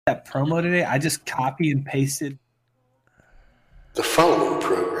that promo today. I just copy and pasted. The following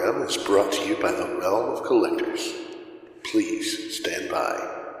program is brought to you by the Realm of Collectors. Please stand by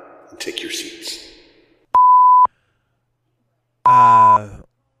and take your seats.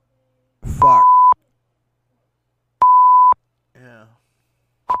 Fuck. Yeah.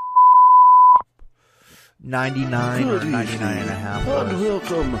 99 or 99 and a half. And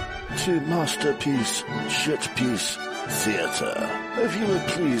welcome to Masterpiece Shitpiece Theater. If you would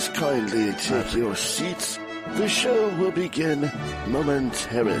please kindly take your seats, the show will begin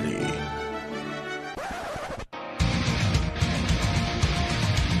momentarily.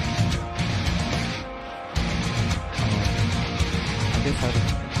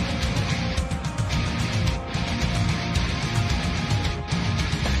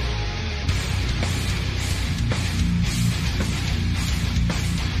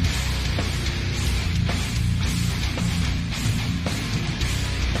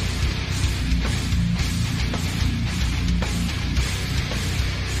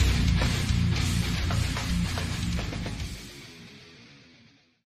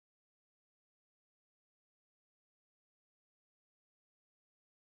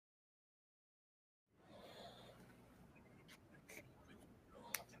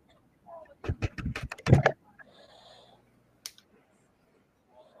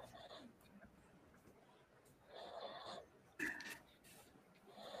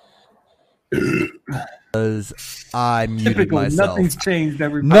 Because I muted Typical. myself. Nothing's changed.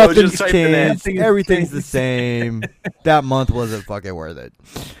 Everybody. Nothing's just typing that. changed. Everything's the same. That month wasn't fucking worth it.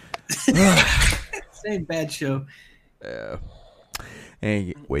 Same bad show. Yeah.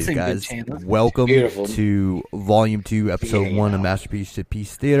 Anyways, Same good guys, channel. welcome Beautiful. to Volume 2, Episode 1 of Masterpiece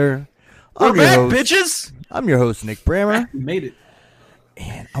Shitpiece Theater. We're back, host, bitches! I'm your host, Nick Brammer. We made it.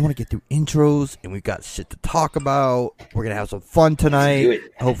 And I want to get through intros, and we've got shit to talk about. We're going to have some fun tonight. do it.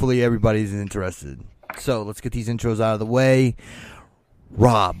 Hopefully everybody's interested. So let's get these intros out of the way.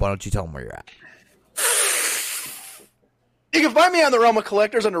 Rob, why don't you tell them where you're at? You can find me on the Realm of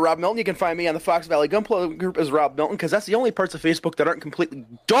Collectors under Rob Milton. You can find me on the Fox Valley Gunpla group as Rob Milton, because that's the only parts of Facebook that aren't completely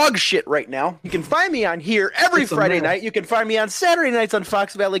dog shit right now. You can find me on here every It's a Friday mess. night. You can find me on Saturday nights on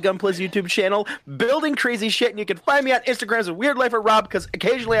Fox Valley Gunpla's YouTube channel, building crazy shit. And you can find me on Instagram as Weird Life of Rob, because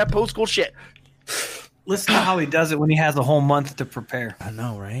occasionally I post cool shit. Listen to how he does it when he has a whole month to prepare. I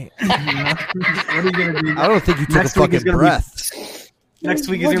know, right? What are you gonna do? I don't think you took Next a week he's fucking gonna be- breath. Next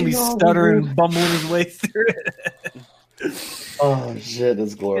week he's gonna be stuttering, and bumbling his way through it. Oh shit,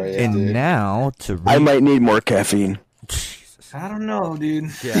 that's glorious. And dude. now to I might need more caffeine. I don't know, dude.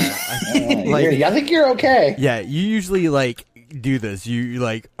 Yeah, I think you're okay. yeah, you usually like do this. You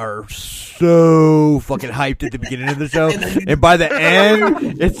like are so fucking hyped at the beginning of the show, and by the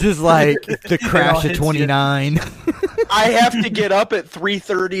end, it's just like the crash all of hits 29. I have to get up at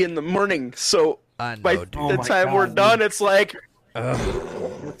 3:30 in the morning, so I by know, dude. Oh the my time God, we're dude. done, it's like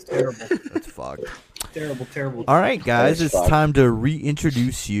That's terrible. That's fucked. Terrible. All right, guys, That's it's fucked. time to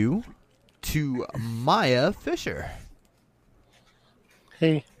reintroduce you to Maya Fisher.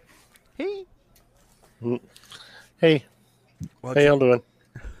 Hey, Hey, hey, What's how y'all doing?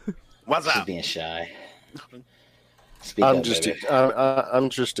 what's Just up? being shy. Speak I'm up, just, baby. I'm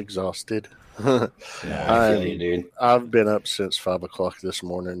just exhausted. I feel you, dude. I've been up since 5 o'clock this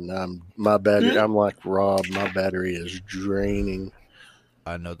morning. And my battery. I'm like Rob. My battery is draining.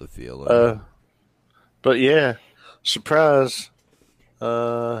 I know the feeling. But yeah, surprise.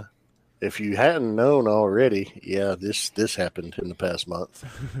 If you hadn't known already, yeah, this happened in the past month.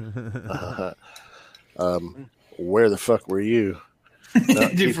 Where the fuck were you?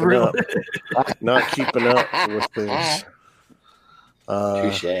 Not Dude, for keeping real. up. Not keeping up with things.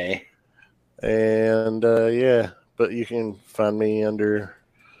 Touche. And yeah, but you can find me under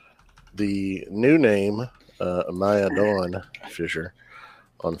the new name, Maya Dawn Fisher,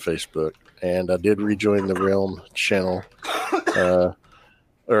 on Facebook. And I did rejoin the Realm channel,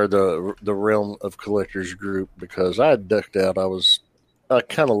 or the Realm of Collectors group, because I had ducked out. I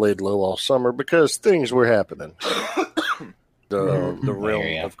kind of laid low all summer because things were happening. The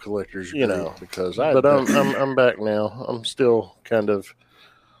Realm of Collectors, because but I'm back now. I'm still kind of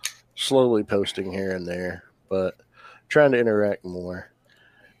slowly posting here and there, but trying to interact more.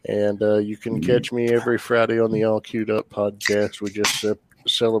 And you can catch me every Friday on the All Queued Up podcast. We just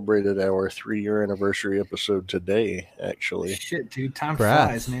celebrated our 3-year anniversary episode today, actually. Shit, dude. Time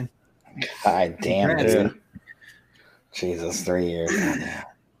Congrats. flies, man. God damn, Congrats. dude. Jesus, 3 years.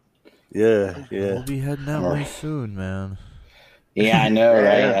 Yeah. We'll be heading that way soon, man. Yeah, I know,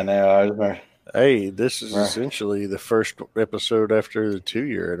 right? I know. I was Hey, this is essentially the first episode after the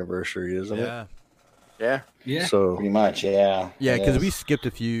 2-year anniversary, isn't it? Yeah. Yeah. Yeah. So Pretty much, yeah. Yeah, It because is. we skipped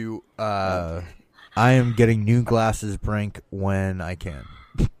a few. I am getting new glasses, Brink, when I can.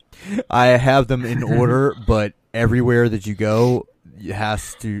 I have them in order, but everywhere that you go,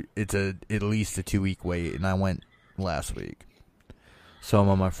 it's at least a 2-week wait, and I went last week. So I'm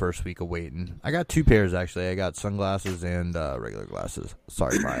on my first week of waiting. I got 2 pairs, actually. I got sunglasses and regular glasses.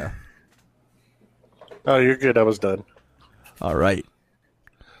 Sorry, Maya. oh, you're good. I was done. All right.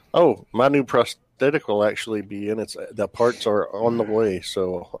 Oh, my new prosthetic will actually be in. The parts are on the way,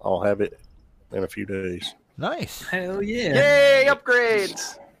 so I'll have it in a few days. Nice. Hell yeah. Yay,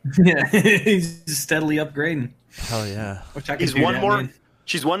 upgrades! Yeah. He's steadily upgrading. Hell yeah. Which I can He's do one that, more. man.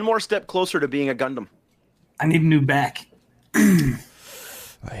 She's one more step closer to being a Gundam. I need a new back.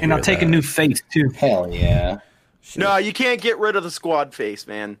 And I'll take a new face, too. Hell yeah. No, you can't get rid of the squad face,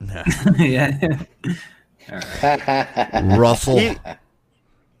 man. Yeah. Russell, He-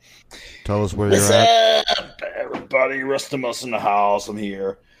 tell us where you're at. What's up, everybody? Rustimus in the house. I'm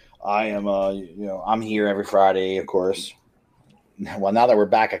here. I am, I'm here every Friday, of course. Well, now that we're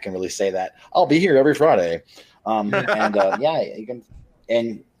back, I can really say that. I'll be here every Friday. You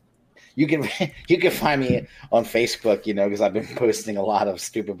can find me on Facebook, because I've been posting a lot of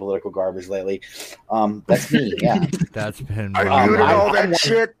stupid political garbage lately. That's me, yeah. That's been Are Ron. you doing all I'm that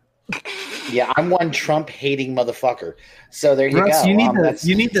shit? Yeah, I'm one Trump-hating motherfucker. So there you Russ, go.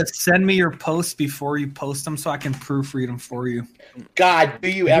 you need to send me your posts before you post them so I can proofread them for you. God, do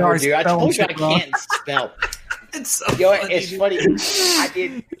you ever always do? I spell told you I shit wrong. can't spell. It's so Yo, funny, it's dude. funny. I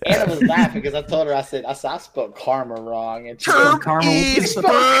did. Anna was laughing because I told her I spelled karma wrong, and she goes, Karma E with "You the spelled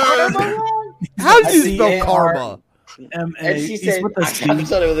karma wrong." How do you spell C-A-R. karma? M-A. And she He's said, with the "I C,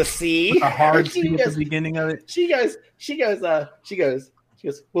 thought it was a C." a hard She C at goes, the beginning of it. She goes,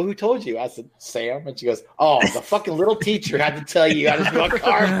 well, who told you? I said, Sam. And she goes, oh, the fucking little teacher had to tell you how to spell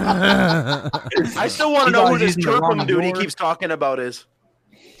karma. I still want to He's know who always this using the wrong Turpum dude he word. keeps talking about is.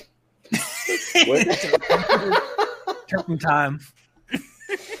 Turpentine.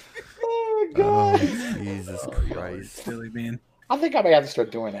 Oh, God. Oh, Jesus Christ. Silly man. I think I may have to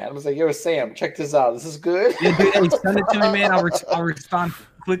start doing that. I was like, yo, Sam, check this out. This is good. Yeah, dude, hey, send it to me, man. I'll respond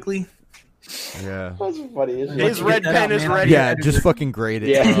quickly. Yeah. That's funny. Isn't His it? red Get that pen out, is man. ready. Yeah, just fucking grade it.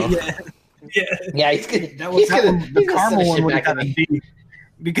 Yeah. bro. Yeah. Yeah. Yeah, he's gonna. That was He's that gonna. one. The He's gonna karma send one shit would have back got at a me. D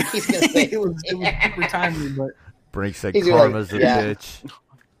because He's gonna say- it was super timely, but Brink said He's gonna, karma's like, a yeah. bitch.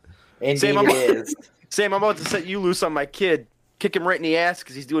 Indeed, Sam, it is. Sam, I'm about to set you loose on my kid. Kick him right in the ass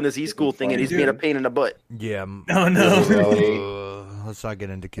because he's doing his e-school thing and he's being a pain in the butt. Yeah. oh no. Let's not get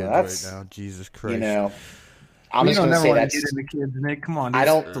into kids That's- right now. Jesus Christ. You know, I'm We just don't gonna never say want that's. to get into kids, Nick. Come on. I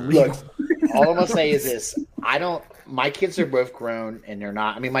don't it's illegal. look. All I'm gonna say is this: I don't. My kids are both grown, and they're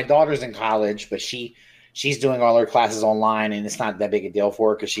not. I mean, my daughter's in college, but she's doing all her classes online, and it's not that big a deal for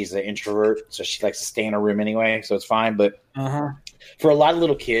her because she's an introvert, so she likes to stay in her room anyway, so it's fine. But for a lot of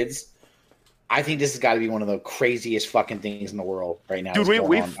little kids, I think this has got to be one of the craziest fucking things in the world right now. Dude, that's going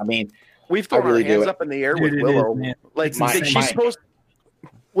we've- on. I mean, We've thrown really our do hands it. up in the air Dude, with it is, Willow. man. Like, It's My- she's insane. supposed.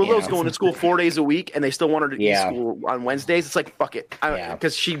 Willow's Yeah. going to school 4 days a week, and they still want her to Yeah. e-school on Wednesdays. It's like, fuck it. Yeah.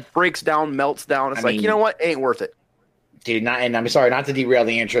 Because she breaks down, melts down. It's I like, mean- you know what? Ain't worth it. dude, and I'm sorry not to derail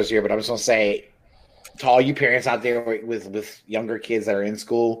the intros here, but I'm just gonna say to all you parents out there with younger kids that are in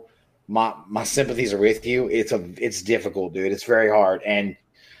school, my sympathies are with you. It's difficult, dude. It's very hard, and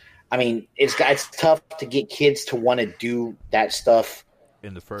I mean it's tough to get kids to want to do that stuff.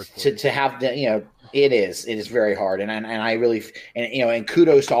 In the first place. To have the it is very hard, and I really and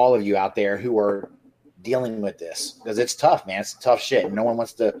kudos to all of you out there who are dealing with this because it's tough, man. It's tough shit. And everyone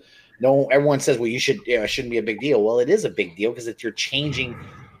says, well, it shouldn't be a big deal. Well, it is a big deal because if you're changing,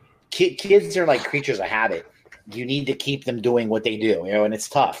 kids are like creatures of habit. You need to keep them doing what they do, and it's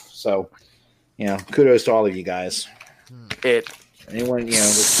tough. So, kudos to all of you guys. It Anyone, with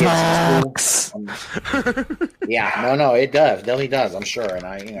kids in school, yeah, no, it does, definitely does. I'm sure, and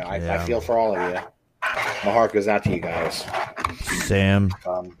I Yeah. feel for all of you. My heart goes out to you guys. Sam,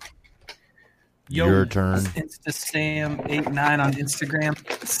 Yo, your turn. Insta Sam89 on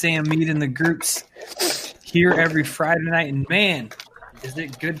Instagram. Sam meet in the groups here every Friday night, and man, is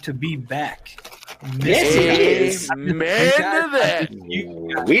it good to be back. Yes, Amen to that.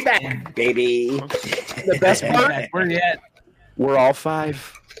 We back, baby. The best part, Where you at? we're all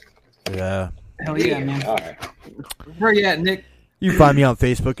 5. Yeah. Hell yeah, man. All right. Where you at, Nick? You can find me on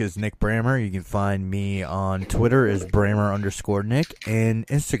Facebook as Nick Brammer. You can find me on Twitter as Brammer_Nick and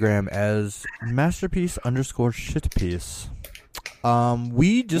Instagram as Masterpiece_Shitpiece.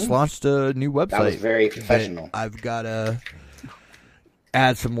 We just launched a new website. That was very professional. I've got a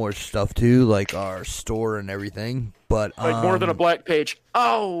add some more stuff too, like our store and everything. But Like more than a black page.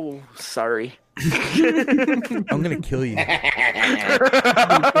 Oh, sorry. I'm gonna kill you.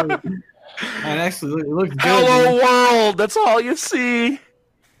 And actually, it looks good. Hello man. world. That's all you see.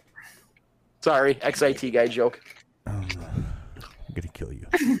 Sorry, XIT guy joke. I'm gonna kill you.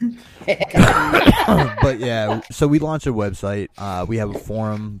 But yeah, so we launched a website. We have a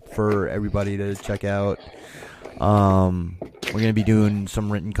forum for everybody to check out. We're gonna be doing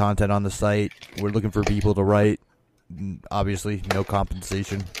some written content on the site. We're looking for people to write. Obviously, no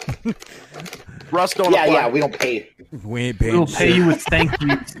compensation. Russ don't Yeah, apply. yeah, we don't pay. We ain't paying. We'll pay shit. you with thank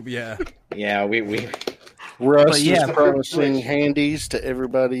yous. Yeah. Yeah, we Russ But yeah, is promising handies to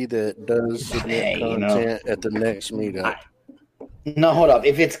everybody that does submit Hey, you know. content at the next meetup. No, hold up.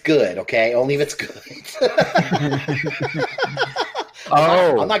 If it's good, okay? Only if it's good.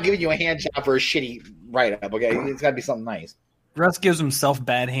 I'm not giving you a hand job for a shitty write-up, okay? It's got to be something nice. Russ gives himself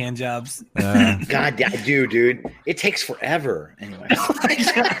bad hand jobs. God, I do, dude. It takes forever. Anyway. All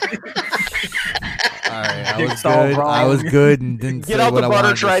right, I was It's all good. wrong. I was good and didn't Get say out what the I butter,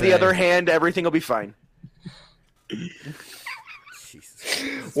 wanted to try the say. other hand, everything will be fine.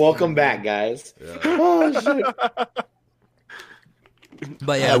 Welcome back, guys. Oh, shit.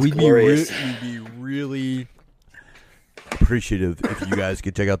 But yeah, That's we'd glorious. be really appreciative if you guys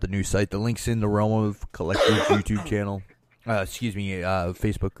could check out the new site. The link's in the Realm of Collectors YouTube channel.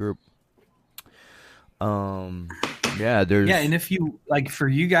 Facebook group. Yeah, there's Yeah, and if you like, for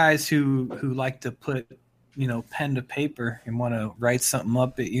you guys who like to put, pen to paper and want to write something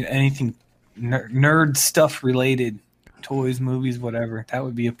up, anything nerd stuff related, toys, movies, whatever, that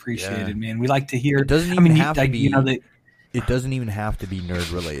would be appreciated, Yeah. man. We like to hear. It doesn't even have to like, be. that. It doesn't even have to be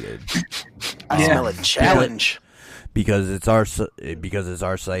nerd related. I smell a challenge. because it's our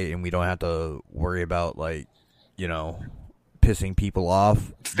site and we don't have to worry about pissing people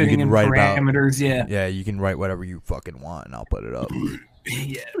off. Fitting you in can write parameters, yeah, you can write whatever you fucking want and I'll put it up.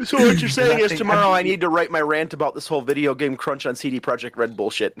 yeah. So what you're saying I is think- tomorrow I need to write my rant about this whole video game crunch on CD Projekt Red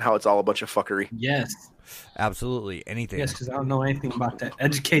bullshit and how it's all a bunch of fuckery. Yes, Absolutely, anything. yes, because I don't know anything about that.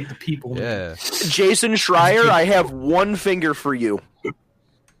 Educate the people. Yeah. Jason Schreier, I have one finger for you.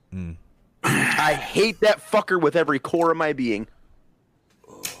 Mm. I hate that fucker with every core of my being.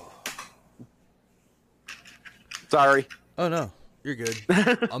 Sorry. Oh no, you're good.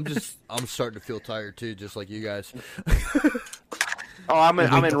 I'm starting to feel tired too, just like you guys. Oh, I'm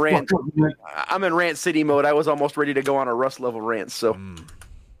in Wake the rant. fuck up, man. I'm in rant city mode. I was almost ready to go on a Rust level rant, so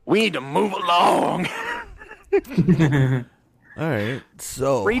we need to move along. All right,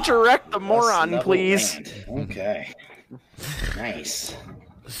 so Redirect the moron, Level please. land. Okay. Nice.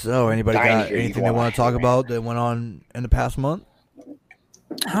 anybody Dying to got hear you anything go they on want to that talk rant. about that went on in the past month?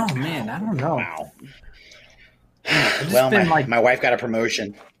 Oh man, I don't know. Wow. It's Well, been my wife got a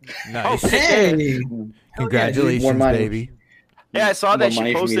promotion. Nice. Hey, Congratulations, More money. baby. Yeah, I saw More that she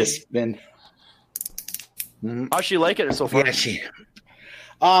money for me to posted. spend. How's she liking it so far? Yeah,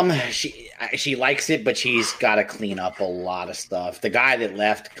 she likes it, but she's got to clean up a lot of stuff. The guy that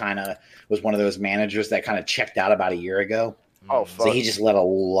left kind of was one of those managers that kind of checked out about a year ago. Oh, fuck. So he just let a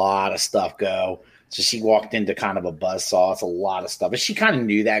lot of stuff go. So she walked into kind of a buzzsaw. It's a lot of stuff, but she kind of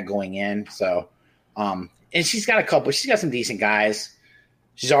knew that going in. So, and she's got some decent guys.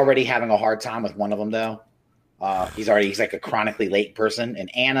 She's already having a hard time with one of them though. He's like a chronically late person. And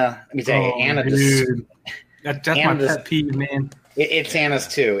Anna, let me tell you, Anna just. dude. That's Anna my just- pet peeve, man. It's Anna's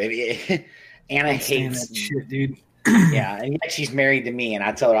too. Anna Can't stand hates that shit, dude. Yeah, and yet she's married to me, and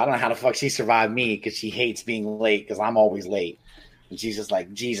I tell her I don't know how the fuck she survived me because she hates being late because I'm always late, and she's just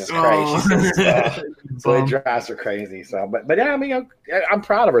like Jesus Christ. She says, so it drives her crazy. So, but yeah, I mean, I'm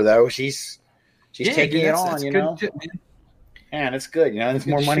proud of her though. She's Yeah, taking dude, it that's on, you good know. shit, man. And it's good, you know. And it's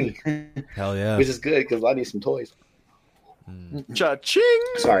Good more money, Hell yeah. which is good because I need some toys. Cha-ching!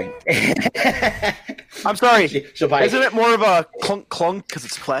 Sorry, I'm sorry. she'll buy. Isn't it more of a clunk clunk because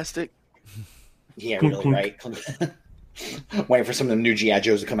it's plastic? Yeah, really, right? Waiting for some of the new GI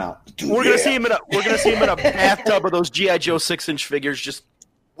Joes to come out. Dude, We're gonna yeah. see him in a bathtub of those GI Joe 6-inch figures just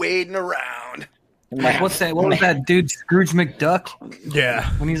wading around. Like, what's that? What was that dude, Scrooge McDuck? Yeah.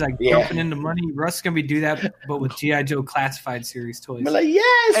 When he's like Yeah. dumping into money, Russ gonna be do that, but with GI Joe classified series toys. We're like,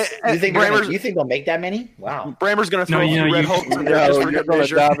 yes. Hey, You think Brammer's- you think they'll make that many? Wow. Brammer's gonna throw No, a you few know, red you- hopes in there just No, for you're good going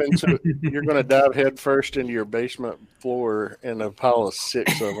measure. you're going to dive head first into your basement floor in a pile of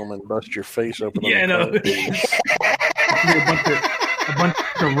 6 of them and bust your face open. Yeah, I on know. the a bunch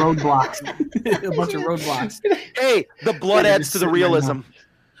of roadblocks. A bunch of roadblocks. Hey, the blood Yeah, adds just to the sitting there realism.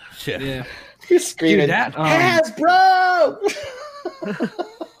 Yeah. You're screaming, Dude, that, Hasbro!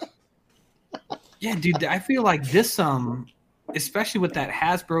 Yeah, dude, I feel like this especially with that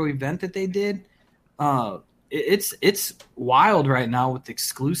Hasbro event that they did, it's wild right now with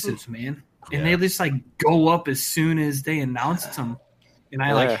exclusives, man. And they just like go up as soon as they announced them, and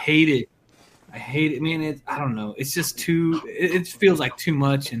I like hate it. I hate it, man. I don't know. It's just too. It feels like too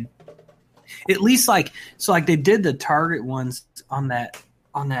much, and at least like they did the Target ones on that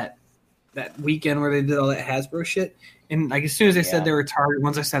weekend where they did all that Hasbro shit, and like as soon as they said they were Target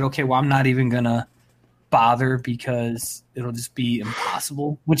ones, I said, okay, well I'm not even gonna bother because it'll just be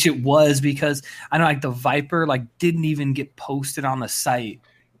impossible. Which it was, because I know like the Viper like didn't even get posted on the site.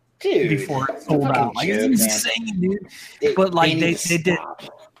 Dude, before it sold out. Like, it's insane, dude. But like they did,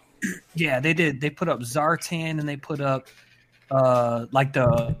 yeah, they did. They put up Zartan and they put up like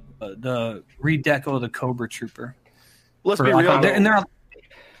the redeco of the Cobra Trooper. Let's be real.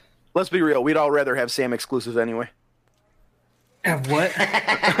 Let's be real. We'd all rather have Sam exclusives anyway. Have what?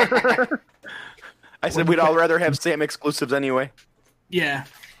 I said we'd all rather have Sam exclusives anyway. Yeah,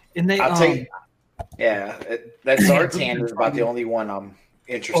 and they. I'll tell you. Yeah, that Zartan is about the only one I'm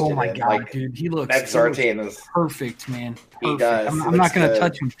interested in. Oh my god, like, dude, he looks Zartan is perfect, man. Perfect. He does. I'm not gonna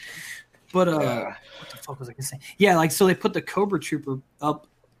touch him. But what the fuck was I gonna say? Yeah, like so they put the Cobra Trooper up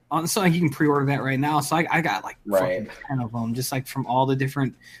on, so like you can pre-order that right now. So I got like fucking 10 of them, just like from all the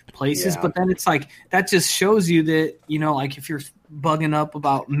different places. But then it's like that just shows you that, you know, like if you're bugging up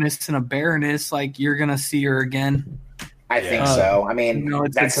about missing a Baroness, like you're gonna see her again. I think so. I mean, you know,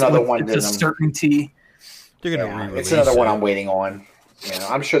 that's another one. It's a certainty. They're gonna re-release it's another one it. I'm waiting on. You know,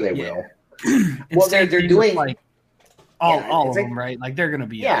 I'm sure they will. Well, they're doing like all of them, right? Like they're gonna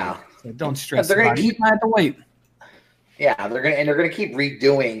be so don't stress. They're gonna keep. I have to wait. Yeah, they're gonna keep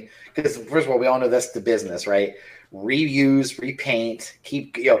redoing, because first of all, we all know that's the business, right? Reuse, repaint,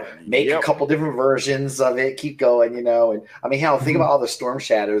 keep make a couple different versions of it, keep going, you know. And I mean, hell, think about all the Storm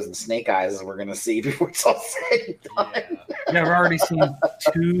Shadows and Snake Eyes we're gonna see before it's all said and done. Yeah, we've already seen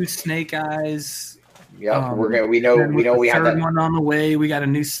 2 Snake Eyes. Yeah, we know we have that one on the way. We got a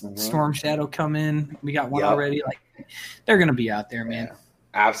new Storm Shadow come in. We got one already. Like they're gonna be out there, man. Yeah,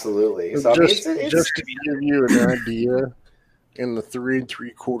 absolutely. So just to give you an idea, in the 3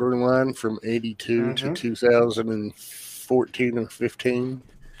 3/4 line from 82 to 2014 and 15,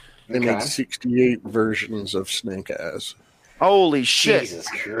 they made 68 versions of Snake Eyes. Holy shit! Jesus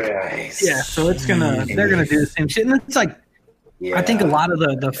Christ! Yeah, so they're gonna do the same shit, and it's like I think a lot of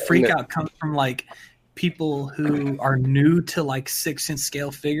the freak out comes from like people who are new to like 6-inch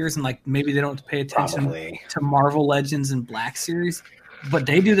scale figures, and like maybe they don't pay attention to Marvel Legends and Black Series, but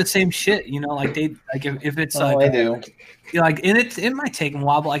they do the same shit, you know. Like they like if it's they do. Like, and it might take them a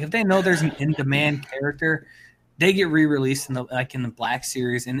while, but like if they know there's an in-demand character, they get re-released in the Black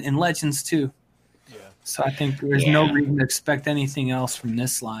Series and in Legends too. Yeah. So I think there's no reason to expect anything else from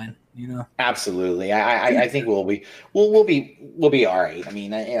this line, you know. Absolutely, I think we'll be all right. I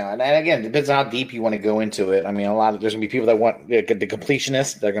mean, you know, and again, it depends on how deep you want to go into it. I mean, there's gonna be people that want the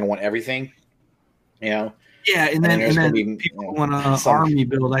completionists. They're gonna want everything, you know. Yeah, and then people want an army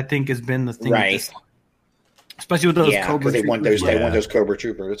build. I think has been the thing, right? Especially with those Cobra. They want those Cobra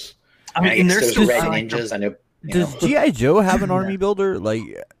Troopers. I mean, there's those red ninjas. I know. Does G.I. Joe have an army builder? Like,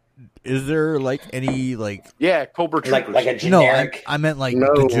 is there like any like? Yeah, Cobra Troopers. Like a generic. No, I meant like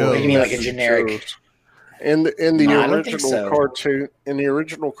the Joe. You mean like a generic? In the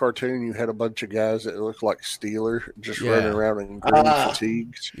original cartoon, you had a bunch of guys that looked like Steeler just running around in green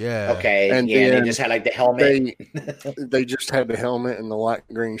fatigues. Yeah. Okay. And they just had like the helmet. They just had the helmet and the light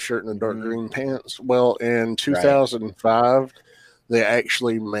green shirt and the dark green pants. Well, in 2005, they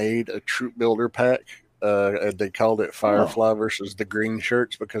actually made a troop builder pack. And they called it Firefly versus the green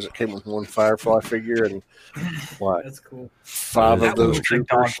shirts because it came with one Firefly figure and like that's cool. 5 of those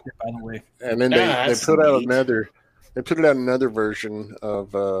troopers. By the way. And then they put out another version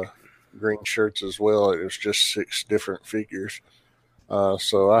of green shirts as well. It was just 6 different figures.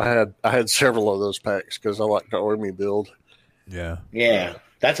 So I had several of those packs because I like the army build. Yeah,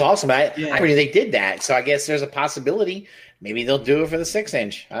 that's awesome. I mean, they did that, so I guess there's a possibility. Maybe they'll do it for the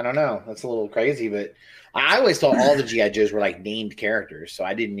 6-inch. I don't know. That's a little crazy, but I always thought all the G.I. Joes were like named characters, so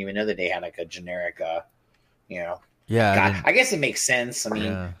I didn't even know that they had like a generic, Yeah. Guy. I guess it makes sense. I mean,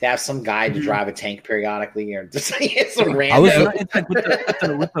 to have some guy to drive a tank periodically, or just some random. It's like with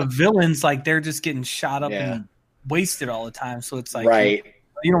the villains, like they're just getting shot up and wasted all the time. So it's like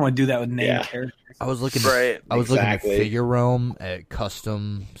you don't want to do that with named characters. I was looking. I was looking at Figure Realm at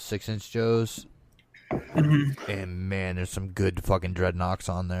custom 6-inch Joes. And man, there's some good fucking dreadnoughts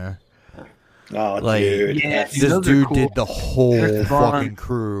on there. Oh, like, dude. This dude did the whole fucking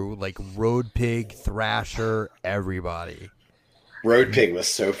crew. Like Road Pig, Thrasher, everybody. Road Pig was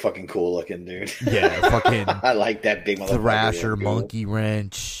so fucking cool looking, dude. Yeah, fucking I like that big motherfucker. Thrasher, dude. Monkey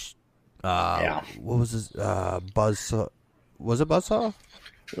Wrench. Yeah. What was his? Buzzsaw. Was it Buzzsaw?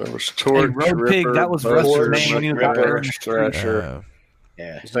 There was Torch, Road Pig, Ripper, that was Buzzer, Russ's name when he was out there in the Thrasher,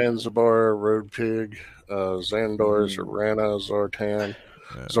 Yeah. Zanzibar, Road Pig, Xandor, Serana, Zartan,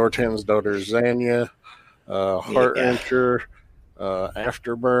 Zartan's daughter Zanya, Heart Wrencher,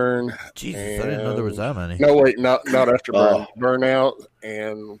 Afterburn. Jesus, I didn't know there was that many. No, wait, not Afterburn. Burnout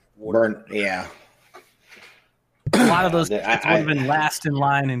and Burn. Yeah. A lot of those I- kids would have been last in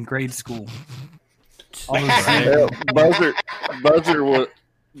line in grade school. All those Yeah,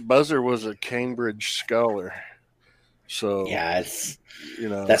 Buzzer was a Cambridge scholar, so Yeah, it's you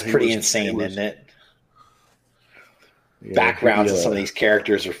know that's he pretty was- insane, he was- isn't it? yeah, Backgrounds he, of some of these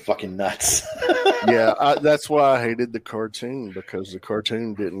characters are fucking nuts. Yeah, that's why I hated the cartoon, because the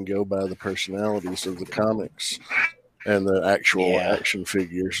cartoon didn't go by the personalities of the comics and the actual Yeah. action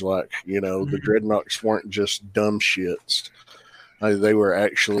figures. Like, you know, the Dreadnoks weren't just dumb shits. They were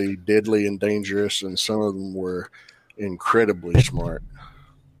actually deadly and dangerous, and some of them were incredibly smart.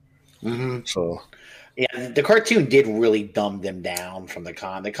 Mm-hmm. So, Yeah, the cartoon did really dumb them down from the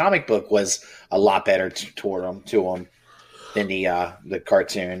The comic book was a lot better to them than the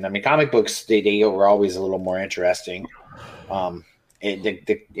cartoon. I mean, comic books they were always a little more interesting.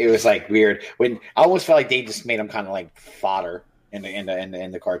 It was like weird when I almost felt like they just made them kind of like fodder in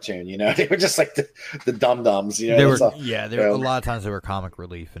the cartoon. You know, they were just like the dum dums. You know, They were, It's all- a lot of times they were comic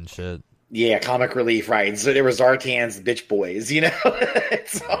relief and shit. yeah, comic relief, right? So there was Zartan's bitch boys. You know,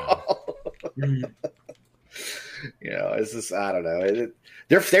 it's all. You know, it's just I don't know.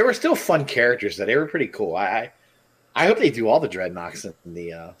 They were still fun characters. That they were pretty cool. I hope they do all the Dreadnoks in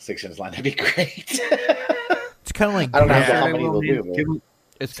the 6 inch line. That'd be great. It's kind of like I don't know Yeah, how they many will, they'll man. do. Give 'em-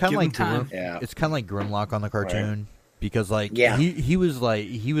 it's kind give of 'em like time. Yeah. It's kind of like Grimlock on the cartoon because like Yeah. he was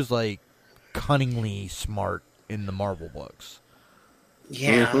like cunningly smart in the Marvel books.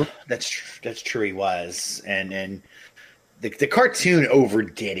 Yeah, that's true. He was, and the cartoon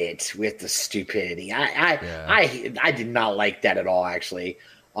overdid it with the stupidity. I did not like that at all. Actually,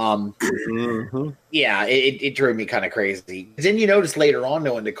 yeah, it drove me kind of crazy. Then you notice later on,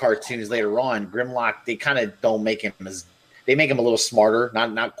 though, in the cartoons later on, Grimlock they kind of don't make him as they make him a little smarter,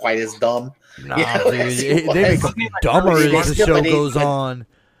 not quite as dumb. Nah, You know, dude, as he they make was. him dumber They as the still- show but they- goes but- on.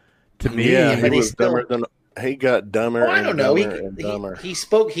 To me, yeah, but he they was still- dumber than he got dumber. Well, I don't know. And dumber. He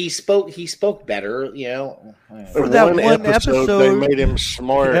spoke better. You know. For that one they episode- made him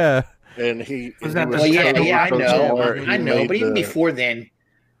smart, yeah, and he Was that was the- Well, yeah, so I know, smart, he I know. made But even the- before then,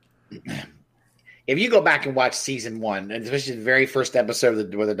 if you go back and watch season 1, and especially the very first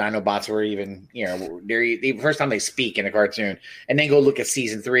episode where the Dinobots were even, you know, the first time they speak in a cartoon, and then go look at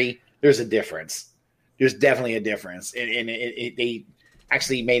season 3, there's a difference. There's definitely a difference, and they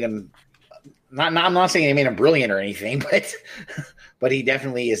actually made him. I'm not saying they made him brilliant or anything, but he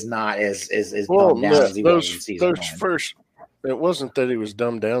definitely is not as well, dumbed down as he was in those season 1. first. It wasn't that he was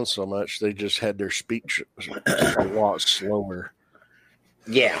dumbed down so much; they just had their speech a lot slower.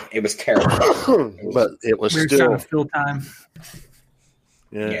 Yeah, it was terrible. But it was We were still, trying to fill time.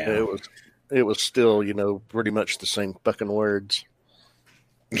 yeah, it was still, you know, pretty much the same fucking words.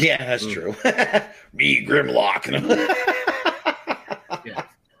 Yeah, that's true. Me, Grimlock.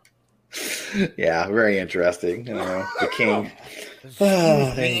 Yeah, very interesting. You know, the king.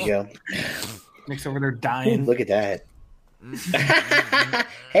 Oh, there you go. Nick's over there dying. Look at that.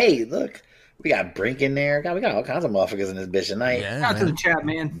 Hey, look. We got Brink in there. God, we got all kinds of motherfuckers in this bitch tonight. yeah. Out to the Man. chat,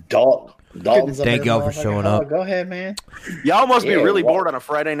 man. Dalton's up Thank in y'all this for motherfucker. showing Oh, up. Go ahead, man. Y'all must be Yeah, really Wal- bored on a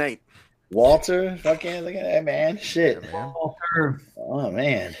Friday night. Walter, fucking look at that, man. Shit. Walter, Oh,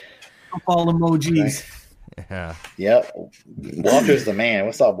 man. football emojis. Yeah. Yep. Walter's the man.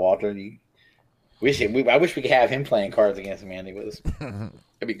 What's up, Walter? I wish we could have him playing cards against Mandy with us. That'd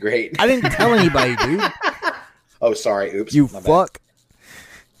be great. I didn't tell anybody, dude. Oh, sorry. Oops. You My bad. fuck.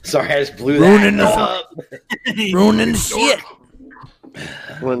 Sorry, I just blew Ruining that the- up. Ruining the shit.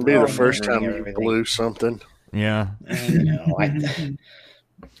 Wouldn't be Oh, the first man, time you everything. blew something. Yeah. You know,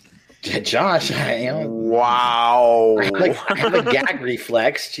 Josh, I Wow. have a gag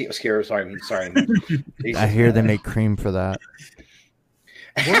reflex. Sorry. I hear they make cream for that.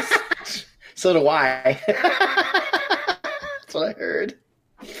 So do I. That's what I heard.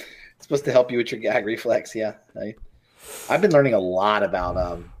 It's supposed to help you with your gag reflex. Yeah, I've been learning a lot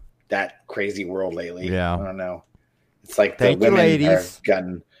about that crazy world lately. Yeah. I don't know. It's like Thank the you, women ladies. have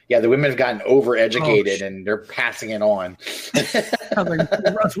gotten. Yeah, the women have gotten overeducated Oh, and they're passing it on. I was like,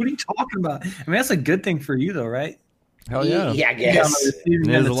 Russ, what are you talking about? I mean, that's a good thing for you, though, right? Hell yeah. Yeah, I Yeah, guess.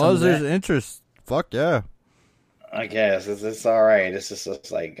 As long as there's interest. Fuck yeah. I guess it's all right. It's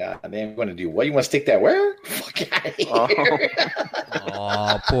just like, God, I'm going to do what? You want to stick that where? Fuck out of here.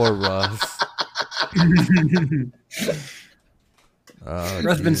 Oh, poor Russ. Oh,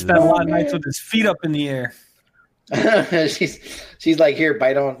 Russ been Jesus. spending a lot of nights with his feet up in the air. she's like, here,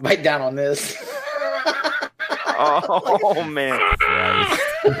 bite down on this. Oh man.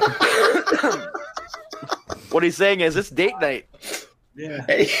 What he's saying is it's date night. Yeah.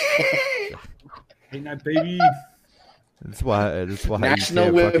 Hey. Hey, night, baby. That's why National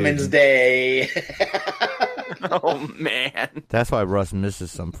you can't Women's fucking- Day. Oh man. That's why Russ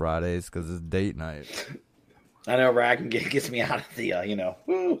misses some Fridays because it's date night. I know Rag gets me out of the,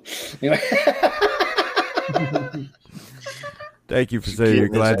 woo. Anyway. Thank you for saying you're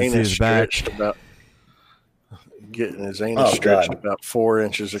glad to see us back. Getting his anus stretched about 4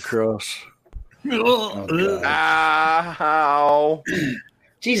 inches across. Oh, God. Ow.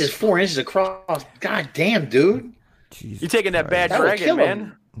 Jesus, 4 inches across. God damn, dude. You taking that bad That would dragon, kill man?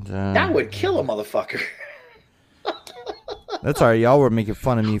 him. That would kill a motherfucker. That's all right. Y'all were making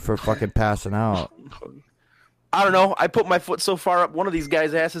fun of me for fucking passing out. I don't know. I put my foot so far up one of these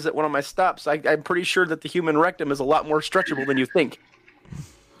guys' asses at one of my stops. I'm pretty sure that the human rectum is a lot more stretchable than you think.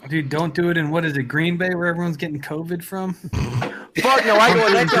 Dude, don't do it in, what is it, Green Bay, where everyone's getting COVID from? Fuck no, I go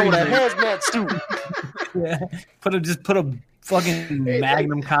in that guy with a hazmat suit. Yeah. Just put a fucking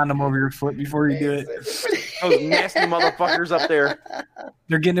Magnum condom over your foot before you do it. Those nasty motherfuckers up there.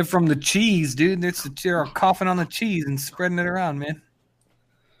 They're getting it from the cheese, dude. They're coughing on the cheese and spreading it around, man.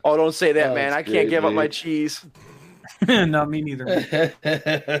 Oh, don't say that, Oh, man. it's I can't good, give up dude. my cheese. No, me neither.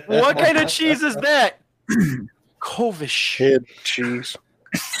 Man. What kind of cheese is that? Kovish. Head cheese.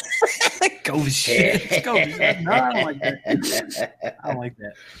 Go shit. Go shit. No, I don't like that. I don't like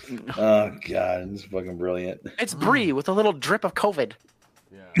that. Oh, God. It's fucking brilliant. It's brie with a little drip of COVID.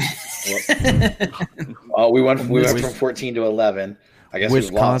 Oh, we went from 14 to 11. I guess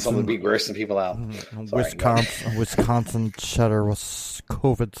we've lost some of the big grossing people out. Sorry, Wisconsin cheddar was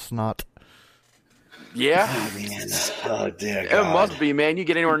COVID snot. Yeah. Oh, man. Oh, dear It God. must be, man. You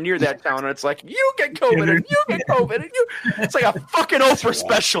get anywhere near that town, and it's like, you get COVID, and you get COVID, and you... It's like a fucking Oprah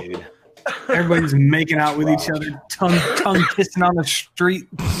special. Dude. Everybody's making out with each other, tongue kissing on the street.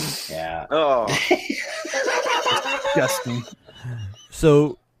 Yeah. Oh. Disgusting.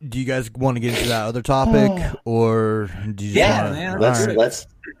 So, do you guys want to get into that other topic, or do you just Yeah, wanna, man, all let's right.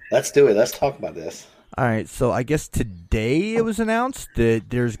 let's do it. Let's talk about this. All right, so I guess today it was announced that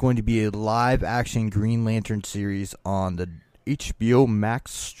there's going to be a live-action Green Lantern series on the HBO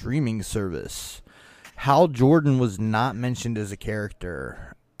Max streaming service. Hal Jordan was not mentioned as a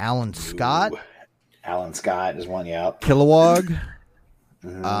character. Alan Scott, Ooh. Alan Scott is one. Yeah. Kilowog,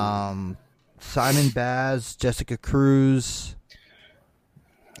 Mhm. Simon Baz, Jessica Cruz,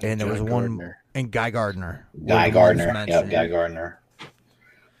 and there was Guy one, Gardner. and Guy Gardner. Guy were the Gardner. ones Yep. mentioned. Guy Gardner.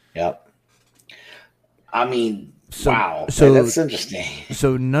 Yep. I mean, So- wow. so- That's interesting.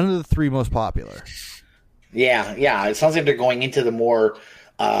 So none of the three most popular. Yeah. Yeah. It sounds like they're going into the more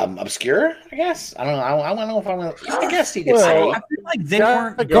obscure. I guess. I don't know. I don't know if I'm gonna. I guess you could Well, I feel like they Guy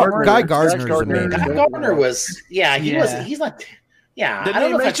weren't. Gardner. Guy Gardner's Gardner. the main say. Guy one. Gardner was. Yeah. He was. Yeah. He's not. Yeah. Did I don't they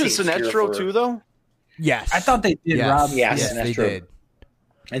know if I'd mention say obscure Sinestro, for- too, though? Yes, I thought they did, yes. Rob. Yeah, Yes, they Sinestro. did.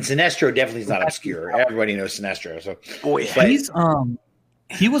 And Sinestro definitely is not obscure. Everybody knows Sinestro. So Boy, But-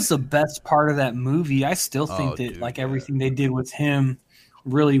 He was the best part of that movie. I still think Oh, that dude, like yeah. everything they did with him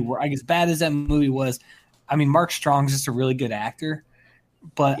really worked. Like, as bad as that movie was, I mean, Mark Strong's just a really good actor,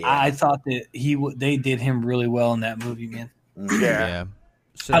 but Yeah. I thought that they did him really well in that movie, man. yeah.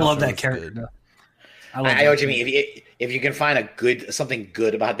 I love that Sinister's character. good. Though. I know what you mean. If you can find something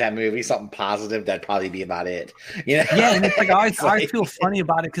good about that movie, something positive, that'd probably be about it. You know? Yeah, and it's like I It's always feel funny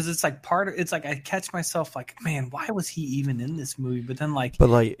about it because it's like it's like I catch myself like, man, why was he even in this movie? But then like But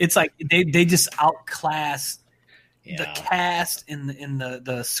like, it's like they just outclass the Yeah. cast in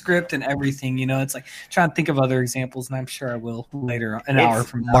the script and everything. You know, it's like trying to think of other examples, and I'm sure I will later, an hour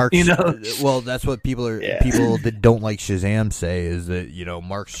from now. Mark, You know, well, that's what people Yeah. people that don't like Shazam say is that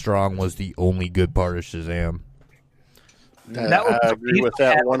Mark Strong was the only good part of Shazam. that was I the agree beef with I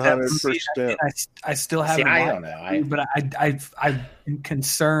that had with that 100%. movie, and I still See, haven't. I watched don't know. it, but I'm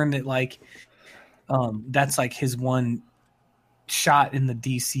concerned that like that's like his one shot in the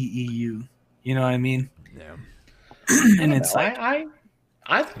DCEU. You know what I mean? Yeah. And it's like I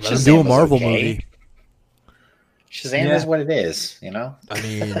think Let him Shazam do a was Marvel okay. movie. Shazam Yeah. is what it is. You know, I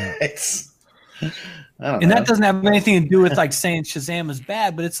mean, it's. I don't and know. that doesn't have anything to do with like saying Shazam is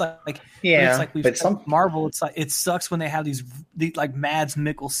bad, but it's like Yeah, it's like we've but said with Marvel. It's like it sucks when they have these like Mads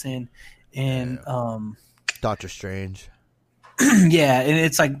Mikkelsen and Doctor Strange. Yeah, and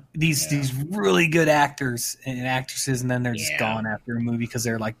it's like these really good actors and actresses, and then they're just gone after a movie because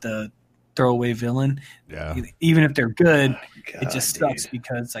they're like the throwaway villain. Yeah. Even if they're good, God, it just sucks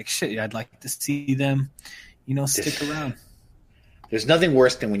because like shit, I'd like to see them, stick around. There's nothing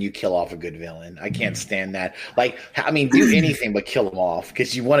worse than when you kill off a good villain. I can't stand that. Like, I mean, do anything but kill them off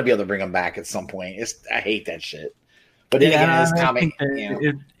because you want to be able to bring them back at some point. I hate that shit. But then again, this comic,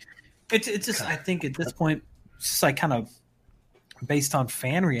 it's just I think at this point, it's just like kind of based on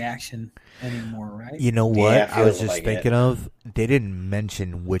fan reaction anymore, right? You know what? Yeah, I was just thinking of. They didn't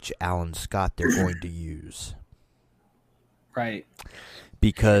mention which Alan Scott they're going to use. Right.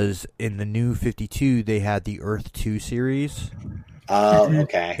 Because in the new 52, they had the Earth 2 series. Oh,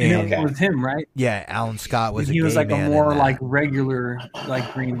 okay. And it was him, right? Yeah, Alan Scott was. He was like a man more in that. like regular,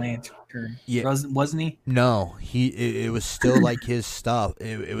 like Green Lantern. Yeah. Wasn't he? No, it was still like his stuff.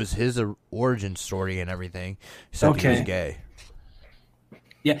 It was his origin story and everything. Except he was gay.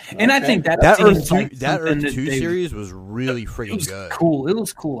 Yeah, and I think that Earth 2, like that Earth 2 series was really freaking good. Cool. It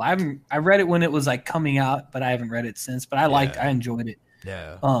was cool. I read it when it was like coming out, but I haven't read it since. But I enjoyed it.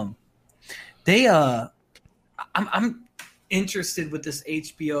 Yeah. I'm interested with this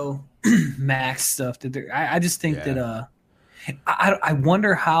HBO Max stuff. I just think that I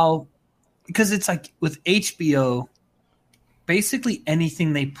wonder how, because it's like with HBO, basically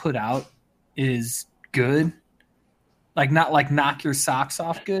anything they put out is good. Like not like knock your socks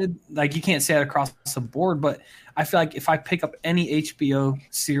off good. Like you can't say that across the board, but I feel like if I pick up any HBO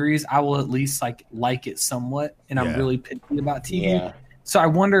series, I will at least like it somewhat. And I'm really picky about TV. Yeah. So I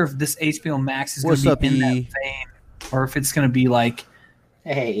wonder if this HBO Max is going to be in that vein, or if it's going to be like,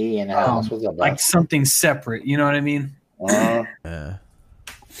 hey, Ian, what's up, like something separate. You know what I mean?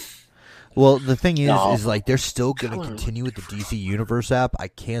 Well, the thing is like they're still going to continue with the DC Universe app. I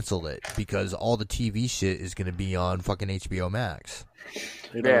canceled it because all the TV shit is going to be on fucking HBO Max.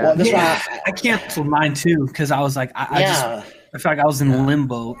 Yeah. Well, I canceled mine too because I was like, I felt like I was in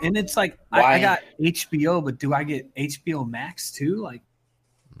limbo, and it's like I got HBO, but do I get HBO Max too? Like,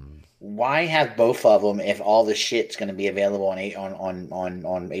 why have both of them if all the shit's going to be available on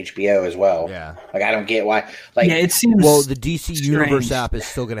HBO as well? Yeah, like I don't get why. Like, it seems the DC Universe app is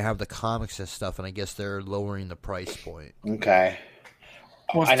still going to have the comics and stuff, and I guess they're lowering the price point. Okay.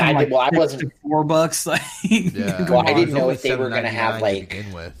 I wasn't $4. Like, well, I didn't know if they were going to have like.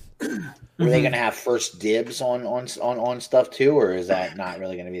 Begin with. Were they going to have first dibs on stuff too, or is that not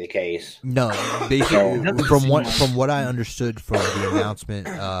really going to be the case? No, basically, from what I understood from the announcement,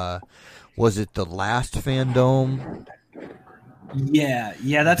 was it the last Fandom? Yeah,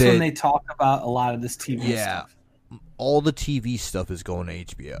 that's when they talk about a lot of this TV stuff. All the TV stuff is going to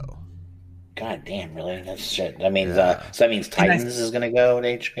HBO. God damn, really? That's shit. That means so that means Titans is going to go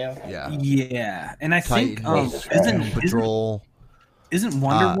to HBO. Yeah, and I think isn't Patrol. Isn't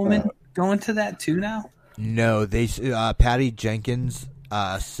Wonder Woman going to that too now? No, they Patty Jenkins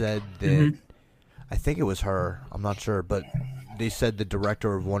said that. I think it was her. I'm not sure, but they said the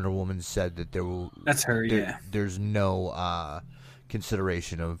director of Wonder Woman said that there will. That's her. There's no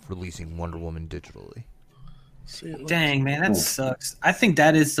consideration of releasing Wonder Woman digitally. Dang, man, that sucks. I think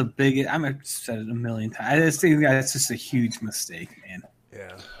that is the biggest. I've said it a million times. I just think that's just a huge mistake, man.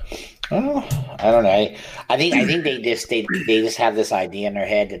 Yeah. Oh, I don't know. I think they just have this idea in their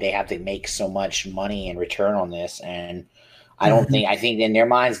head that they have to make so much money in return on this, and I think in their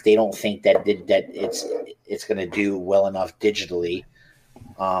minds they don't think that it's going to do well enough digitally.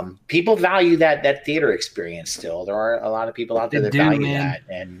 People value that theater experience still. There are a lot of people out there that value that,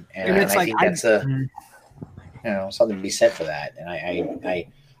 and I think that's something to be said for that. And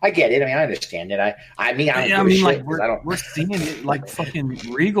I get it. I mean, I understand it. I mean, like we're seeing it like fucking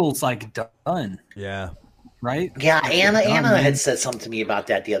Regal's like done. Yeah. Right. Yeah. Anna had said something to me about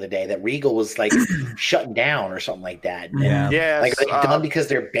that the other day. That Regal was like shutting down or something like that. Yeah. Like are they done because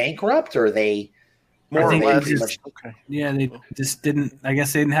they're bankrupt, or are they more or less? Yeah, they just didn't. I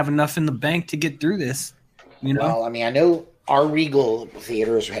guess they didn't have enough in the bank to get through this. You know. Well, I mean, I know our Regal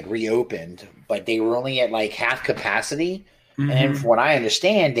theaters had reopened, but they were only at like half capacity. And from what I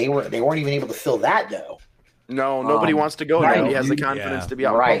understand, they weren't even able to fill that though. No, nobody wants to go there. Nobody has the confidence to be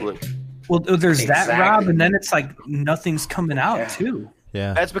out in public. Well, there's that, Rob, and then it's like nothing's coming out too.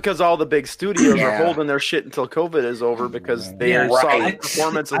 Yeah, that's because all the big studios are holding their shit until COVID is over because they saw the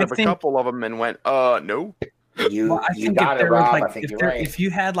performances of a couple of them and went, no. You got it, Rob. I think you're right. If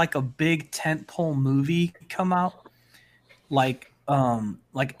you had like a big tentpole movie come out, like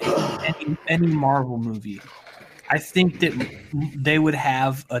any Marvel movie, I think that they would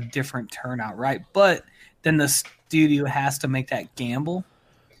have a different turnout, right? But then the studio has to make that gamble.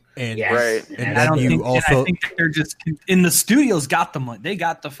 And Yes. Right. and And I then don't you think, also and I think that they're just in the studios got the money. They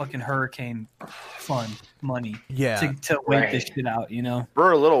got the fucking hurricane fund money yeah. to wait this Right. shit out. You know.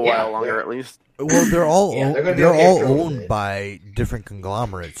 For a little Yeah, while longer, yeah. at least. Well, they're all Yeah, they're gonna be they're okay all for a little owned bit. by different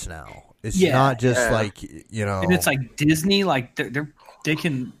conglomerates now. It's Yeah. not just Yeah. like And it's like Disney, like they're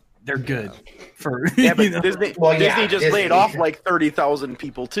good for Yeah, but you know? Disney, Well, yeah, Disney just Disney. laid off like 30,000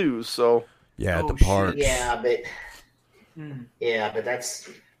 people too. So yeah, at Oh, the shit. parks. Yeah, but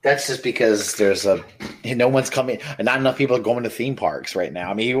that's just because there's no one's coming, and not enough people are going to theme parks right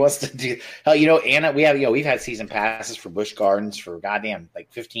now. I mean, he wants to do hell, Anna. We've had season passes for Busch Gardens for goddamn like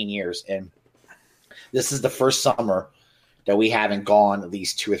 15 years, and this is the first summer that we haven't gone at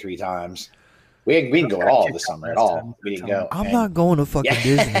least 2 or 3 times. We didn't go at all this summer at all. We didn't go. I'm And- not going to fucking Yeah.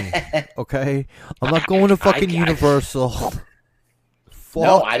 Disney. Okay, I'm not going to fucking Universal. Fuck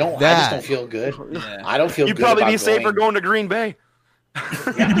No, I don't. I that. just don't feel good. Yeah. I don't feel you'd good. probably about be safer going to Green Bay.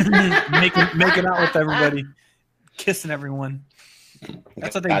 making out with everybody, kissing everyone.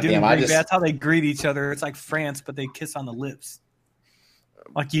 That's what they do. Goddamn, in I Green Bay. just- That's how they greet each other. It's like France, but they kiss on the lips.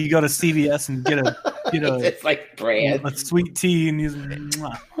 Like you go to CVS and get a It's like brand. a sweet tea and use.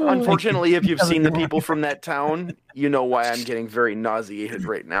 Mwah. Unfortunately, if you've seen the people from that town, you know why I'm getting very nauseated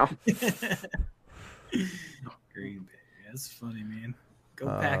right now. Green Bay. That's funny, man. Go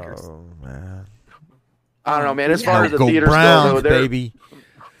Packers. Oh man, I don't know, man. As far as the go theaters Browns, go, though, baby.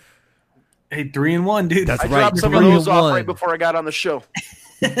 Hey, 3-1, dude. That's I right, dropped some of those off 3-1. right before I got on the show.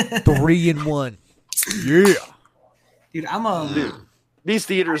 3-1. Yeah. Dude, I'm These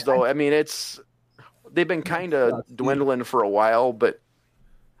theaters, though, I mean, they've been kind of dwindling for a while, but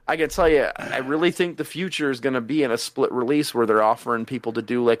I can tell you, I really think the future is going to be in a split release where they're offering people to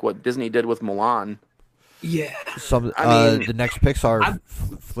do like what Disney did with Mulan. yeah. Some I mean, the next Pixar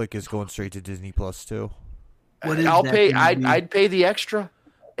flick is going straight to Disney Plus too. What is I'll that pay. gonna be? I'd pay the extra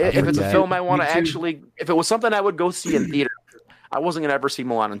if do it's a that. film I want to Me too. actually. If it was something I would go see in theater, I wasn't gonna ever see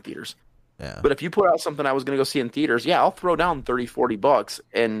Mulan in theaters. Yeah. But if you put out something I was gonna go see in theaters, yeah, I'll throw down $30-$40,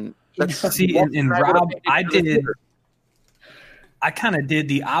 and that's See, more and than I would've Rob, paid I for the did. theater. I kind of did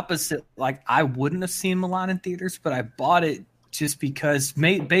the opposite. Like, I wouldn't have seen Milan in theaters, but I bought it just because,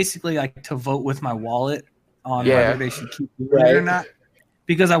 basically, like to vote with my wallet on Yeah. whether they should keep doing it or Right. not.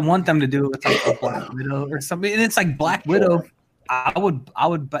 Because I want them to do it with like a Black Widow or something. And it's like Black Widow. I would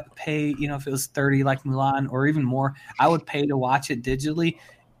pay, if it was 30 like Mulan or even more, I would pay to watch it digitally.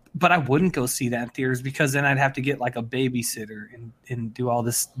 But I wouldn't go see that in theaters because then I'd have to get like a babysitter and do all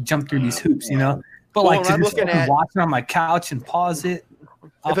this, jump through these hoops, But Well, like when to I'm just looking at- watch it on my couch and pause it,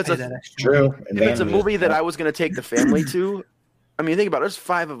 I'll If it's pay a- that extra. True. If it's a movie that I was gonna take the family to, I mean, think about it. There's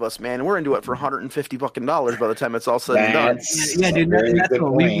 5 of us, man, and we're into it for $150 by the time it's all said and done. Yeah, dude. Very That's good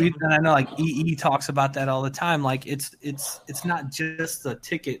what point. we and I know like EE talks about that all the time. Like it's not just the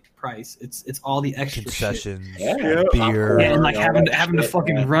ticket price; it's all the extra shit. Concessions, Yeah. beer. Yeah, and like Yeah, having that to shit,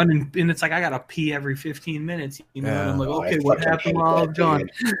 fucking yeah. run and it's like I gotta pee every 15 minutes. And I'm like, Oh, okay, I what fucking happened hate while that, I'm gone?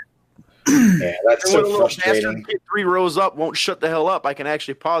 dude. Yeah, that's And so when a little frustrating. bastard kid 3 rows up won't shut the hell up, I can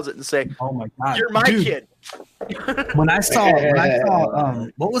actually pause it and say, Oh my god, "You're my Dude, kid." When I saw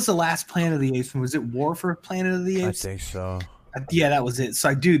what was the last Planet of the Apes? Was it War for Planet of the I Apes? think so. Yeah, that was it.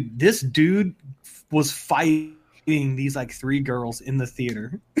 So, dude, this dude was fighting these like 3 girls in the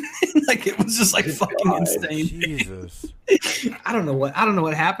theater. Like it was just like fucking God. insane. Jesus. I don't know what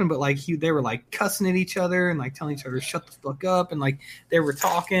happened, but like they were like cussing at each other and like telling each other to shut the fuck up, and like they were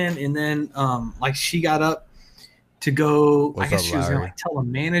talking, and then like she got up to go. What's I guess up, she was gonna Larry? like tell a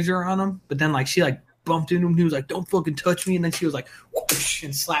manager on him, but then like she like bumped into him. He was like, "Don't fucking touch me," and then she was like, whoosh,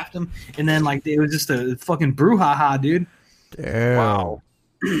 and slapped him, and then like it was just a fucking brouhaha, dude. Damn. Wow.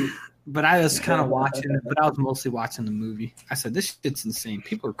 But I was kind of watching it, but I was mostly watching the movie. I said, "This shit's insane.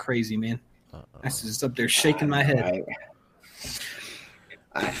 People are crazy, man." I was just up there shaking my head.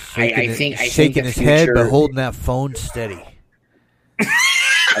 I Shaking think shaking the his head, future- but holding that phone steady.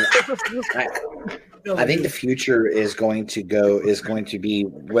 I think the future is going to be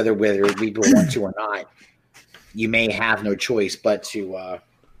whether people want to or not. You may have no choice but to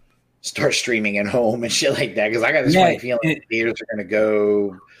start streaming at home and shit like that. Because I got this funny feeling the theaters are going to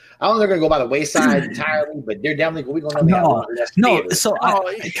go. I don't know if they're going to go by the wayside entirely, but they're definitely going to be No, so Oh,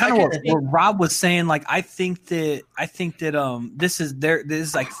 I kind of what Rob was saying. Like, I think that this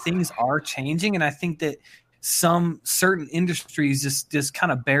is like things are changing, and I think that some certain industries just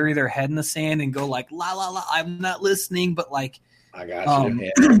kind of bury their head in the sand and go like, la la la, I'm not listening, but like, I got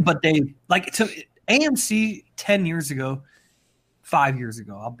you. Yeah. but they like to AMC 10 years ago. 5 years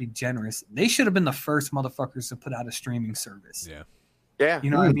ago, I'll be generous. They should have been the first motherfuckers to put out a streaming service. Yeah. Yeah.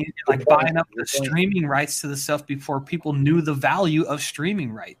 You know what I mean? Like buying up the streaming rights to the stuff before people knew the value of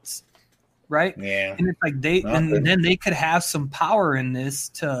streaming rights, right? Yeah. And it's like then they could have some power in this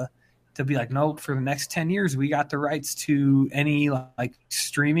to be like, no, for the next 10 years, we got the rights to any like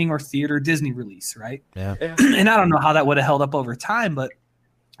streaming or theater Disney release, right? Yeah. And I don't know how that would have held up over time, but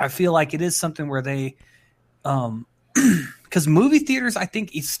I feel like it is something where they, because movie theaters, I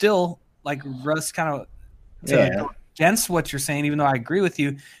think it's still like Russ kind of against what you're saying, even though I agree with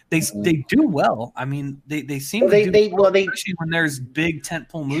you, they do well. I mean, they seem especially when there's big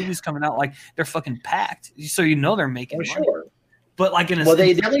tentpole movies coming out, like they're fucking packed, so you know they're making money. Sure. But like in a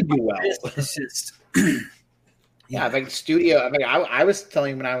they definitely do well. It's just yeah, like studio. I mean, I was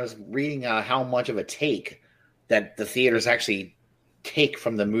telling you when I was reading how much of a take that the theaters actually take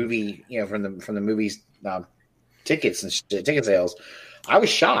from the movie, from the movies tickets and ticket sales. I was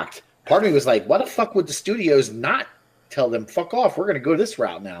shocked. Part of me was like, "Why the fuck would the studios not tell them fuck off? We're going to go this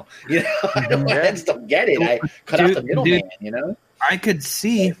route now." I just don't get it. I cut out the middleman. I could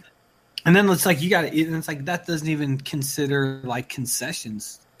see. And then it's like it's like that doesn't even consider like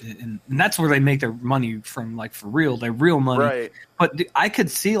concessions, and that's where they make their money from, like for real, their real money. Right. But I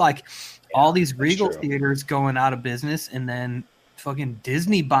could see like all these Regal theaters going out of business, and then fucking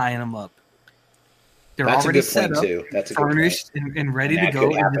Disney buying them up. They're already set up, furnished, and ready to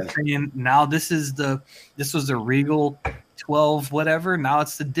go. And now this was the Regal 12 whatever. Now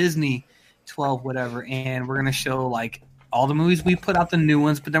it's the Disney 12 whatever, and we're gonna show like all the movies we put out, the new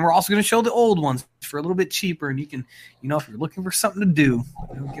ones, but then we're also going to show the old ones for a little bit cheaper. And you can, if you're looking for something to do,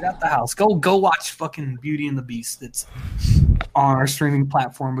 get out the house, go watch fucking Beauty and the Beast that's on our streaming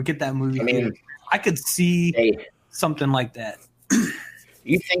platform, but get that movie. I mean, I could see something like that.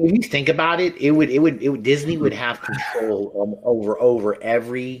 If you think about it, it would Disney would have control over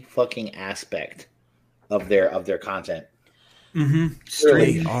every fucking aspect of their content. Mm-hmm.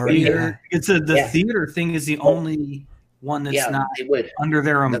 The theater thing is the only one that's not under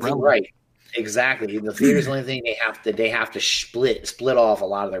their umbrella. Right. Exactly. The theater's the only thing they have to split off a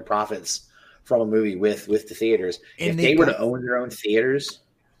lot of their profits from a movie with the theaters. And if they were to own their own theaters.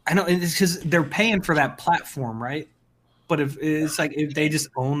 I know, it's because they're paying for that platform, right? But if they just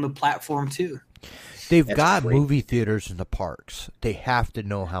own the platform too. They've got movie theaters in the parks. They have to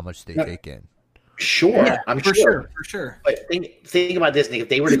know how much they take in. Sure, yeah, I'm for sure. But think about this, Nick. If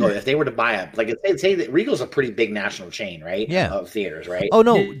they were to buy up, like say that Regal's a pretty big national chain, right? Yeah. Of theaters, right? Oh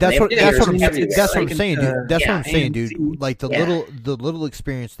no, that's what I'm saying, dude. That's what I'm saying, dude. Like the little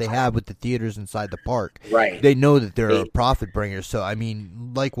experience they have with the theaters inside the park, right? They know that they're a profit bringer. So I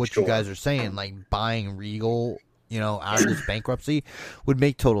mean, like what you guys are saying, like buying Regal, out of this bankruptcy would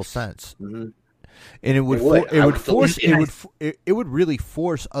make total sense, and it would really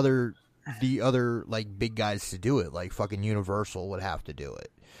force the other like big guys to do it, like fucking Universal would have to do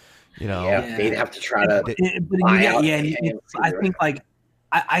it. They'd have to try to. I think like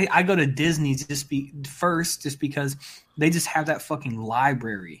I go to Disney just because they just have that fucking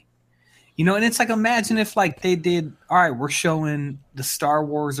library, and it's like imagine if like they did all right, we're showing the Star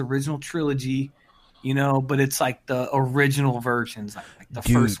Wars original trilogy, but it's like the original versions, like the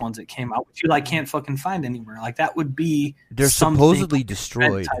first ones that came out, which you like can't fucking find anywhere. Like that would be they're supposedly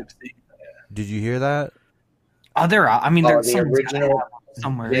destroyed. Did you hear that? Oh, they're out. I mean, they're the original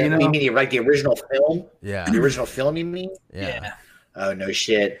somewhere. You mean like the original film? Yeah, the original film. You mean? Yeah. Oh no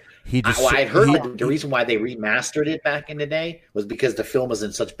shit. I heard the reason why they remastered it back in the day was because the film was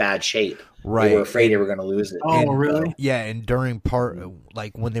in such bad shape. Right, they were afraid they were going to lose it. Oh, really? Yeah, and during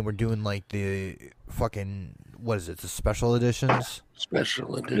like when they were doing like the fucking what is it? The special editions.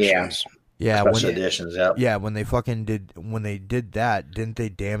 Special editions. Yeah, special editions. Yeah. Yeah, when they did that, didn't they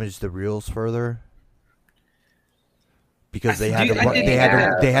damage the reels further? Because they had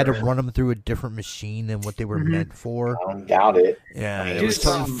to run them through a different machine than what they were meant for. I don't doubt it. Yeah, it was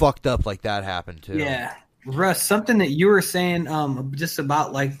something fucked up like that happened too. Yeah, Russ, something that you were saying, just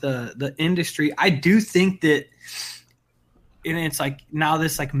about like the industry. I do think that, and it's like now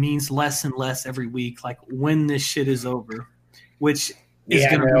this like means less and less every week. Like when this shit is over, which is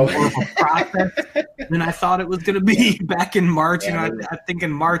going to be more of a process than I thought it was going to be back in March. I think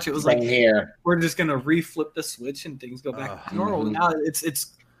in March it was like we're just going to reflip the switch and things go back to normal. Now it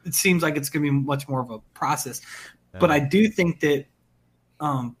seems like it's going to be much more of a process. But I do think that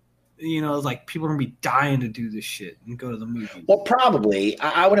like people are gonna be dying to do this shit and go to the movie. Well, probably.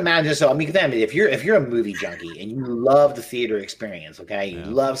 I would imagine so. I mean, if you're a movie junkie and you love the theater experience, okay, you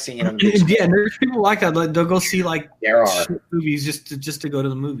love seeing them. Yeah, there's people like that. They'll go see like there are movies just to go to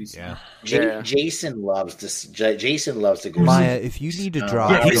the movies. Yeah. Jason loves to. Jason loves to go. Maya, if you need to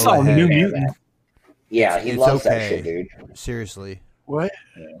drop, he saw New Mutant. Yeah, he loves that shit, dude. Seriously. What?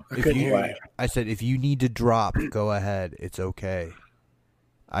 Yeah. I If couldn't you- hear you. I said, if you need to drop, go ahead. It's okay.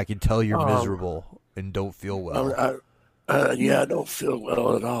 I can tell you're miserable and don't feel well. Yeah, I don't feel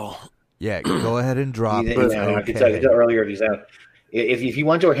well at all. Yeah, go ahead and drop. You It's know, I could tell okay. earlier if you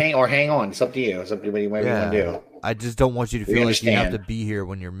want to hang on, it's up to you. It's up to you what you want to do. I just don't want you to We feel like you have to understand. be here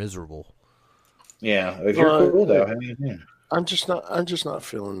when you're miserable. Yeah, if you're cool though, I mean, yeah. I'm just not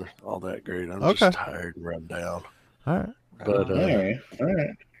feeling all that great. I'm Okay. just tired and run down. All right. But All right.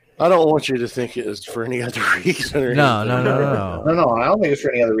 I don't want you to think it is for any other reason. Or No, anything. No, I don't think it's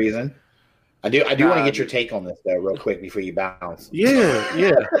for any other reason. I do want to get your take on this though, real quick before you bounce.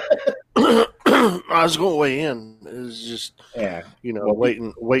 Yeah. I was going to weigh in. It's just Yeah,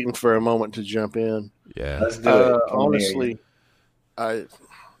 waiting for a moment to jump in. Yeah. let's do it.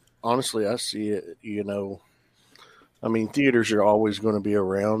 Honestly, I see it. I mean, theaters are always going to be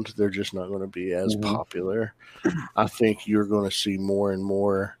around. They're just not going to be as popular. I think you're going to see more and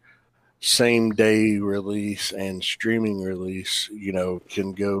more same day release and streaming release.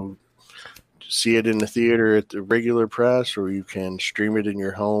 Can go see it in the theater at the regular price, or you can stream it in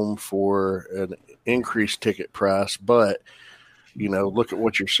your home for an increased ticket price. But look at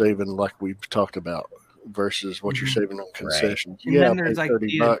what you're saving, like we've talked about, versus what you're saving on concessions. And Yeah, then there's pay like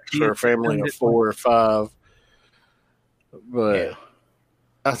 $30 for a family of 4 or 5. But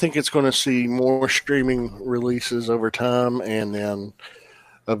I think it's going to see more streaming releases over time, and then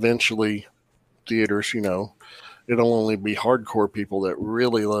eventually theaters, it'll only be hardcore people that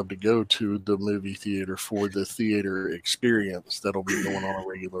really love to go to the movie theater for the theater experience that'll be going on a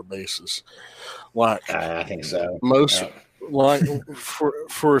regular basis. Like I think so. Like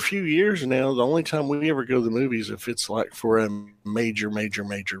for a few years now, the only time we ever go to the movies if it's like for a major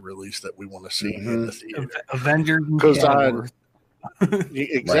release that we want to see in the theater. Avengers. Because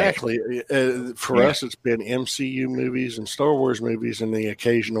exactly for us, it's been MCU movies and Star Wars movies, and the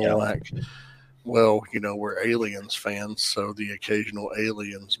occasional we're Aliens fans, so the occasional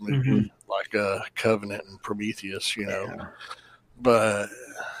Aliens movie like Covenant and Prometheus, But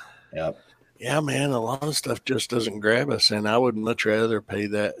yeah, man, a lot of stuff just doesn't grab us, and I would much rather pay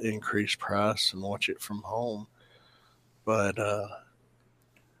that increased price and watch it from home. But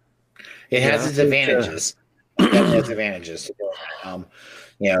it has its advantages. It has its advantages. Even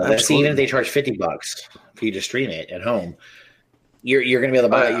if they charge $50 for you to stream it at home, you're going to be able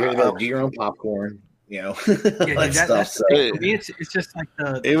to buy it. You're going to be able to do your own popcorn. Yeah, that stuff. that's So. for me, it's just like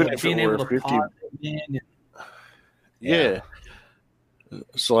Even if being it were able to 50 pause it in. yeah.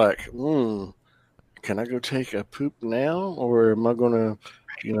 It's like, can I go take a poop now, or am I going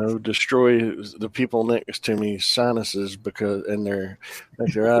to, destroy the people next to me sinuses and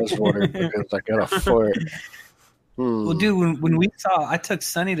make their eyes water because I got a fart? Well, dude, when I took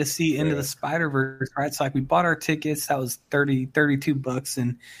Sonny to see Into the Spider-Verse, right? So like we bought our tickets, that was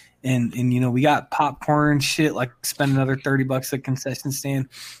 $32, and we got popcorn and shit, like spend another $30 at concession stand.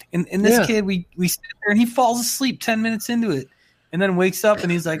 And this kid, we sit there and he falls asleep 10 minutes into it. And then wakes up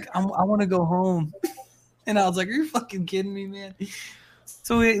and he's like, I want to go home. And I was like, are you fucking kidding me, man?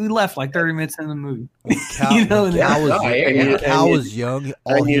 So we left like 30 minutes in the movie. Cal was young.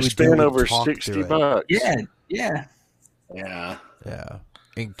 All And he you would do spend was over talk through it. $60. Yeah. Yeah.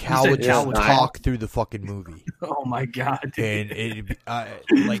 And Cal would just talk through the fucking movie. Oh my god, dude. And I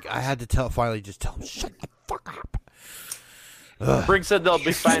had to finally just tell him, shut the fuck up. Briggs said they'll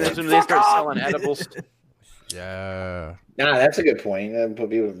be fine as soon as they start selling edibles. Yeah. Nah, that's a good point.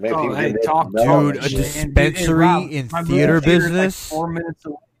 Dude, a dispensary in theater business. Like 4 minutes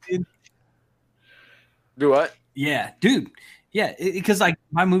away, dude. Do what? Yeah, dude. Yeah, because like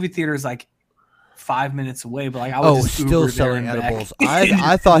my movie theater is like 5 minutes away, but like I was just still Uber there selling and back. edibles.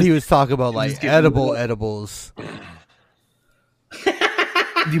 I thought he was talking about like edibles.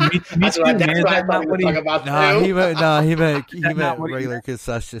 That's what I thought we were talking about. He meant regular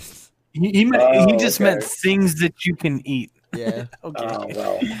concessions. He just meant things that you can eat. Yeah. Okay. Oh,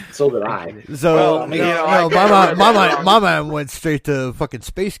 well, so did I. So my mind went straight to fucking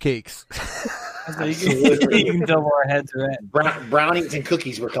space cakes. So you can tell where our heads are at. Brownies and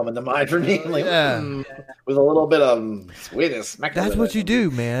cookies were coming to mind for me. Like, with a little bit of sweetness. That's what you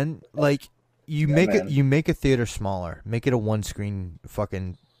do, man. Like you make a theater smaller. Make it a one screen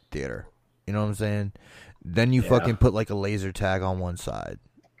fucking theater. You know what I'm saying? Then you fucking put like a laser tag on one side.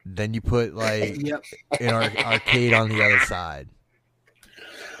 Then you put like an arcade on the other side.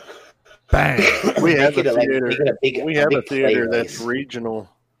 Bang! We have a theater that's regional.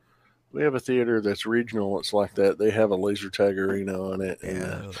 We have a theater that's regional. It's like that. They have a laser tag arena on it and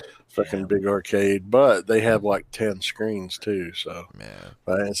a fucking big arcade, but they have like 10 screens too. So,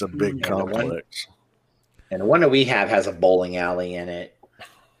 but it's a big complex. And the one that we have has a bowling alley in it.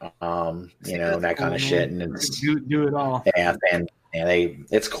 You know, that kind of shit. And it's do it all. yeah, and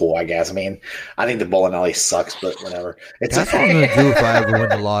it's cool, I guess. I mean, I think the bowling alley sucks, but whatever. It's That's what I'm gonna do if I ever win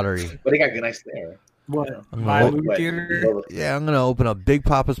the lottery. But they got good nice there. What? I'm Buy a gonna- movie theater? Yeah, I'm gonna open up Big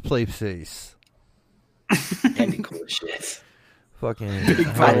Papa's Playface. That'd be cool as shit. Fucking.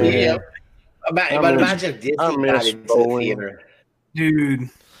 But, yeah, but imagine if Disney I got miss into the bowling. theater. Dude,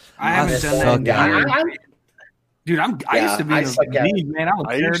 I I haven't done that in suck at years. I- Dude, I used to be I in suck a at it. league, man. I was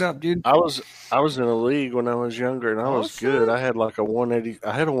I tear used- it up, dude. I was in a league when I was younger, and I was good. I had like a 180.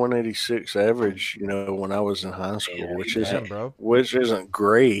 I had a 186 average, you know, when I was in high school, Yeah, which yeah. isn't bro.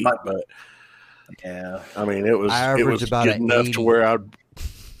 great, My- but Yeah. I mean, it was I it average was about good an enough 80. to where it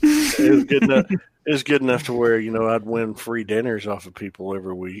was good enough. It was good enough to where, you know, I'd win free dinners off of people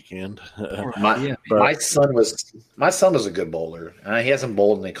every weekend. My son was a good bowler. He hasn't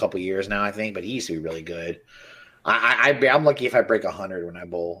bowled in a couple years now, I think, but he used to be really good. I'm lucky if I break 100 when I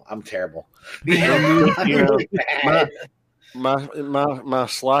bowl. I'm terrible. You know, Really bad. my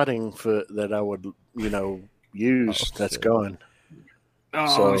sliding foot that I would, you know, use, that's shit. gone. Oh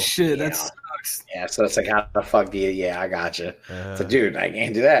So- shit, Yeah. that sucks. Yeah, so it's like, how the fuck do you? Yeah, I got you. Yeah. So, dude, I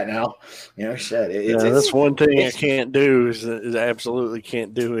can't do that now. You know, shit. Yeah, It's that's one thing I it's- can't do is absolutely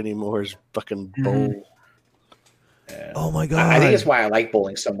can't do anymore is fucking bowl. yeah. Oh my god, I think it's why I like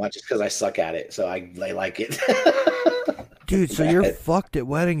bowling so much. It's because I suck at it, so I like it. dude. So you're bad. fucked at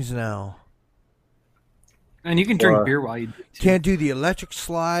weddings now. And you can drink Well, beer while you do it, too. Can't do the electric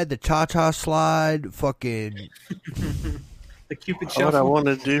slide, the cha-cha slide, fucking. The Cupid What I shuffle. want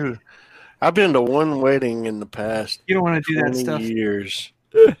to do, I've been to one wedding in the past You don't want to do that 20 stuff. years.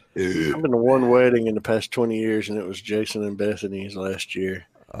 I've been to one wedding in the past 20 years, and it was Jason and Bethany's last year.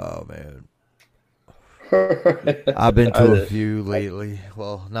 Oh man, I've been to a few lately.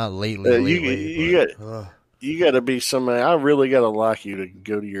 Well, not lately. You got to be somebody. I really got to like you to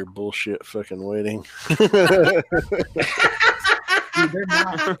go to your bullshit fucking wedding. Dude,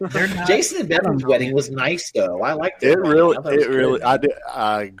 they're not. Jason and Betham's wedding was nice, though. I liked it.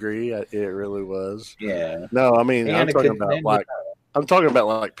 I agree. It really was. Yeah. No, I mean, And I'm talking about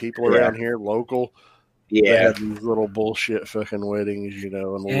like people around here, local. They Yeah. have these little bullshit fucking weddings, you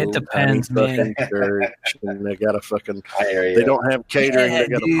know, and Yeah, it little depends, tiny man. fucking church, and they got a fucking. I hear you. They don't have catering. Yeah, They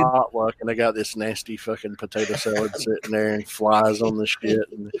got dude. a potluck, and they got this nasty fucking potato salad sitting there and flies on the shit.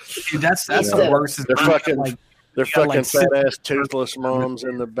 And Dude, that's You the know, worst. Is they're fucking- like, they're You gotta, fucking like, sit- fat ass toothless moms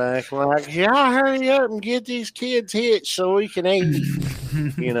in the back, like, yeah, hurry up and get these kids hitched so we can eat.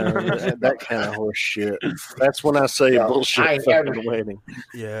 You know, that kind of horse shit. That's when I say Yeah, bullshit I ain't fucking never- wedding.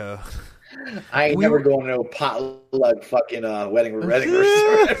 Yeah. I ain't We never were- going to a potluck fucking wedding. Fuck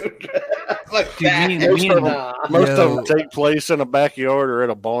Dude, that. me and- Nah. Most Yo. of them take place in a backyard or at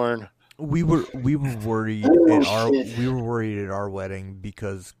a barn. We were worried at our wedding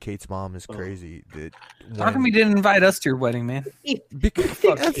because Kate's mom is crazy. That How come you didn't invite us to your wedding, man? Because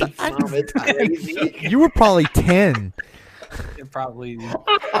Mom, it's crazy. you were probably 10. Yeah, probably.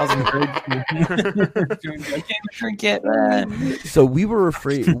 I was in grade school. I can't drink it, man. So we were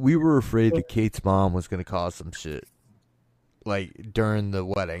afraid that Kate's mom was gonna cause some shit, like during the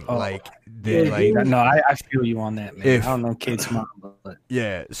wedding. Oh. No, I feel you on that, man. If- I don't know Kate's mom, but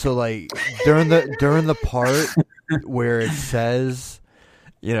yeah. So like during the part where it says,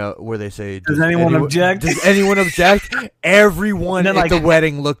 you know, where they say, Does anyone object?" Does anyone object? Everyone And at then, the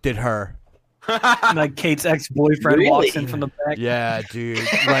wedding looked at her. like Kate's ex-boyfriend Really? walks in from the back. Yeah, dude.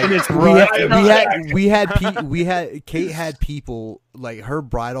 Like It's Kate had people like her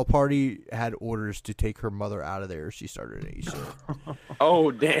bridal party had orders to take her mother out of there. She started a shit. Oh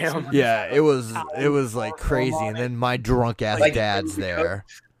damn! Yeah, it was like crazy. And then my drunk ass Like- dad's there,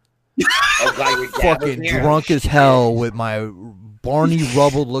 Oh, God, your dad was fucking there? drunk as hell with my Barney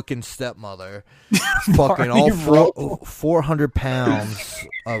Rubble looking stepmother, fucking Barney all 400 pounds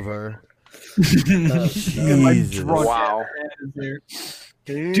of her. Jesus. Wow.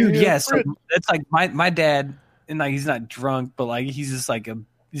 Dude, yeah. So that's like my dad, and like he's not drunk, but like he's just like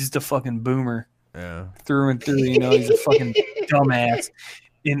he's just a fucking boomer Yeah. through and through. You know, he's a fucking dumbass.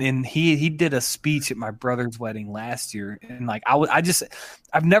 And he did a speech at my brother's wedding last year, and like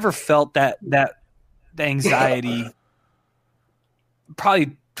I've never felt that anxiety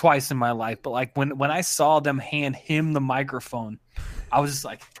probably twice in my life, but like when I saw them hand him the microphone, I was just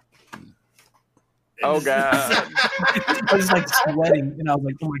like, Oh god! I was like sweating, and I was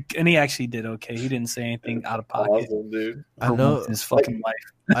like, oh my, and he actually did okay. He didn't say anything out of pocket Awesome, dude. I for know. once in his fucking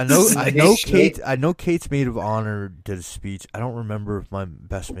life. I know Shit. Kate's maid of honor did a speech. I don't remember if my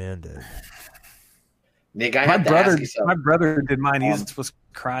best man did. Nick, I had to ask you something. My brother did mine. He was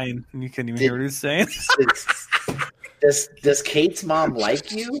crying, and you couldn't even hear what he was saying. Does Kate's mom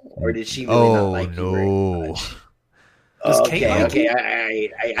like you, or did she really not like you very much? Okay.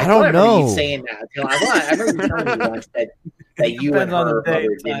 I don't know. You saying that. I remember you telling me once that you and her mother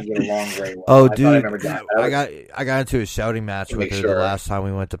didn't get along very well. Oh, dude, I got into a shouting match with her the last time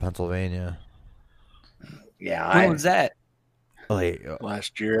we went to Pennsylvania. Yeah, when was that?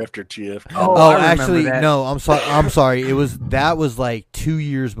 Last year after TF. Oh, actually, no. I'm sorry. That was like 2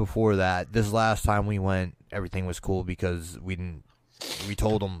 years before that. This last time we went, everything was cool because we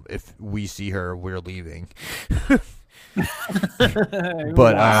told them if we see her, we're leaving.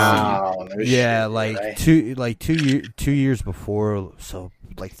 But yeah, like 2 years before, so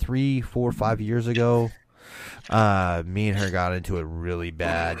like 3, 4, 5 years ago, me and her got into it really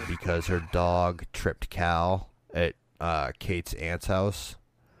bad because her dog tripped Cal at Kate's aunt's house.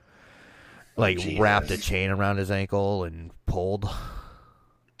 Wrapped a chain around his ankle and pulled.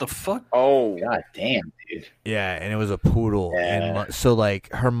 The fuck? Oh, god damn, dude. Yeah, and it was a poodle. Yeah. And so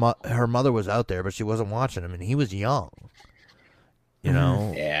like her mother was out there, but she wasn't watching him, and he was young. You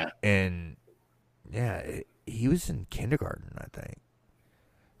know? Yeah. And yeah, he was in kindergarten, I think.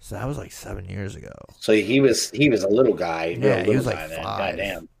 So that was like 7 years ago. So he was a little guy. Yeah, he was like 5.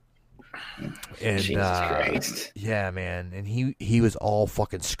 Goddamn. And Jesus Christ. Yeah, man. And he was all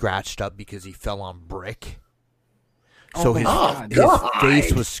fucking scratched up because he fell on brick. So his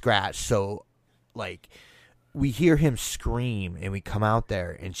face was scratched. So like we hear him scream and we come out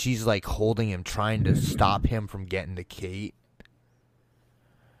there and she's like holding him, trying to stop him from getting to Kate.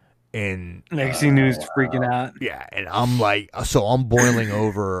 And next thing you knew, he's freaking out. Yeah, and I'm like, so I'm boiling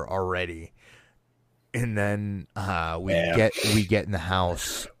over already. And then we get in the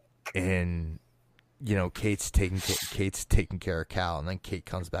house, and you know Kate's taking care of Cal, and then Kate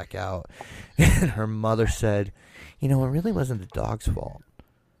comes back out, and her mother said, "You know, it really wasn't the dog's fault."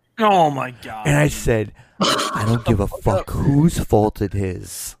 Oh my god! And I said, "I don't give a fuck whose fault it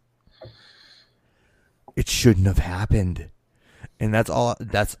is. It shouldn't have happened." And that's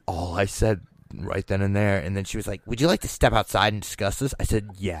all I said right then and there. And then she was like, "Would you like to step outside and discuss this?" I said,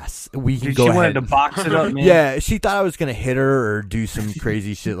 "Yes, we can go ahead." She wanted to box it up, man. Yeah, she thought I was going to hit her or do some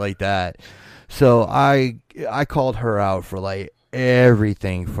crazy shit like that. So I called her out for like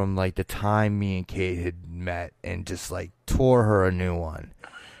everything from like the time me and Kate had met and just like tore her a new one.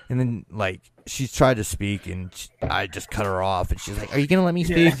 And then like she tried to speak and I just cut her off and she's like, "Are you going to let me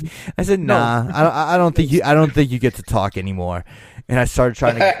speak?" Yeah. I said, "Nah, no. I don't think you get to talk anymore." And I started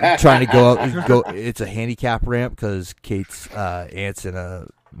trying to go up. It's a handicap ramp because Kate's aunt's in a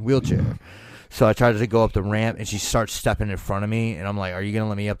wheelchair. So I tried to go up the ramp, and she starts stepping in front of me, and I'm like, "Are you gonna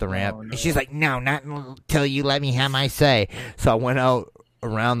let me up the ramp?" Oh, no. And she's like, "No, not until you let me have my say." So I went out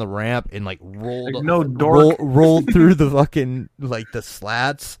around the ramp and like rolled through the fucking like the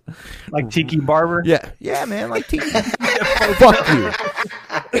slats, like Tiki Barber. Yeah, man, like Tiki. Fuck you.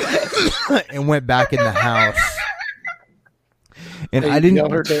 And went back in the house. And I didn't. Y'all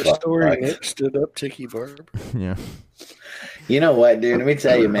heard that story? Nick stood up Tiki Barber. Yeah. You know what, dude? Let me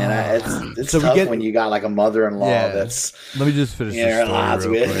tell you, man. It's tough when you got like a mother-in-law that's. Let me just finish this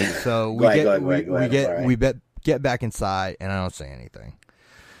story real quick. So we get back inside, and I don't say anything.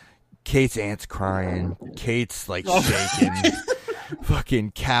 Kate's aunt's crying. Kate's like shaking.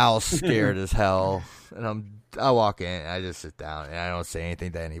 Fucking Cal's scared as hell, and I walk in. I just sit down, and I don't say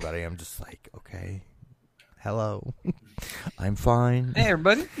anything to anybody. I'm just like, okay. Hello, I'm fine. Hey,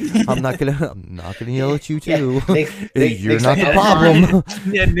 everybody. I'm not gonna yell at you too. You're not the problem.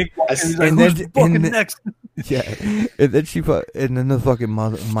 Yeah, Nick. Next. Yeah, and then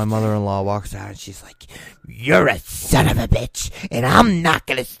my mother-in-law walks out and she's like, "You're a son of a bitch, and I'm not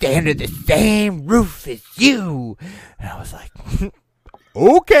gonna stay under the same roof as you." And I was like,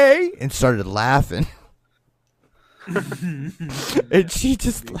 "Okay," and started laughing. And she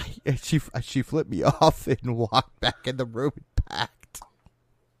just like she flipped me off and walked back in the room and packed.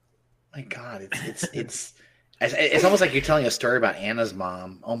 My God, it's almost like you're telling a story about Anna's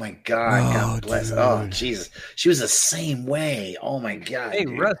mom. Oh my God, God bless. Dude. Oh Jesus, she was the same way. Oh my God. Hey,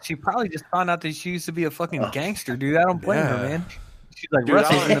 dude. Russ, she probably just found out that she used to be a fucking gangster, dude. I don't blame her, man. She's like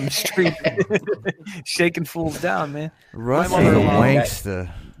Russ is in the street, shaking fools down, man. Russ is a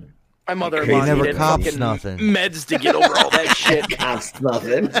wankster. My mother-in-law never cops nothing. Meds to get over all that shit. Cops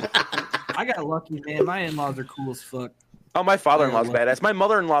nothing. I got lucky, man. My in-laws are cool as fuck. Oh, my father-in-law's badass. My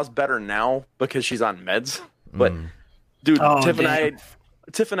mother-in-law's better now because she's on meds. But dude, Tiff and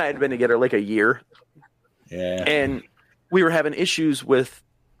I had been together like a year. Yeah. And we were having issues with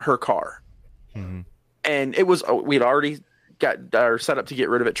her car. Mm-hmm. And it was we'd already got our set up to get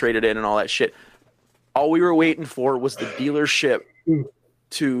rid of it, traded in, and all that shit. All we were waiting for was the dealership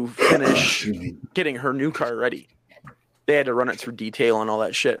to finish getting her new car ready. They had to run it through detail and all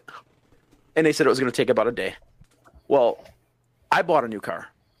that shit. And they said it was going to take about a day. Well, I bought a new car.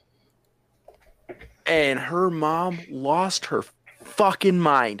 And her mom lost her fucking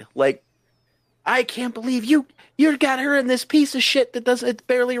mind. Like, I can't believe you got her in this piece of shit that it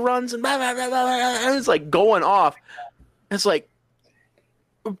barely runs and blah, blah, blah, blah, blah. And it's like going off. It's like,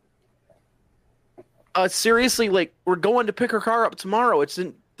 seriously, like, we're going to pick her car up tomorrow. It's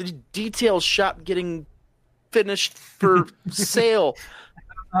in the detail shop getting finished for sale.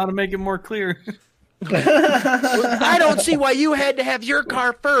 How to make it more clear. I don't see why you had to have your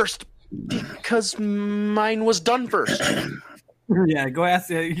car first. Because mine was done first. Yeah, go ask.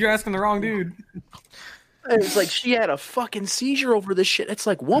 You're asking the wrong dude. It's like she had a fucking seizure over this shit. It's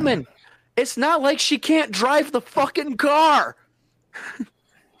like, woman, it's not like she can't drive the fucking car.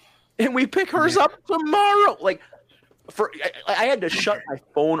 And we pick hers up tomorrow. Like, I had to shut my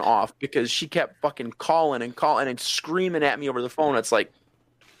phone off because she kept fucking calling and screaming at me over the phone. It's like,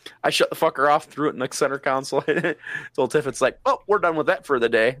 I shut the fucker off, threw it in the center console. Told Tiff, it's like, oh, we're done with that for the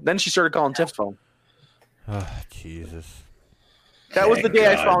day. Then she started calling Tiff's phone. Oh, Jesus. That was the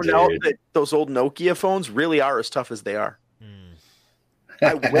day I found out that those old Nokia phones really are as tough as they are.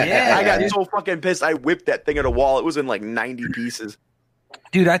 I got so fucking pissed. I whipped that thing at a wall. It was in like 90 pieces.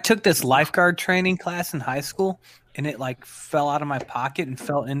 Dude, I took this lifeguard training class in high school, and it like fell out of my pocket and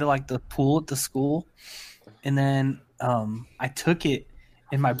fell into like the pool at the school. And then I took it,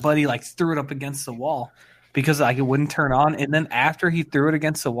 and my buddy like threw it up against the wall because like it wouldn't turn on. And then after he threw it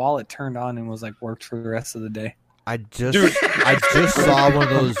against the wall, it turned on and was like worked for the rest of the day. I just saw one of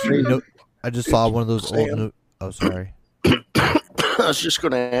those. I just saw one of those old. Oh, sorry. I was just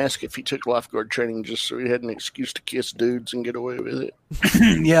going to ask if he took lifeguard training just so he had an excuse to kiss dudes and get away with it.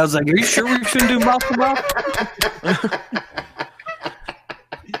 Yeah, I was like, "Are you sure we shouldn't do mouth to mouth?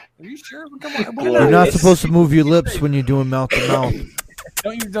 Are you sure? Come on, why You're not supposed to move your lips when you're doing mouth to mouth.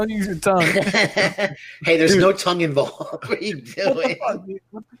 Don't use your tongue. Hey, there's no tongue involved. What are you doing?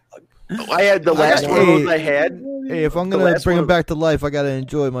 I had the last one of those I had. Hey, if I'm gonna bring him back to life, I gotta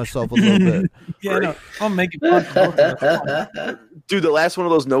enjoy myself a little bit. Yeah, no, I'll make it fun for both of us. Dude, the last one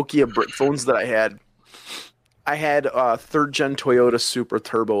of those Nokia brick phones that I had a third-gen Toyota Super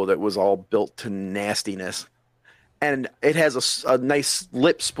Turbo that was all built to nastiness. And it has a nice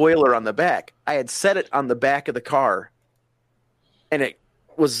lip spoiler on the back. I had set it on the back of the car. And it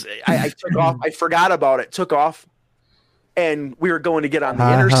was, I took off. I forgot about it, took off. And we were going to get on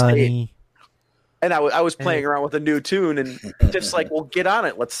the interstate. Honey. And I was playing around with a new tune. And just like, well, get on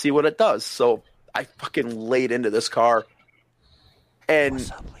it. Let's see what it does. So I fucking laid into this car. And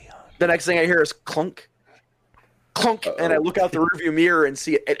the next thing I hear is clunk, clunk. And I look out the rearview mirror and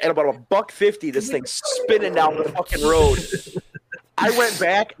see it at about $150. This thing spinning down the fucking road. I went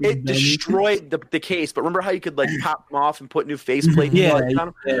back. It destroyed the case. But remember how you could like pop them off and put new faceplate? On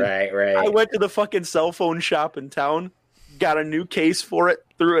them? Right. I went to the fucking cell phone shop in town, got a new case for it,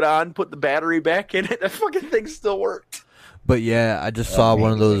 threw it on, put the battery back in it. That fucking thing still worked. But yeah, I just saw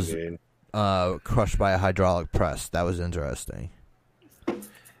one of those crushed by a hydraulic press. That was interesting.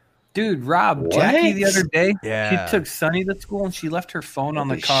 Dude, Rob, Jackie the other day, Yeah. she took Sunny to school and she left her phone on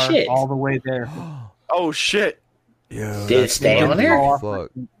the Holy car shit. all the way there. Oh shit! Yo, Did it stay on there?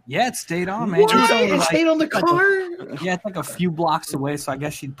 Fuck. Yeah, it stayed on, man. What? It's only It stayed on the car? Yeah, it's like a few blocks away, so I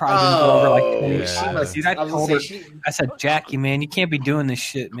guess she'd probably didn't go over like 20. yeah. She must. Dude, I I was told gonna her, say, I said, Jackie, man, you can't be doing this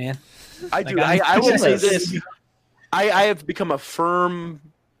shit, man. I will say Jesus. this. I have become a firm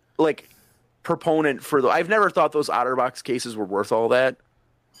proponent for I've never thought those OtterBox cases were worth all that.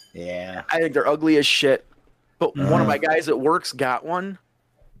 yeah. I think they're ugly as shit. But one of my guys at work's got one,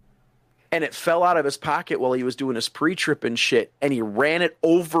 and it fell out of his pocket while he was doing his pre-trip and shit, and he ran it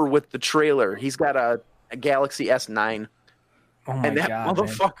over with the trailer. He's got a Galaxy S9, Oh my and that God, man.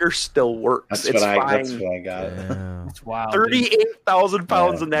 motherfucker still works. That's It's what I fine. got. Yeah. It's wild. Dude. 38,000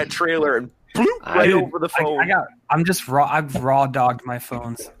 pounds in that trailer, and bloop, right Dude, over the phone. I've raw dogged my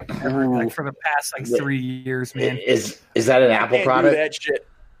phones like for the past 3 years, man. Is that an Apple Can't do product? that shit.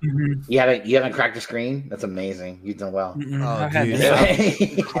 Mhm. You haven't cracked the screen? That's amazing. You've done well. Mm-mm. Oh, I've had dude.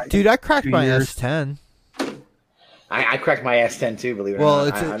 this- Dude, I cracked 2 my years. S10. I cracked my S10 too. Believe it or Well,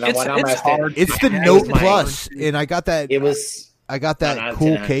 not. it's hard. It's the Yeah, Note it was Plus, and I got that. It was. I got that No,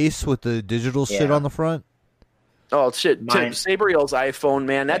 cool 10. case with the digital shit Yeah. on the front. Oh shit! Mine- Sabriel's iPhone,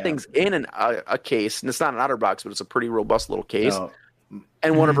 man, that Yeah. thing's in a case, and it's not an OtterBox, but it's a pretty robust little case. No.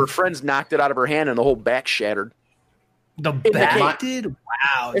 And one of her friends knocked it out of her hand, and the whole back shattered. The the back case. did?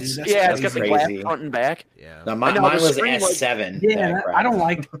 Wow, dude, It's, that's yeah, it's crazy. got the glass crazy. front and back. Yeah. No, I mine know, the was screen was- S7. Yeah, that crap. I don't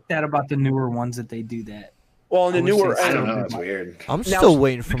like that about the newer ones that they do that. Well, in the I wish newer, they I don't still know. did It's my- weird. I'm Now, still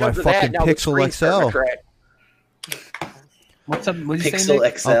waiting for my because of that, fucking now the Pixel screen's starting to XL. crack. What's up? What you say, Pixel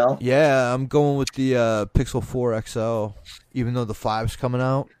Nick? XL. Yeah, I'm going with the Pixel 4 XL. Even though the 5's coming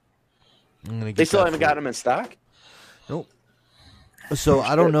out, I'm gonna get. They still that haven't for- got them in stock. Nope. So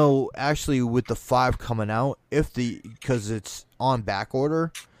I don't know actually with the 5 coming out if because it's on back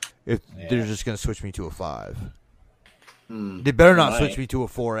order, if they're just gonna switch me to a 5. They better not Might. switch me to a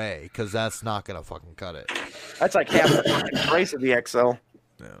 4A because that's not gonna fucking cut it. That's like half the fucking price of the XL.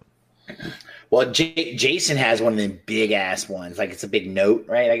 Well, Jason has one of them big ass ones. Like it's a big Note,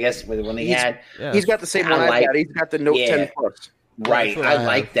 right? I guess when he had. Yeah. He's got the same I one I've like- got. He's got the Note Yeah. 10 Plus. Right, what I I have.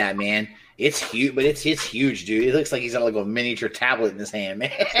 like that, man. It's huge, but it's huge, dude. It looks like he's got like a miniature tablet in his hand,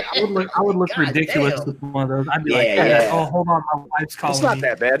 man. I would look God ridiculous damn. with one of those. I'd be Yeah, like, yeah. oh, hold on, my wife's calling It's not me.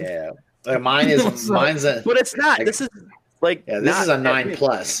 that bad. Yeah, mine's a But it's not. This is like. this not is a that 9 big.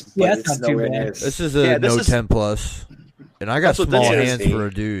 plus. But Yeah, that's it's not too nowhere bad. near- This is a Yeah, this Note is- 10 Plus, and I got That's what small this is, hands Steve. for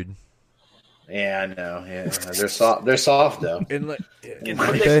a dude. Yeah, I know. Yeah, they're soft. They're soft though. And like,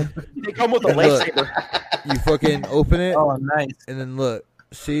 They come with a And look. lightsaber. you fucking open it, Oh, nice. and then look,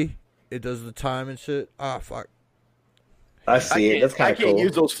 see, it does the time and shit. Ah, fuck. I see it. That's kind I of can't cool.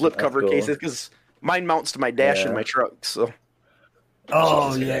 use those flip That's cover cool. cases because mine mounts to my dash in Yeah. my truck. So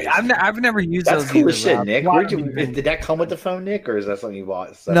Oh, Jesus yeah. Christ. I've never used That's those cool either, as shit, Rob. Nick. Why Where'd you, don't you- did that come with the phone, Nick, or is that something you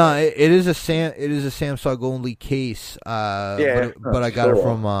bought? No, it is a Samsung only case. Yeah. but I got it Cool.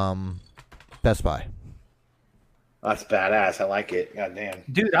 from Best Buy. That's badass. I like it. God damn.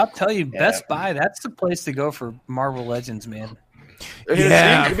 Dude, I'll tell you, Yeah. Best Buy, that's the place to go for Marvel Legends, man.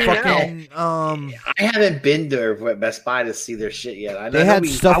 Yeah, It seems to be now. fucking. I haven't been there at Best Buy to see their shit yet. I They know had we-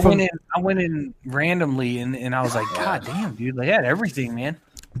 stuff I from. went in randomly, and I was like, God damn, dude, they had everything, man.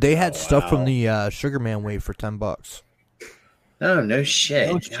 They had stuff from wow. the Sugar Man wave for $10. Oh no shit!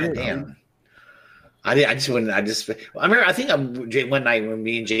 No God shit, damn. I just wouldn't. I remember. I think one night when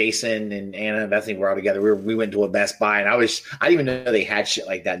me and Jason and Anna and Bethany were all together, we went to a Best Buy, and I didn't even know they had shit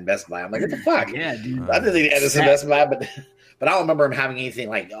like that in Best Buy. I'm like, what the fuck? Yeah, dude. I didn't think they had this in Best Buy, but I don't remember them having anything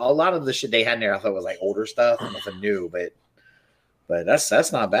like a lot of the shit they had in there. I thought was like older stuff, nothing new, but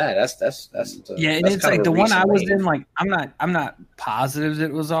that's not bad. That's Yeah, and that's it's kind like of the a one I recent was wave. in. Like, I'm not positive that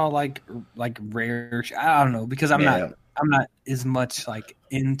it was all like rare. I don't know because I'm Yeah. not as much like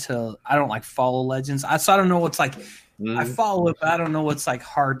into. I don't like follow Legends. So I don't know what's like. I Mhm. follow it, but I don't know what's like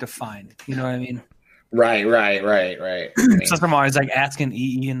hard to find. You know what I mean? Right. I mean, So I'm always like asking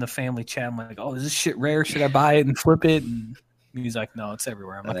EE in the family chat. I'm like, oh, is this shit rare? Should I buy it and flip it? And he's like, no, it's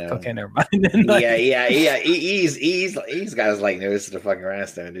everywhere. I'm like, Yeah. okay, never mind. And like, yeah. He's got his like nose to the fucking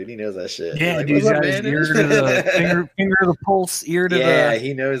rhinestone, dude. He knows that shit. yeah, Like, dude, he's what's up, got his man? ear to the finger to the pulse, ear to Yeah, the.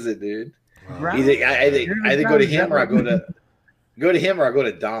 he knows it, dude. Right. I either go to him or I go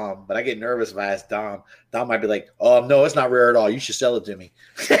to Dom, but I get nervous if I ask Dom. Dom might be like, "Oh no, it's not rare at all. You should sell it to me."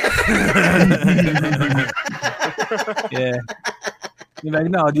 Yeah. You're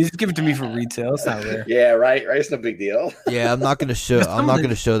like, no, dude, just give it to me for retail. It's not rare. Yeah, right. It's no big deal. Yeah, I'm not gonna show. Some I'm of not the-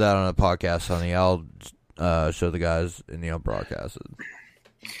 gonna show that on a podcast, honey. I'll show the guys in the broadcast.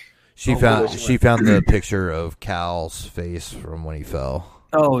 She found the picture of Cal's face from when he fell.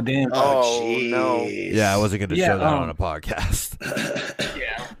 Oh, damn. Oh, jeez. no. Yeah, I wasn't gonna Yeah, show that on a podcast.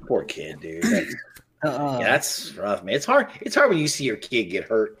 Poor kid, dude. That's, Uh-uh. yeah, that's rough, man. It's hard. It's hard when you see your kid get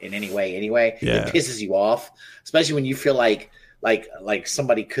hurt in any way. Anyway, Yeah. It pisses you off, especially when you feel like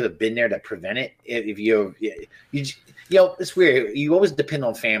somebody could have been there to prevent it. If you know, it's weird. You always depend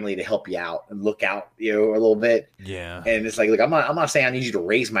on family to help you out and look out, a little bit. Yeah. And it's like, look, I'm not saying I need you to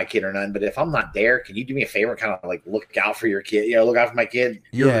raise my kid or nothing, but if I'm not there, can you do me a favor and kind of like look out for your kid? Look out for my kid.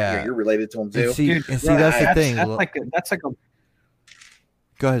 You're related to him too. And see, Dude, that's yeah, the thing. That's like a.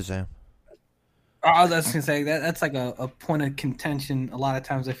 Go ahead, Sam. I was just gonna say that's like a point of contention. A lot of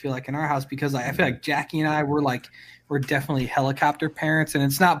times, I feel like in our house because I feel like Jackie and I we're definitely helicopter parents, and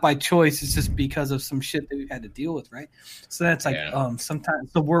it's not by choice. It's just because of some shit that we've had to deal with, right? So that's like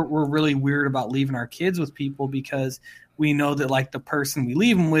sometimes. So we're really weird about leaving our kids with people because we know that like the person we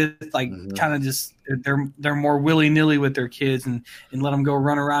leave them with, like kind of just they're more willy nilly with their kids and let them go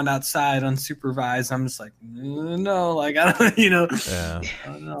run around outside unsupervised. I'm just like no, like I don't, Yeah. I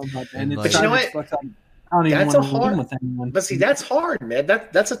don't know about that. And And like- it's But you know I what? don't even That's a want to hard- live with anyone. But see, that's hard, man.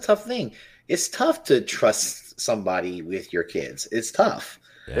 That's a tough thing. It's tough to trust somebody with your kids. It's tough.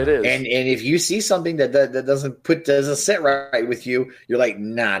 It is. And if you see something that doesn't sit right with you, you're like,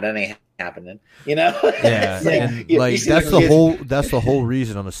 nah, that ain't happening. Yeah, It's like, and you like see that's the the kids- whole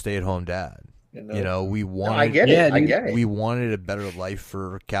reason I'm a stay-at-home dad. You know, we wanted. I get it. I get it. We wanted a better life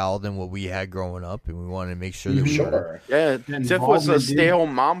for Cal than what we had growing up, and we wanted to make sure that we were. Sure. Yeah, Tiff was a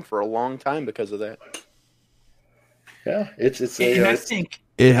stay-home mom for a long time because of that. Yeah, it's And I think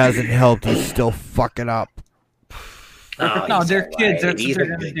It hasn't helped. He's still fucking up. no, they're kids. That's He's what a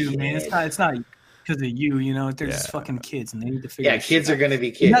they're gonna good do, man. kid. It's not because of you. You know, they're just fucking kids, and they need to figure. Yeah, this kids shit are out. going to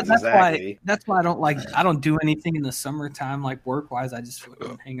be kids. That's exactly. why. That's why I don't do anything in the summertime, like work wise. I just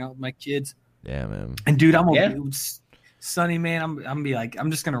fucking hang out with my kids. Yeah, man. And dude, Sonny, man,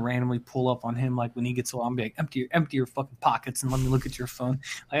 I'm just gonna randomly pull up on him like when he gets old. I'm be like, empty your fucking pockets and let me look at your phone.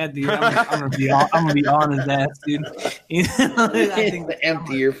 Like, dude, I'm gonna be on his ass, dude. You know, I think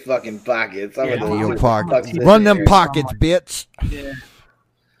Empty your fucking pockets. I'm Yeah, gonna Your do pockets. fucking Run them there. pockets, bitch. yeah.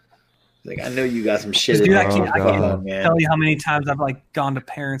 Like, I know you got some shit. Dude, in I there. can't God. man. tell you how many times I've like gone to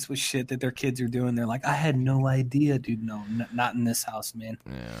parents with shit that their kids are doing. They're like, I had no idea, dude. No, not in this house, man.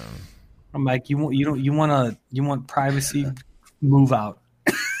 Yeah. I'm like, you want privacy? Move out.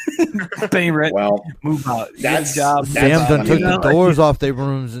 Pay rent. Well, Move out. Get a that's- job. that's- Sam done I took mean, the doors off their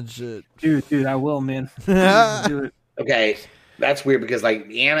rooms and shit. Dude, I will, man. Yeah. Do it. okay, that's weird because like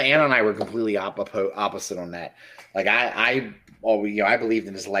Anna and I were completely opposite on that. Like I believed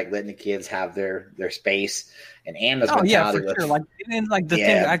in just like letting the kids have their space, and Anna's Oh yeah, mentality for was sure. Like, and like the Yeah.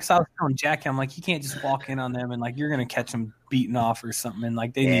 thing, I was telling Jackie, I'm like, you can't just walk in on them and like you're gonna catch them beating off or something. And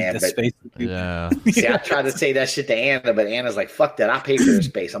like they Yeah, need the but- space. To do Yeah. See, I tried to say that shit to Anna, but Anna's like, fuck that. I pay for her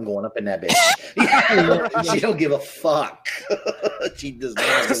space. I'm going up in that bitch. She don't give a fuck. She does not.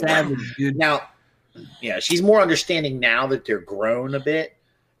 give a fuck. Savage, dude. Now, yeah, she's more understanding now that they're grown a bit.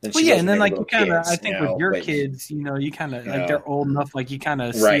 Than Well, she yeah, was and when then they like were you little kind of, kids, I think you know, with your but- kids, you know, you kind of You like know. they're old enough, like you kind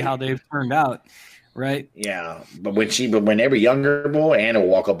of see Right. how they've turned out, right? Yeah, but when they were younger, boy, Anna will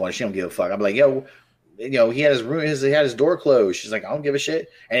walk up on. She don't give a fuck. I'm like, yo, you know, he had his room, he had his door closed. She's like, I don't give a shit.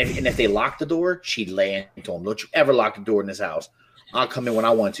 And if they lock the door, she'd lay into him. Don't you ever lock the door in this house? I'll come in when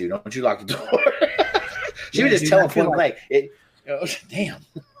I want to. Don't you lock the door? She would Yeah, just dude, tell I him feel point blank. Damn.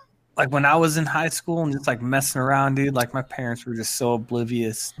 Like when I was in high school and just like messing around, dude, like my parents were just so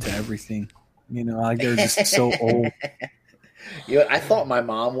oblivious to everything. You know, like they were just so old. You know, I thought my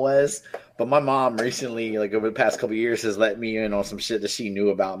mom was, but my mom recently, like over the past couple of years, has let me in on some shit that she knew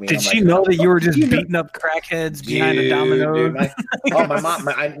about me. Did I'm she like, know that you were just You know- beating up crackheads behind a Dude, domino? my mom,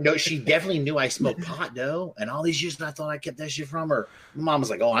 I know she definitely knew I smoked pot, though. And all these years, I thought I kept that shit from her. My mom was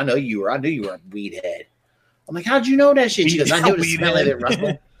like, "Oh, I knew you were a weed head." I'm like, "How'd you know that shit?" She goes, "I know the Weed smell of head. it,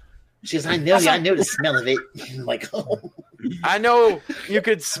 Russell." She goes, I know the smell of it." I'm like, "Oh, I know you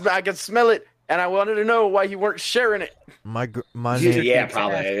could. I could smell it, and I wanted to know why you weren't sharing it. My yeah, nana,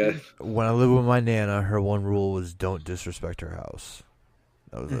 probably." when I lived with my nana, her one rule was don't disrespect her house.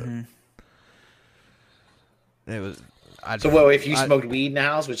 That was Mhm. it. It was. So, well, if you smoked weed in the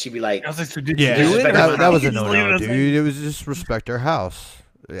house, would she be like, I was like, so did Yeah, you do it? that was a Just leave it no-no, as dude. It was just respect her house.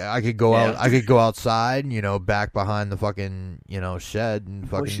 Yeah, I could go out. I could go outside, you know, back behind the fucking, you know, shed and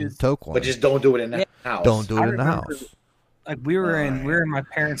fucking Bushes. toke one. but just don't do it in the house? Don't do it I in the remember- house. Like we were in my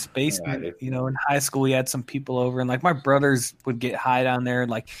parents' basement, Alright. you know, in high school we had some people over and like my brothers would get high down there,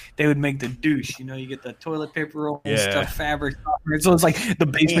 like they would make the douche, you know, you get the toilet paper roll and Yeah. stuff, fabric softener. So it's like the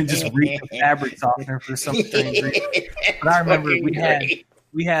basement just reeked of fabric softener for some strange reason. But I remember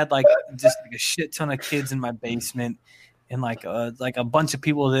we had like just like a shit ton of kids in my basement and like a bunch of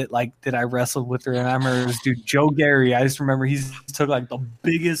people that I wrestled with her. And I remember this dude, Joe Gary. I just remember he took like the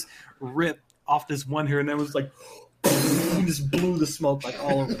biggest rip off this one here and then was like, he just blew the smoke like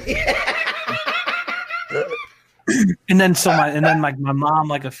all over. And then my mom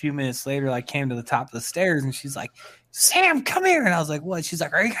like a few minutes later like came to the top of the stairs and she's like, Sam, come here. And I was like, what? She's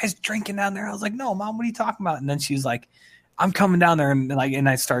like, are you guys drinking down there? I was like, no, Mom, what are you talking about? And then she's like, I'm coming down there and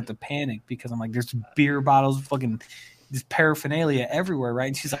I start to panic because I'm like, there's beer bottles, fucking this paraphernalia everywhere, right?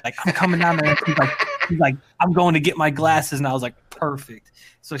 And she's like, I'm coming down there. And she's like, I'm going to get my glasses. And I was like, perfect.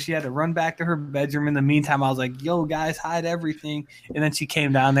 So she had to run back to her bedroom. In the meantime, I was like, yo, guys, hide everything. And then she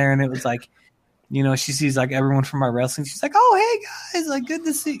came down there and it was like, you know, she sees like everyone from my wrestling. She's like, oh, hey, guys, like, good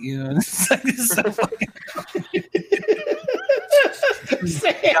to see you. And it's like, this is so fucking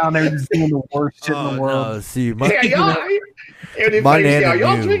down there just doing the worst shit in the world. No, see, Hey, y'all, My say, nana are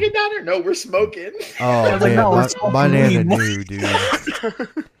y'all knew. drinking down there? No, we're smoking. oh was like, man, no, my, it's all my nana weed. knew,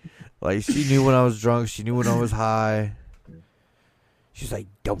 dude. Like she knew when I was drunk. She knew when I was high. She's like,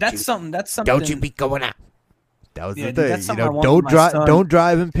 That's something. don't you be going out. That was Yeah, the dude, thing. that's You something I know, want don't with my drive. son. Don't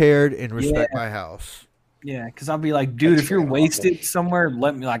drive impaired and respect my house. Yeah, because I'll be like, dude, if you're wasted somewhere,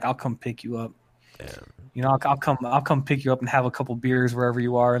 let me I'll come pick you up. You know, I'll come pick you up and have a couple beers wherever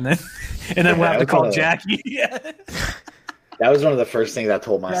you are, and then we'll have to call Jackie. Yeah. That was one of the first things I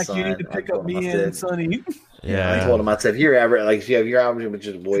told my Jack, son. you need to I pick told up him, I me said- and Sonny. I told him, I said, if you're ever like, if you're out with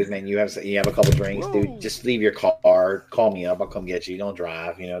your boys, man, you have a couple drinks, dude. Just leave your car, call me up, I'll come get you. Don't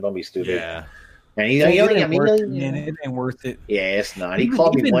drive, don't be stupid. Yeah. And It ain't worth it. yeah, it's not. He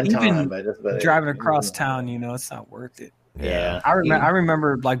called me one time, but Driving across town, it's not worth it. Yeah, I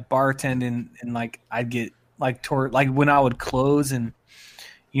remember like bartending and like I'd get like when I would close and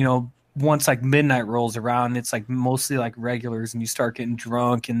once like midnight rolls around, it's like mostly like regulars and you start getting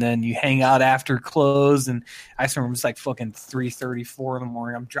drunk and then you hang out after close. And I just remember it's like fucking 3:30, 4 in the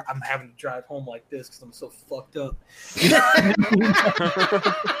morning. I'm having to drive home like this because I'm so fucked up.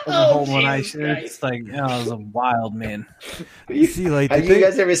 It's like, it was a wild, man. You see, like, have you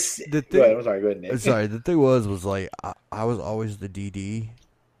guys ever seen? the Go ahead, I'm sorry, go ahead, Nick. Sorry, the thing was like I was always the DD.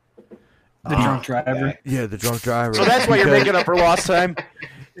 The drunk driver. Yeah, the drunk driver. So that's why you're Because making up for lost time.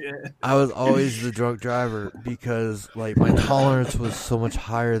 I was always the drunk driver because like my tolerance was so much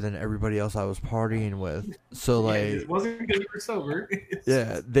higher than everybody else I was partying with. So like, it wasn't because you were sober.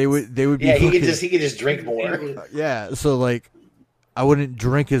 yeah, they would be. Yeah, he fucking- could just drink more. Yeah, so like, I wouldn't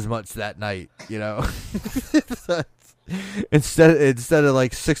drink as much that night, Instead of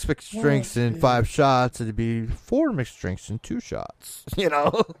like 6 mixed drinks and 5 shots, it'd be 4 mixed drinks and 2 shots.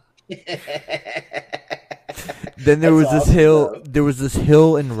 Then there was this hill. There was this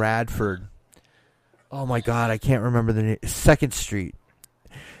hill in Radford. Oh my God, I can't remember the name. 2nd Street.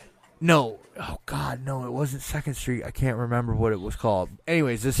 No, oh God, no, it wasn't 2nd Street. I can't remember what it was called.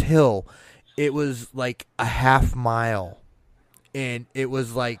 Anyways, this hill, it was like a half mile, and it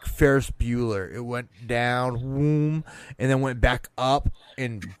was like Ferris Bueller. It went down, boom, and then went back up,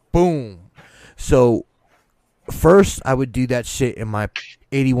 and boom. So first, I would do that shit in my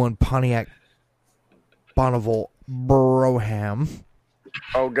 '81 Pontiac Bonneville Brougham.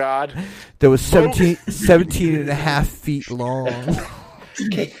 Oh God. That was 17 and a half feet long.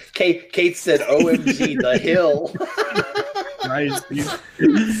 Kate said, "OMG, the hill."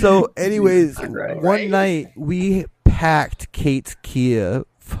 So, anyways, one night we packed Kate's Kia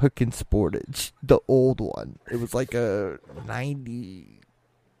fucking Sportage, the old one. It was like a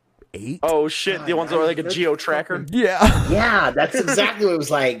 98. Oh shit! The ones that were like a geo tracker. Yeah. Yeah, that's exactly what it was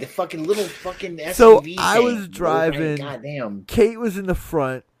like. The fucking little fucking SUV. So I thing. was driving. Goddamn. Kate was in the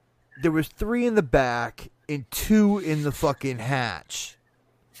front. There was 3 in the back and 2 in the fucking hatch.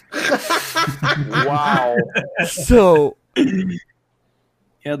 Wow. So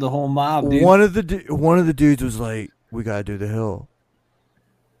Yeah, the whole mob, dude. one of the dudes was like, "We gotta do the hill.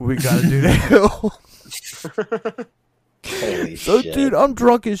 We gotta do the hill." Holy So, shit. dude, I'm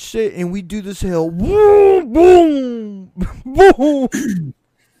drunk as shit, and we do this hill. Boom, boom, boom.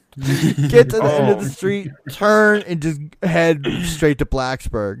 Get to the end of the street, turn, and just head straight to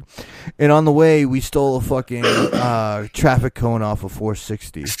Blacksburg. And on the way, we stole a fucking traffic cone off of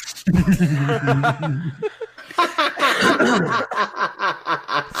 460.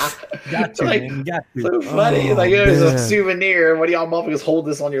 Got to, Like, man. Got to. so funny. Oh, Like it was a man. souvenir, and what do y'all motherfuckers hold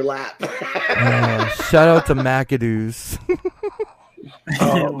this on your lap? Shout out to McAdoo's.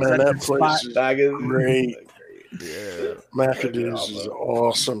 Oh Was man, that that the place spot? is Back in- great. Yeah, McAdoo's is an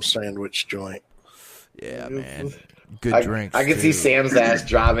awesome sandwich joint. Yeah, man. Good drinks. I can see too. Sam's ass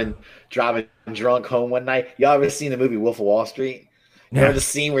driving drunk home one night. Y'all ever seen the movie Wolf of Wall Street? You know the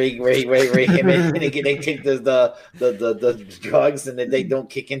scene where him and they take the drugs and then they don't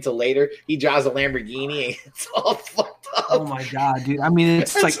kick into later. He drives a Lamborghini and it's all fucked up. Oh my God, dude. I mean,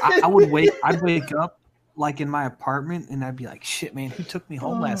 it's like I'd wake up like in my apartment and I'd be like, shit, man, who took me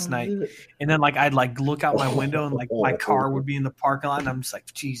home last night? And then like I'd like look out my window and like my car would be in the parking lot and I'm just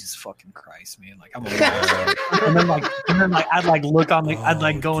like, Jesus fucking Christ, man. Like I'm alive. and then like I'd like look on the I'd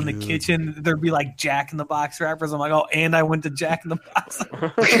like go in the dude. kitchen, there'd be like Jack in the Box wrappers. I'm like, oh, and I went to Jack in the Box.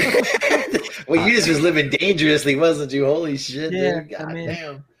 Well, you just was living dangerously, wasn't you? Holy shit, Yeah, dude. God I mean-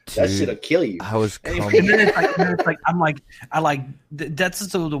 damn. That Dude, shit'll kill you. I was Anyway. coming. And then it's like that's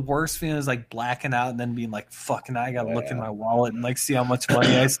just the worst feeling is like blacking out and then being like, fucking, I gotta look in my wallet and like see how much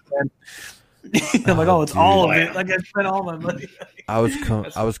money I spent. I'm like, oh, it's all of it. Like I spent all my money. I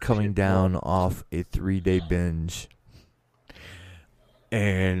was coming down off a 3-day binge,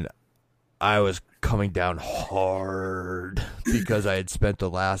 and I was coming down hard because I had spent the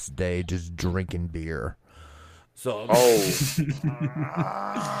last day just drinking beer. So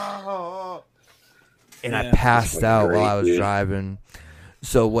and I Yeah. passed out Great, while I was dude. driving.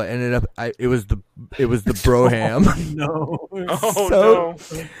 So what ended up? It was the Broham. No. Oh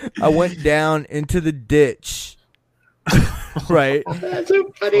So- no. I went down into the ditch. Right. That's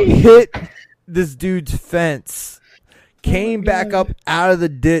so funny. Hit this dude's fence, came back up out of the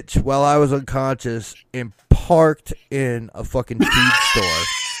ditch while I was unconscious, and parked in a fucking feed store.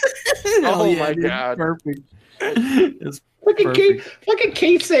 Oh my God. Perfect. It's Look at Kate. perfect. Look at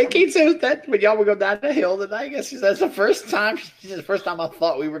Kate say. Kate said that when y'all were going down the hill tonight. I guess she said that's the first time. She said the first time I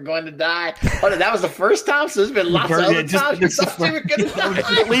thought we were going to die. Oh, that was the first time. So there's been lots of other times we thought we were going to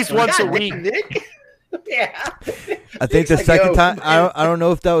die. At least once a God, week. Nick. Yeah. I think the Like, second yo, time. I don't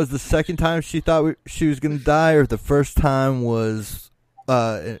know if that was the second time she thought she was gonna die, or if the first time was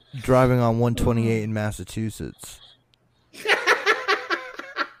driving on 128 in Massachusetts.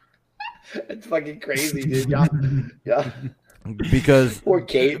 It's fucking crazy, dude. Y'all. Because Poor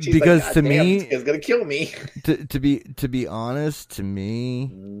Kate. She's because like, to "God damn, me- it's gonna kill me. to be honest, to me,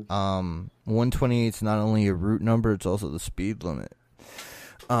 128 is not only a route number; it's also the speed limit.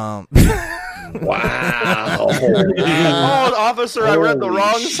 Wow. Oh, officer, I read the Holy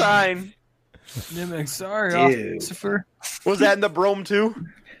wrong shit. sign. Nimmick, sorry, Dude. Officer. Was that in the Brome too?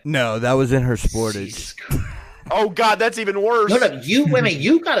 No, that was in her Sportage. Jesus Christ. Oh God, that's even worse. No, you wait a minute.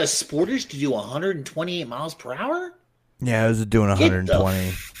 You got a Sportage to do 128 miles per hour? Yeah, I was doing Get the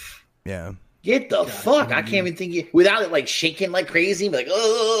 120. Yeah. Get the fuck! I can't even think without it like shaking like crazy. Like,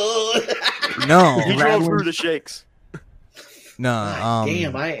 oh, No, He drove through the shakes. no. God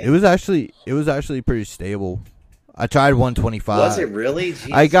damn, it was actually pretty stable. I tried 125. was it really?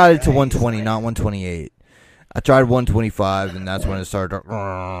 Jesus I got it to Christ. 120, not 128. I tried 125, and that's when it started.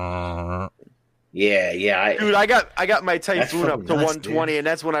 Yeah. Dude, I got my Typhoon fucking up to nuts, 120, and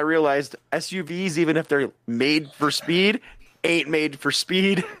that's when I realized SUVs, even if they're made for speed, ain't made for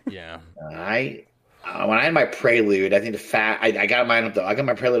speed. Yeah. when I had my Prelude, I think I got mine up to I got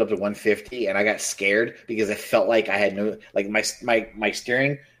my Prelude up to 150, and I got scared because I felt like I had no like my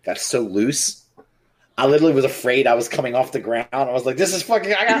steering got so loose. I literally was afraid I was coming off the ground. I was like, "This is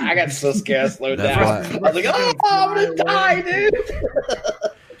fucking." I got so scared. I slowed That's down. why- I was like, "Oh, I'm gonna die, dude."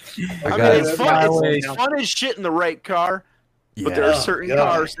 I got mean, it. it's fun as shit in the right car, but there are Oh, certain God.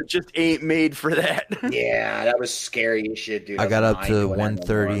 cars that just ain't made for that. Yeah, that was scary as shit, dude. I got was up not to doing that no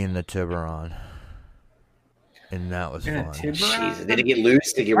 130 more. in the Tiburon, and that was In a fun. Tiburon? Jesus, did it get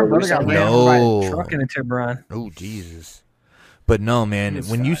loose? Did it get My brother loose got on ran you? No. over by a truck in a Tiburon. Oh Jesus! But no, man. It's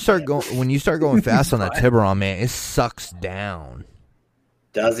When you start going fast on that Tiburon, man, it sucks down.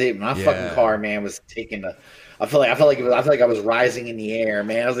 Does it? My Yeah. fucking car, man, was taking a. I feel like I was rising in the air,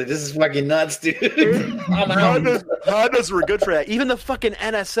 man. I was like, "This is fucking nuts, dude." I'm out. Hondas were good for that. Even the fucking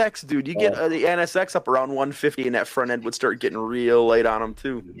NSX, dude. You get the NSX up around 150, and that front end would start getting real light on them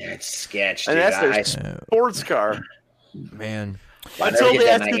too. Yeah, it's sketch, And dude. that's their sports car. Man, I never Until the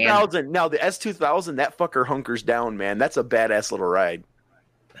get that in S2000. Now the S2000, that fucker hunkers down, man. That's a badass little ride.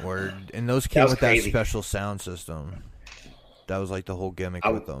 word. And those came was with crazy. that special sound system. That was like the whole gimmick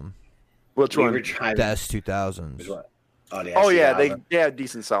with them. Which We one? were driving. The S2000s. Oh, Yeah, S2000. they have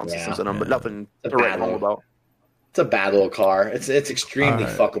decent sound Yeah. systems in them, but Yeah. nothing It's to a write bad home one. about. It's a bad little car. It's extremely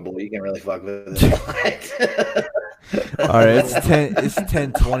Alright. fuckable. You can really fuck with it. All right, it's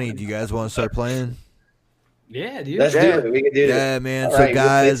 10:20. Do you guys want to start playing? Yeah, dude. Let's do Yeah. it. We can do Yeah, it. man. All So, right,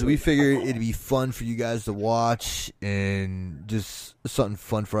 guys, we figured it'd be fun for you guys to watch and just something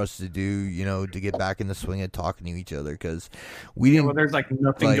fun for us to do, you know, to get back in the swing of talking to each other because we Yeah, didn't. well, there's like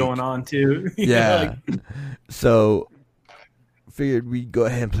nothing like- going on too. You know, Yeah. like, So, figured we'd go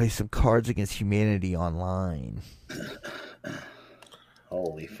ahead and play some Cards Against Humanity online.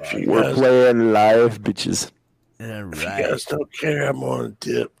 Holy fuck. You guys, playing live, bitches. All if you right. guys don't care, I'm on a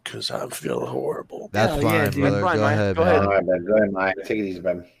dip because I feel horrible. That's Hell fine, yeah, dude. brother. Fine, Go Mike. ahead, Go man. ahead. All right, man. Go ahead, Mike. Take it easy,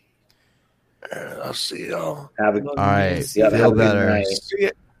 man. I'll see y'all. Have a All right. Yeah, have a Feel good better. night.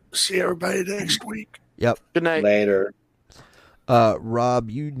 See everybody next week. Yep. Good night. Later. Rob,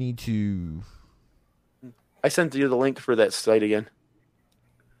 you need to. I sent you the link for that site again.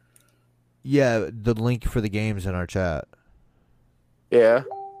 Yeah, the link for the games in our chat. Yeah.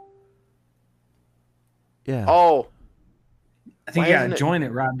 Yeah. Oh, I think Why you gotta isn't it- join it,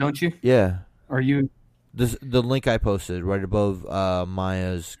 Rob, don't you? Yeah. Or you? The link I posted right above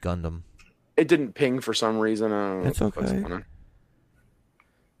Maya's Gundam. it didn't ping for some reason. I don't know It's what's okay. going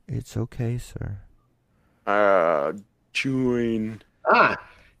It's okay, sir. on. Join.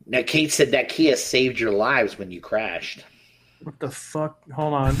 Now Kate said that Kia saved your lives when you crashed. What the fuck?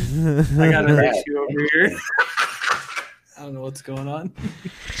 Hold on. I got an issue over here. I don't know what's going on.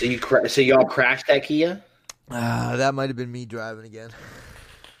 So so y'all crashed that Kia? That might have been me driving again.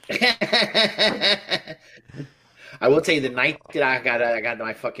 I will tell you, the night that I got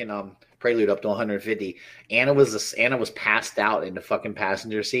my fucking Prelude up to 150, Anna was passed out in the fucking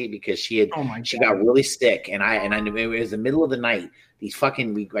passenger seat because she Oh my got God. really sick, and I knew it was the middle of the night. I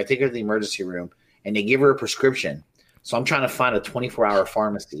take her to the emergency room, and they give her a prescription. So I'm trying to find a 24-hour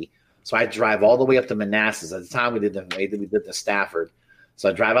pharmacy. So I drive all the way up to Manassas. At the time, we did the Stafford. So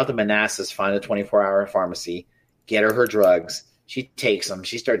I drive out to Manassas, find a 24-hour pharmacy, get her drugs. She takes them.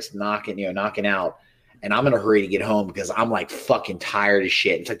 She starts knocking out. And I'm in a hurry to get home because I'm like fucking tired as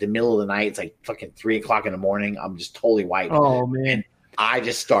shit. It's like the middle of the night. It's like fucking 3 o'clock in the morning. I'm just totally wiped. Oh, man. And I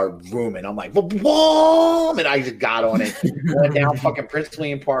just start rooming. I'm like, boom! And I just got on it. Went down fucking Prince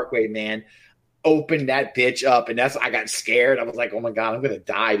William Parkway, man. Opened that bitch up. And I got scared. I was like, oh my God, I'm going to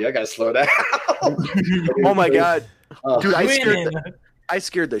die, dude. I got to slow down. Oh my God. Dude, I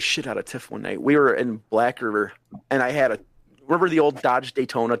scared the shit out of Tiff one night. We were in Black River, and I had remember the old Dodge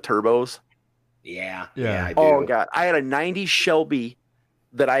Daytona turbos? Yeah. Yeah. I do. Oh God, I had a 90 Shelby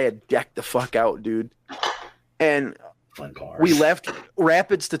that I had decked the fuck out, dude. And Fun car. we left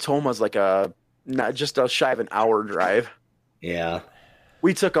Rapids to Toma's like just a shy of an hour drive. Yeah.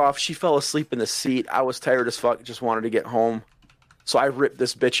 We took off. She fell asleep in the seat. I was tired as fuck. Just wanted to get home. So I ripped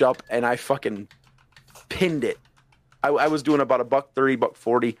this bitch up and I fucking pinned it. I was doing about $130,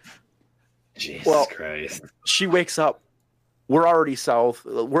 $140. Jesus Christ. She wakes up. We're already south.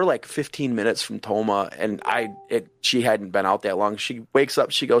 We're like 15 minutes from Toma, and she hadn't been out that long. She wakes up.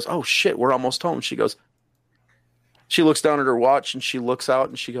 She goes, "Oh shit, we're almost home." She looks down at her watch, and she looks out,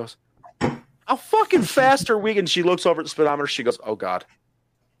 and she goes, "How fucking fast are we?" And she looks over at the speedometer. She goes, "Oh God."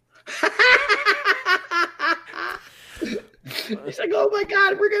 He's like, "Oh my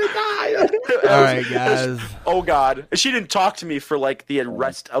God, we're gonna die." All right, guys. Oh God. And she didn't talk to me for like the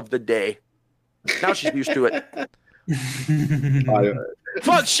rest of the day. Now she's used to it.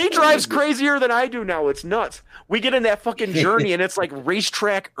 Fuck, she drives crazier than I do now. It's nuts. We get in that fucking journey and it's like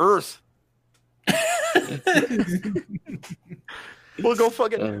racetrack Earth. We'll go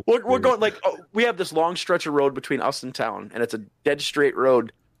fucking. We're going like we have this long stretch of road between us and town, and it's a dead straight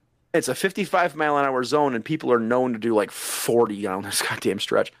road. It's a 55-mile-an-hour zone, and people are known to do like 40 on this goddamn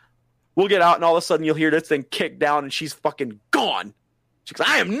stretch. We'll get out, and all of a sudden you'll hear this thing kick down, and she's fucking gone. She goes,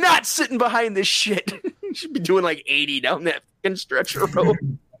 "I am not sitting behind this shit." She'd be doing like 80 down that fucking stretch of road.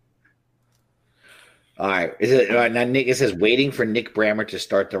 All right. Now Nick, it says waiting for Nick Brammer to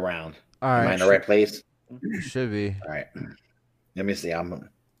start the round. All Am I right. in the right place? Should be. All right. Let me see.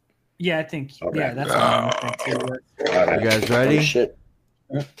 Yeah, I think. Okay. Yeah, that's what I'm thinking too. Okay. You guys ready? Oh, shit.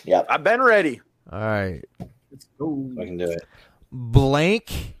 Yep. I've been ready. All right. Let's go. I can do it.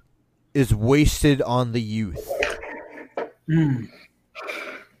 Blank is wasted on the youth. Mm.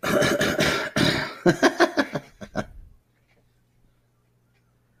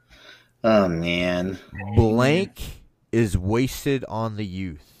 Oh man. Blank is wasted on the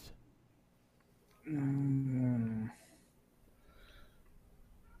youth. Mm.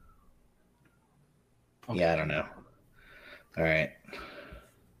 Yeah, I don't know. All right.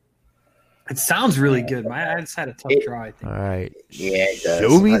 It sounds really good. I just had a tough draw, I think. All right. Yeah, it does.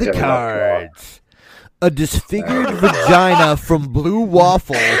 Show me I the got a rough draw. cards. A disfigured vagina from Blue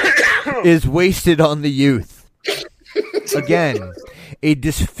Waffle is wasted on the youth. Again, a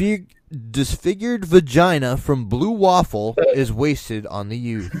disfigured vagina from Blue Waffle is wasted on the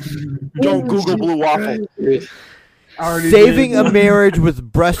youth. Don't Google Blue Waffle. Saving a marriage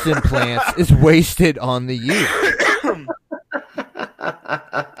with breast implants is wasted on the youth.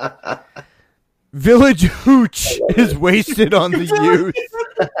 Village Hooch is wasted on the youth.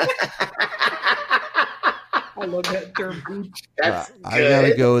 I love that term. Hooch. That's I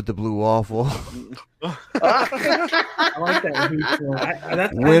gotta go with the Blue Waffle. I like that hooch one.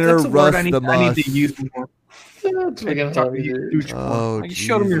 Winner that's a word Russ I the need to Muss. use more. Hooch Oh, more. You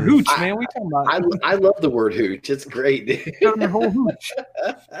showed him your hooch, man. What are you talking about? I love the word hooch. It's great, dude. Showed him your whole hooch.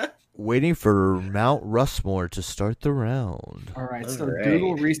 Waiting for Mount Rushmore to start the round. All right. So Alright.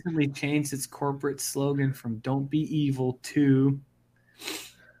 Google recently changed its corporate slogan from "Don't be evil" to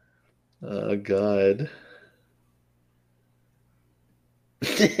Oh God.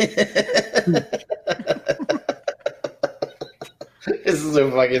 This is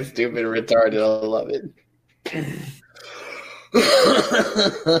so fucking stupid and retarded. I love it.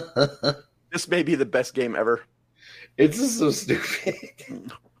 This may be the best game ever. It's just so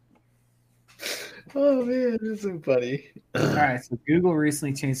stupid. Oh man, it's so funny. All right. So Google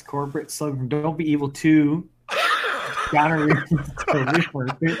recently changed corporate slogan from "Don't be evil" to gonorrhea.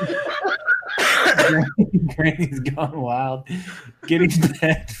 Granny's gone wild. Getting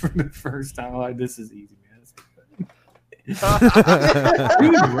back for the first time. Oh, this is easy, man.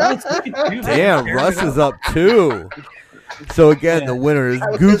 Dude, Russ, look at you. Damn, Russ is up too. So again, the winner is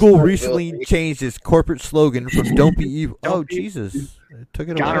Google recently changed its corporate slogan from "Don't be evil." Oh Jesus, it took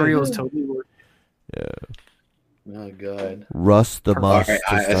it Gonorrhea away. was totally worth. Yeah, Oh God. Russ the All Muss. right,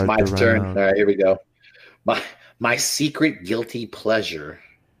 to it's start my the turn. round. All right, here we go. My secret guilty pleasure.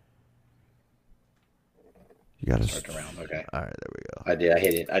 You got to Start the round. Okay. All right, there we go. I did. I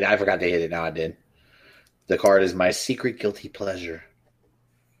hit it. I forgot to hit it. Now I did. The card is my secret guilty pleasure.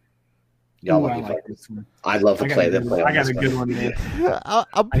 Y'all Ooh, let I me like play. this one. I love to play them. I got a good one, man. I'm I got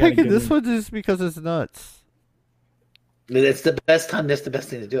a picking good this one. one just because it's nuts. It's the best time. That's the best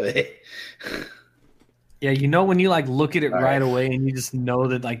thing to do it. Yeah, you know when you like look at it All right right. away and you just know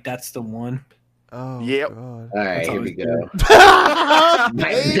that like that's the one. Oh, Yep. God. All right, That's here we always go.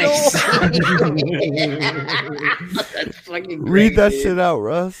 Anal. That's fucking great, Read that dude. shit out,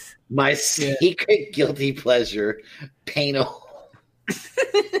 Russ. My secret guilty pleasure, penal.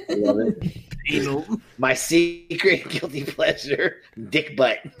 I love it. Anal. My secret guilty pleasure, dick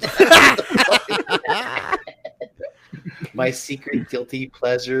butt. My secret guilty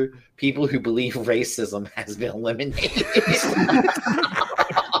pleasure, people who believe racism has been eliminated.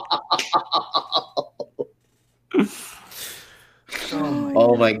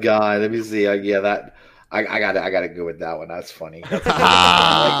 Oh my god! Let me see. Yeah, that I gotta go with that one. That's funny. That's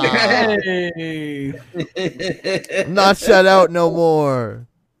Hey. Not shut out no more.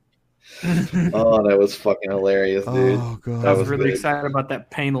 Oh, that was fucking hilarious, dude. Oh, I God. That was was really good. excited about that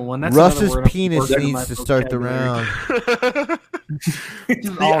penal one. That's Russ's another word I'm penis working on needs my to start the vocabulary. round. It's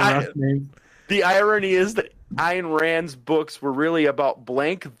all Russ names. The irony is that Ayn Rand's books were really about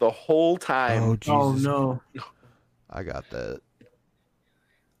blank the whole time. Oh, Jesus. Oh no. I got that.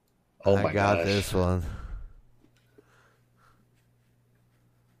 Oh I my got gosh. this one.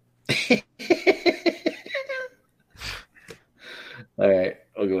 All right,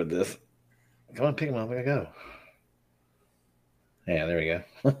 I'll go with this. Come on, pick him up. Where'd I go? Yeah, there we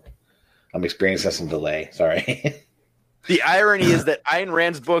go. I'm experiencing some delay. Sorry. The irony is that Ayn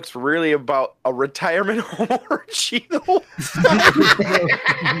Rand's books were really about a retirement home orgy.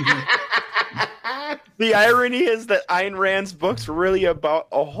 The irony is that Ayn Rand's books were really about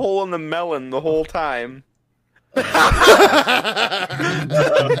a hole in the melon the whole time. The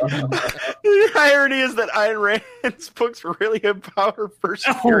irony is that Ayn Rand's books were really about her first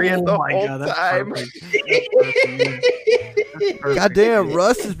period the whole that's time. perfect. That's perfect. That's perfect. Goddamn,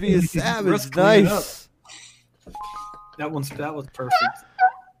 Russ is being Russ savage. cleaned Nice. That was perfect.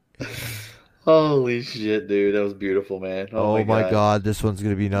 Holy shit, dude. That was beautiful, man. Oh my god, this one's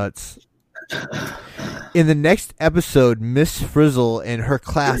gonna be nuts. In the next episode, Miss Frizzle and her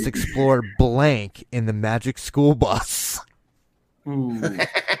class explore blank in the magic school bus. Ooh.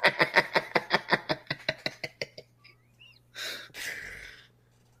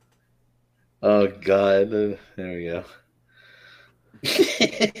 Oh god. There we go.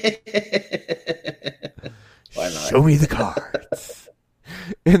 Why not? Show me the cards.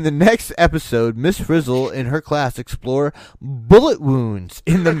 In the next episode, Miss Frizzle and her class explore bullet wounds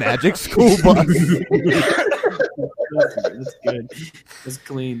in the magic school bus. That's good. That's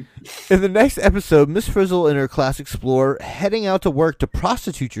clean. In the next episode, Miss Frizzle and her class explore heading out to work to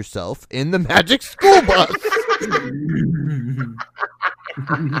prostitute yourself in the magic school bus.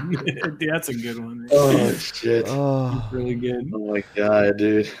 Dude, that's a good one. Oh shit. Oh. Really good. Oh my god,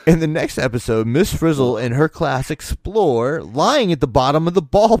 dude. In the next episode, Miss Frizzle and her class explore lying at the bottom of the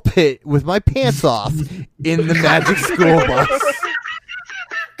ball pit with my pants off in the magic school bus.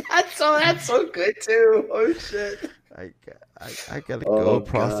 That's so good too. Oh shit. I gotta Oh, go God.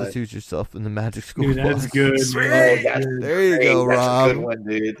 prostitute yourself in the magic school Dude, bus. that's good. Oh, Man. that's There you great. go, That's Rob. a good one,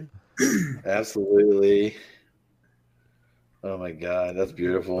 dude. Absolutely. Oh my god, that's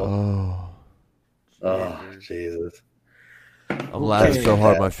beautiful. Oh, Oh Jesus. I'm laughing so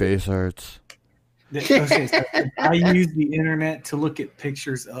hard my face hurts. Okay, so I use the internet to look at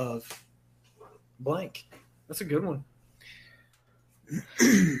pictures of blank. That's a good one.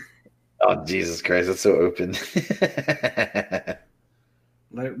 Oh Jesus Christ, that's so open.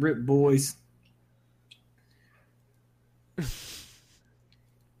 Let it rip, boys.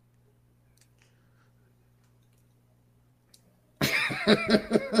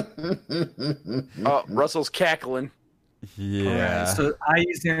 Oh, Russell's cackling. Yeah. All right, so I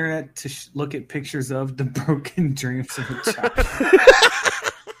use the internet to look at pictures of the broken dreams of a child.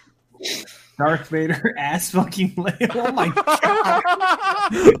 Darth Vader ass fucking Leia. Oh my god.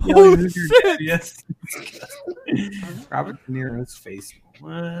 Oh, This is your shit. dad, yes. Robert De Niro's face.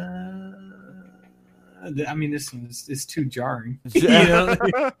 I mean, this one is too jarring. You know?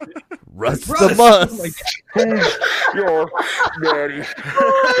 Russ Russ, the bus. oh my God. Your daddy.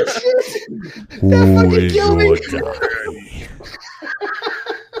 Who is killed me. your daddy?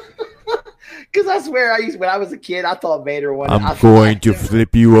 Because I swear, when I was a kid, I thought Vader wanted. I'm going to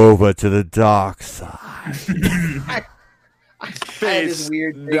flip you over to the dark side. I had this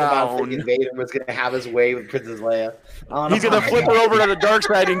weird thing about down. thinking Vader was going to have his way with Princess Leia. He's gonna flip her over to the dark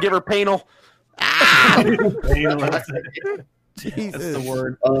side and give her penal. Dana loves it. Jesus. That's the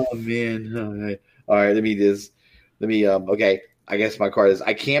word. Oh man! All right, okay. I guess my card is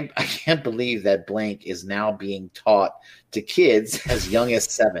I can't believe that blank is now being taught to kids as young as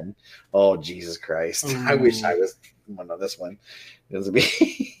 7. Oh Jesus Christ! I wish I was one on this one. This would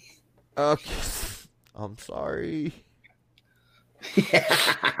be. Okay. I'm sorry.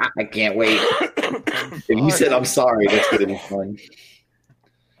 I can't wait. If you said I'm sorry, that's gonna be fun.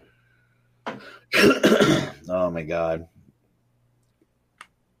 Oh my God.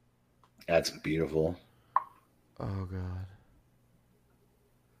 That's beautiful. Oh God.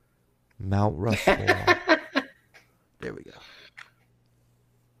 Mount Rushmore. There we go.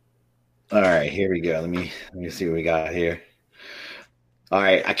 All right, here we go. Let me see what we got here. All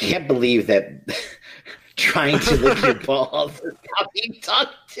right, I can't believe that trying to lick your balls is now being taught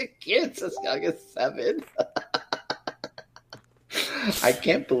to kids as young as 7. I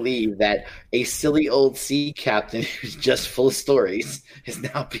can't believe that a silly old sea captain who's just full of stories is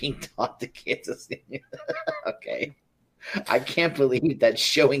now being taught to kids. Okay. I can't believe that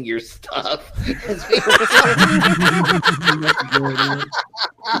showing your stuff is being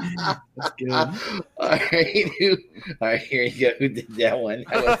That's good. All right, here you go. Who did that one?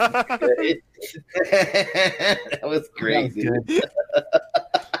 That was good. That was great, That was dude.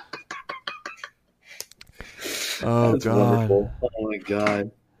 Oh That's God. wonderful. Oh my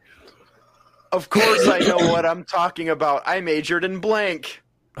God. Of course, I know what I'm talking about. I majored in blank.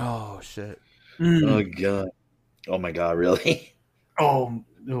 Oh shit. Oh God. Oh my God, really? Oh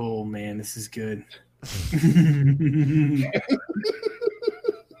man, this is good.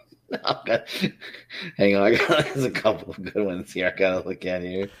 Oh, God. Hang on, there's a couple of good ones here I gotta look at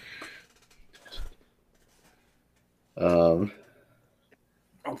here. Oh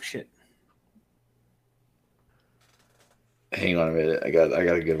shit. Hang on a minute. I got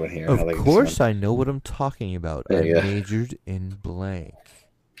a good one here. I Of like this course, one. I know what I'm talking about. I There you go. majored in blank.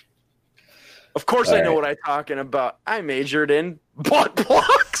 Of course, All I know right. what I'm talking about. I majored in butt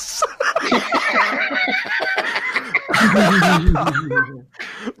plugs.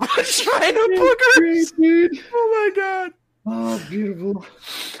 Vagina boogers. Dude. Oh my God. Oh, beautiful.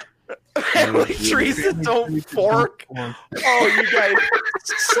 Like Teresa, don't fork. Oh, you guys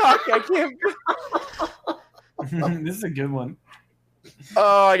suck. I can't. This is a good one.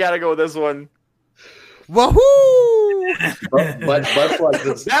 Oh, I gotta go with this one. Wahoo! Butt plugs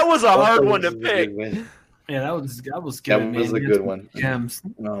is- That was a butt hard plugs one to is a pick. good one. Yeah, that was good. That was man. a good one. Gems.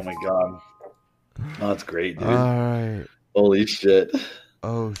 Oh my God. Oh, that's great, dude. All right. Holy shit.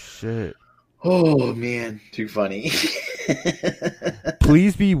 Oh shit. Oh man, too funny.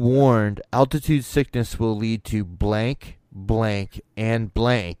 Please be warned, altitude sickness will lead to blank, blank, and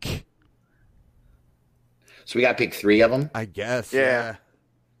blank. So we got to pick 3 of them. I guess. Yeah.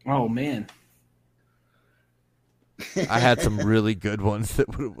 Oh man. I had some really good ones that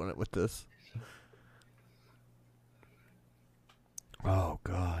would have won it with this. Oh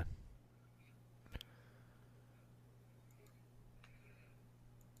God.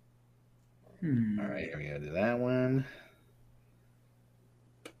 All right, here we go. Do that one.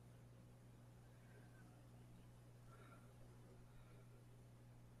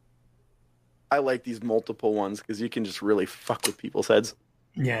 I like these multiple ones because you can just really fuck with people's heads.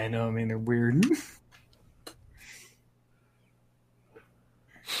 Yeah, I know. I mean, they're weird.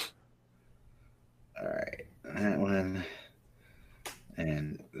 All right, that one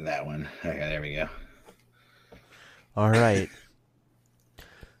and that one. Okay, there we go. All right.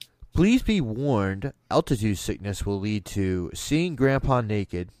 Please be warned, altitude sickness will lead to seeing Grandpa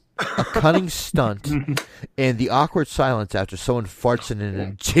naked, a cunning stunt, and the awkward silence after someone farts in an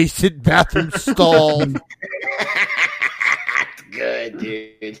adjacent bathroom stall. That's good,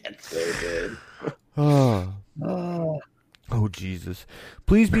 dude. That's so good. Oh. Oh, Jesus.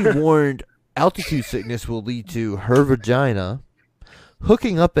 Please be warned, altitude sickness will lead to her vagina,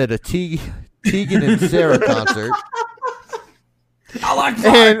 hooking up at a Tegan and Sarah concert,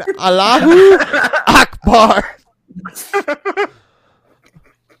 and Allahu Akbar.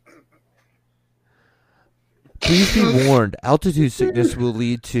 Please be warned, altitude sickness will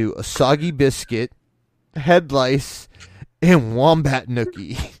lead to a soggy biscuit, head lice, and wombat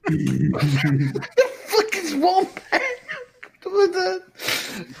nookie. Fuck is wombat? What the?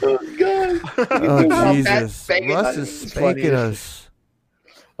 Oh God! Oh, Wombat Jesus. spanking Russ us. is It's funny. spanking us.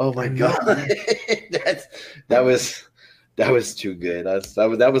 Oh my God! that was too good.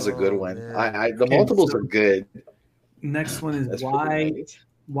 That was a good Oh, one. man. The multiples are good. Next one is That's pretty nice.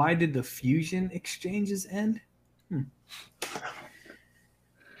 why did the fusion exchanges end?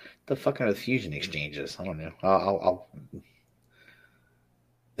 The fuck are the fusion exchanges? I don't know. I'll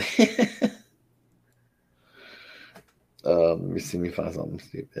me see me find something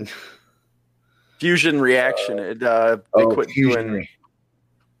stupid. Fusion reaction. They quit Fusion doing.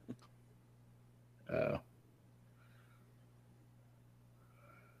 Oh.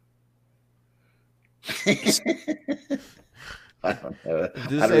 I don't know.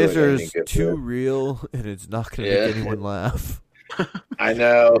 This I don't really answer got is anything good too for real, and it's not going to Yeah. make anyone laugh. it. I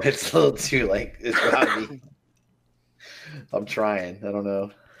know it's a little too like it's probably. I'm trying. I don't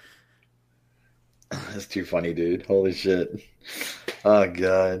know. It's too funny, dude. Holy shit. Oh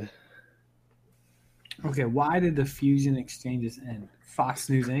god. Okay, why did the fusion exchanges end? Fox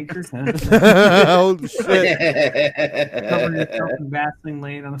News anchors, huh? Oh shit! Covering yourself in Vaseline,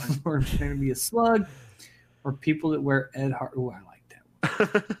 laying on the floor and pretending to be a slug, or people that wear Ed Hardy. Oh, I like that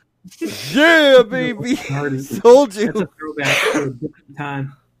one. Yeah, baby. Hardy. Told That's a you. throwback to a different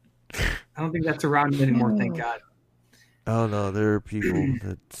time. I don't think that's around anymore, thank God. Oh no, there are people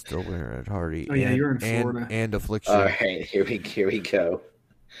that still wear Ed Hardy. Oh, yeah, and, you're in Florida. and Affliction. All right, here we go.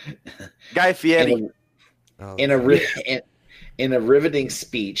 Guy Fieri. Oh, In a riveting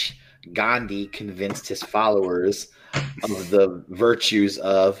speech, Gandhi convinced his followers of the virtues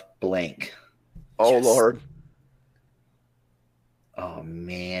of blank. Oh Yes. Lord. Oh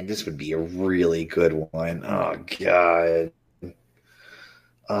man, this would be a really good one. Oh god.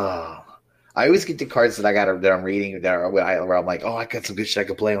 Oh, I always get the cards that I'm reading where I'm like, oh, I got some good shit I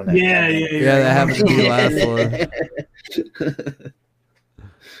could play on that. Yeah. that happened to be the last one.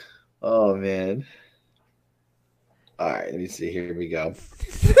 Oh man. All right, let me see. Here we go.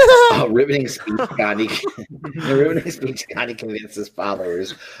 Riveting speech, Gandhi. The riveting speech, Gandhi convinced his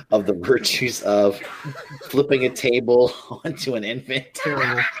followers of the virtues of flipping a table onto an infant.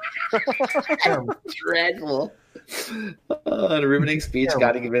 Terrible. Terrible. Dreadful. The riveting speech,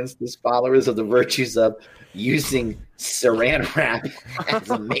 Gandhi convinced his followers of the virtues of using saran wrap as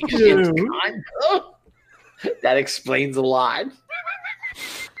a makeshift condom. That explains a lot.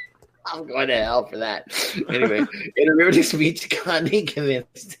 I'm going to hell for that. Anyway, in a riveting speech, Gandhi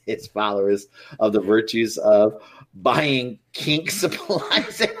convinced his followers of the virtues of buying kink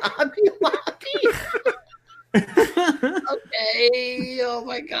supplies at Hobby Lobby. Okay. Oh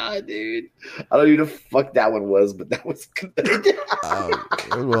my god, dude. I don't even know what the fuck that one was, but that was good. Oh,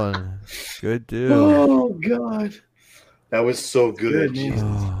 good one. Good dude. Oh god. That was so good. Good, man.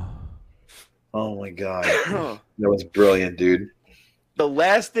 Jesus. Oh my god. That was brilliant, dude. The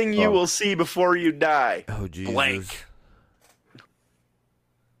last thing you Oh. will see before you die. Oh, Jesus. Blank.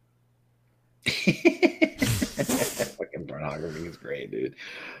 Fucking pornography is great, dude.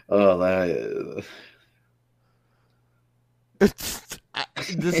 Oh, that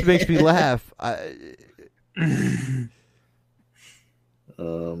This makes me laugh.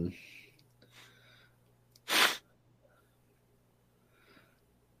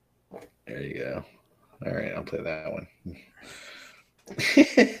 There you go. All right, I'll play that one.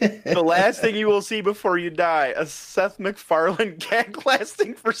 The last thing you will see before you die. A Seth MacFarlane gag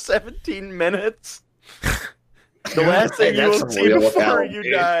lasting for 17 minutes. The last thing you That's will some see real before hell, you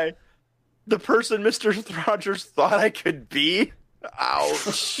dude. die. The person Mr. Rogers thought I could be.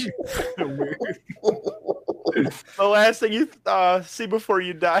 Ouch. The last thing you see before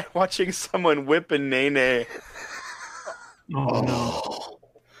you die, watching someone whip a nene. Oh no!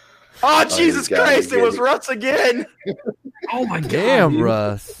 Oh, Jesus you gotta Christ, it get was it. Russ again. Oh my god! Damn, dude.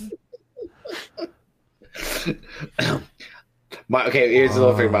 Russ. Okay, here's a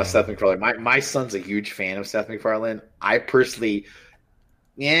little thing about Seth MacFarlane. My son's a huge fan of Seth MacFarlane. I personally,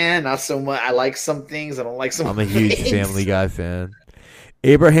 not so much. I like some things. I don't like some. I'm a huge things. Family Guy fan.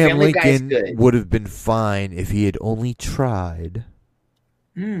 Abraham Family Guy's Lincoln good. would have been fine if he had only tried.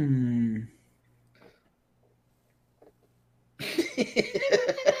 Hmm.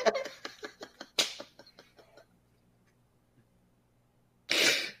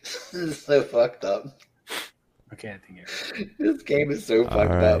 This is so fucked up. Okay, I think This game is so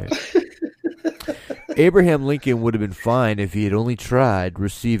fucked right. up. Abraham Lincoln would have been fine if he had only tried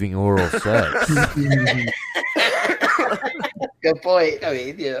receiving oral sex. Good point. I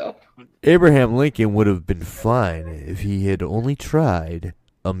mean, Abraham Lincoln would have been fine if he had only tried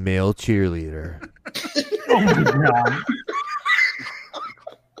a male cheerleader. Oh my god!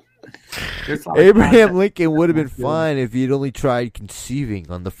 There's a lot of Abraham content. Lincoln would have been fine if he had only tried conceiving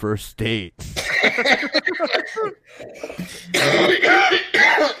on the first date.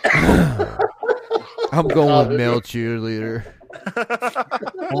 I'm going with male cheerleader.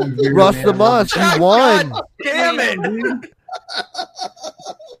 Oh, dude, Russ man. the Muss, you won. Damn it.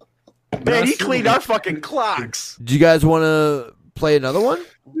 Man, he cleaned our fucking clocks. Do you guys want to play another one?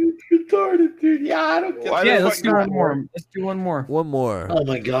 retarded, dude. Yeah, I don't get Why Yeah, the let's fuck do not? one more. Let's do one more. One more. Oh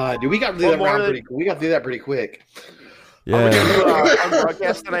my god, dude, we got to do One that more round than- pretty. We got to do that pretty quick. Are we Yeah. gonna do on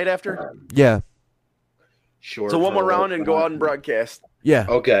broadcast tonight after? Yeah. Sure. So one more for- round and go out and broadcast. Yeah.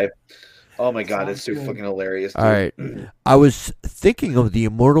 Okay. Oh my god, that's so Sounds good. fucking hilarious. All right. I was thinking of the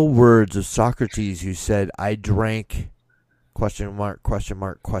immortal words of Socrates who said, I drank question mark, question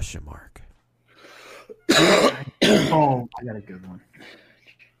mark, question mark. Oh, I got a good one.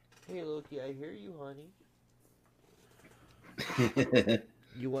 Hey, Loki, I hear you, honey. dude.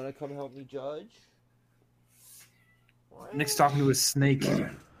 You want to come help me judge? Nick's talking to his snake.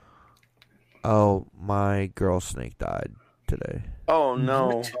 Oh, my girl snake died today. Oh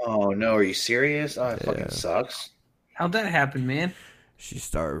no! Oh no, are you serious? Oh, it Yeah. fucking sucks. How'd that happen, man? She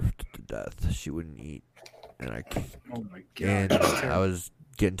starved to death. She wouldn't eat. And Oh my and I was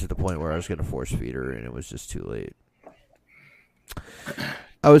getting to the point where I was going to force feed her, and it was just too late.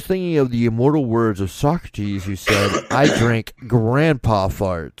 I was thinking of the immortal words of Socrates who said, I drank grandpa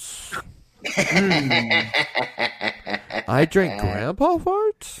farts. I drank grandpa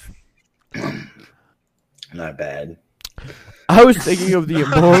farts? Not bad. I was thinking of the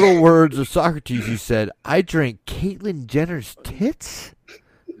immortal words of Socrates who said, I drank Caitlyn Jenner's tits?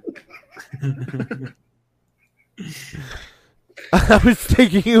 I was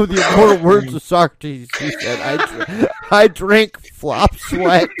thinking of the immortal words of Socrates who said, I drank flop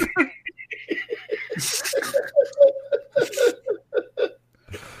sweat.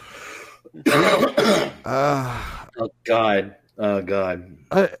 Oh god. Oh god.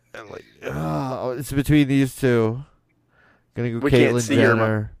 It's between these two. Gonna go We can't Caitlyn see her,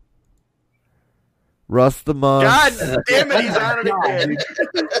 Jenner. Russ the Monk. God damn it! He's on it again.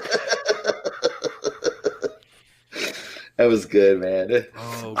 That was good, man.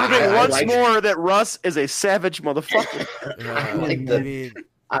 Oh, Proving I once like- more that Russ is a savage motherfucker. yeah, like the-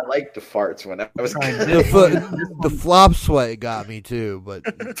 I like the farts when I was the flop sweat got me too, but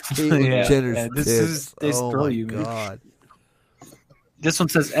Caitlyn Yeah, Jenner's yeah, this tits. is- they Oh throw my you, man. god. This one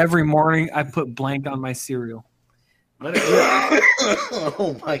says every morning I put blank on my cereal.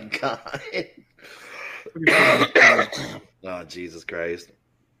 Oh my god. Oh Jesus Christ.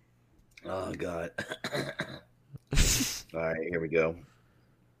 Oh god. All right, here we go.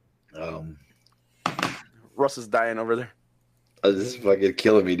 Russ is dying over there. Oh, this is fucking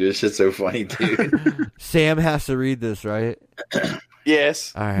killing me, dude. This shit's so funny, dude. Sam has to read this, right?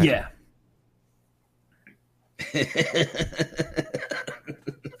 Yes. All right. Yeah.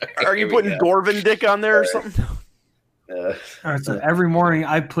 Are you Here we putting go. Dorvin dick on there or something? All right, so every morning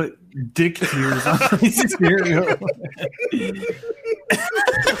I put dick tears on my cereal.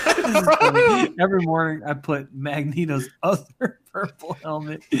 Every morning I put Magneto's other purple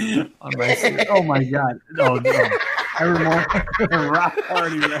helmet on my cereal. Oh my god. Oh no. Every morning I put a rock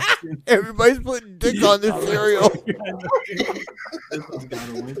hard erection. Everybody's putting dick on the cereal. This one's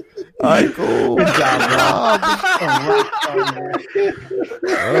gotta win. Alright, cool. Good job, Rob. A rock hard erection.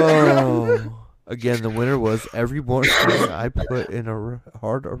 Oh. Again, the winner was every morning I put in a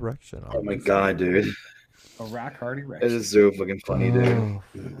hard erection on. Oh my god, dude. A rock hard This erection. is so fucking funny, dude. Oh.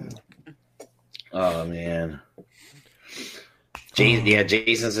 Oh man.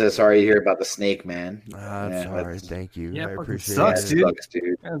 Jason says sorry to hear about the snake, man. I'm Yeah, sorry. that's- Thank you. Yeah, I fucking appreciate sucks, it. dude. Sucks, dude.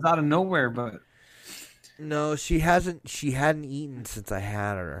 It was out of nowhere, but No, she hasn't. She hadn't eaten since I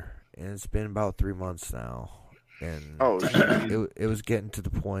had her, and it's been about 3 months now. And Oh, it was getting to the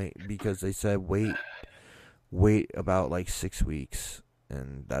point because they said wait about like 6 weeks,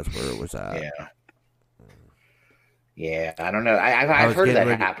 and that's where it was at. Yeah. Yeah, I don't know. I I've was heard getting that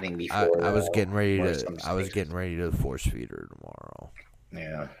ready- happening before. I was getting ready where to. some I was snakes- getting ready to force feed her tomorrow.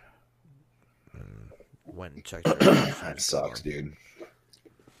 Yeah, Went and checked her. that sucks, dude.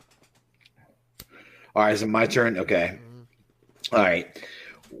 All right, so my turn. Okay. All right.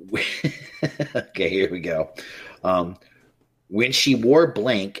 Okay, here we go. When she wore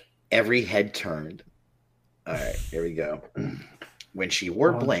blank, every head turned. All right, here we go. When she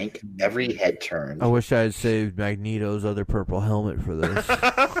wore blank, every head turned. I wish I had saved Magneto's other purple helmet for this.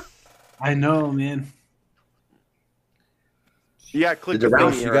 I know, man. yeah, click The the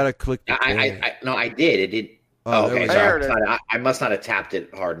round- You thing. gotta click the thing. I no, I did. It did. Oh, Oh, there okay. we go. Sorry. I heard I must not have tapped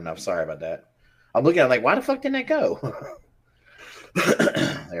it hard enough. Sorry about that. I'm looking at it like, why the fuck didn't it go?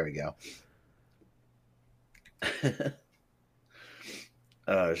 There we go.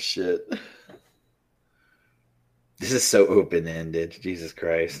 Oh, shit. This is so open ended. Jesus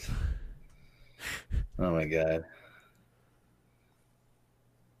Christ. Oh, my God.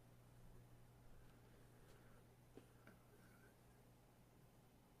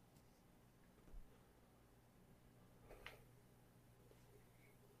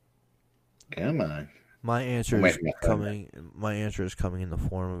 Come on. My answer I'm is waiting for my phone. coming. My answer is coming in the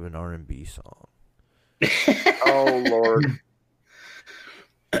form of an R&B song. Oh Lord.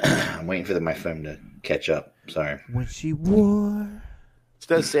 I'm waiting for my phone to catch up. Sorry. When she wore.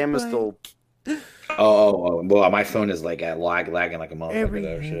 Says Sam is still. Oh. Well, my phone is like lagging like a motherfucker. Every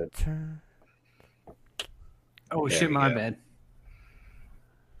Though, shit. turn. Oh There shit, we my go. bad.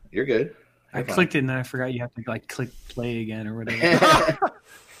 You're good. I You're fine. clicked it and then I forgot you have to like click play again or whatever.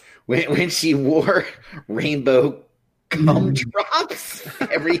 when she wore rainbow cum drops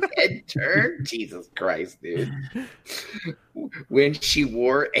every head turn. Jesus Christ, dude. When she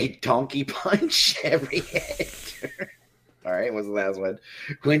wore a donkey punch every head turn. All right, what's the last one?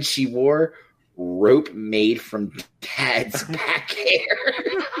 When she wore rope made from dad's back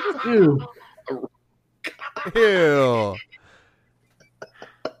hair. Ew. Ew.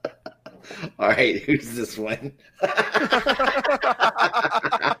 All right, who's this one?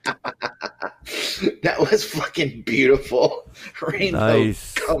 That was fucking beautiful. Rainbow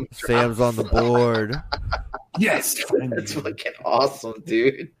Nice. cum Sam's on the board. Yes. That's fucking awesome,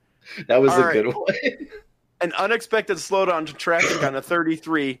 dude. That was All a right. good one. An unexpected slowdown to traffic on the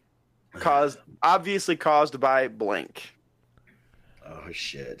 33 obviously caused by blank. Oh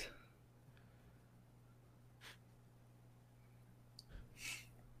shit.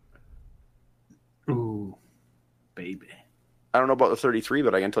 Ooh, baby. I don't know about the 33,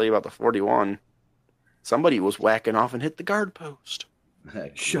 but I can tell you about the 41. Somebody was whacking off and hit the guard post.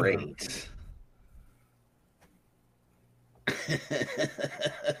 Shut Great.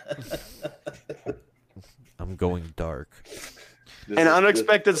 I'm going dark. An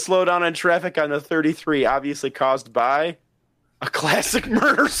unexpected slowdown in traffic on the 33, obviously caused by a classic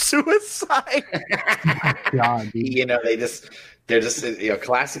murder suicide. God, dude. You know, they're just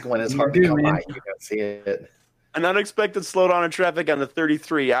classic one is hard to Dude, come man. by. You don't see it. An unexpected slowdown in traffic on the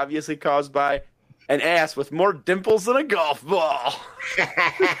 33, obviously caused by an ass with more dimples than a golf ball.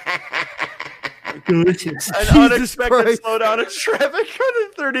 Delicious. An Jesus unexpected Christ. slowdown in traffic on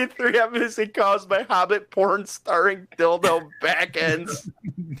the 33, obviously caused by Hobbit porn starring dildo back ends.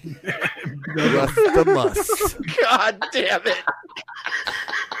 Rust the must. God damn it.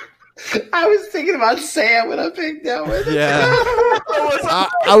 I was thinking about Sam when I picked that one. Yeah. That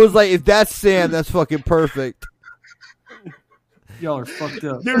I was like, if that's Sam, that's fucking perfect. Y'all are fucked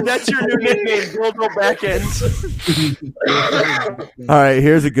up. Dude, that's your new nickname, dildo back ends. All right,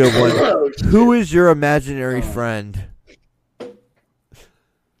 here's a good one. Oh, shit. Who is your imaginary friend?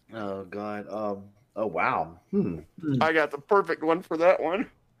 Oh god. Oh wow. I got the perfect one for that one.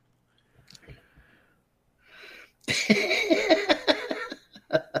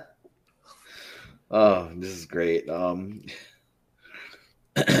 Oh, this is great.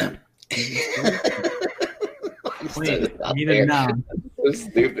 Wait, need a noun. So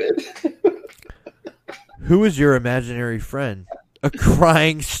stupid. Who is your imaginary friend? A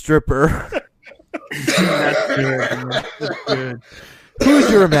crying stripper. That's good. Man. That's good. Who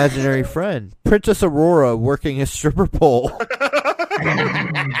is your imaginary friend? Princess Aurora working a stripper pole.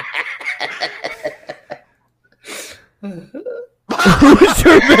 Who is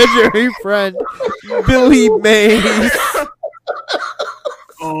your imaginary friend? Billy Mays.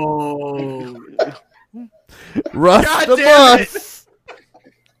 Oh, Russ God the damn it. Bus.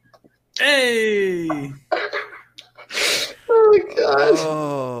 hey! Oh god.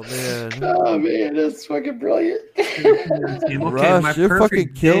 Oh man. Oh man, that's fucking brilliant. Okay, Russ, my you're fucking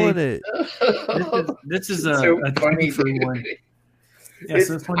perfect killing day- it. This is It's a so a funny, two for dude. one. Yeah,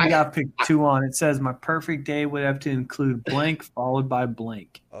 so this one you got to pick two on. It says my perfect day would have to include blank followed by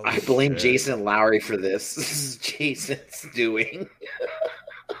blank. Oh, I blame shit. Jason Lowry for this. This is Jason's doing.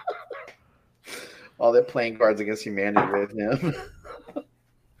 All they're playing Cards Against Humanity with him.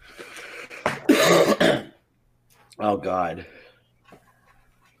 Oh God.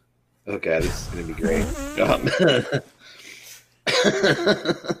 Okay, this is gonna be great.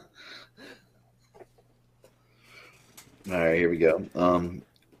 All right, here we go.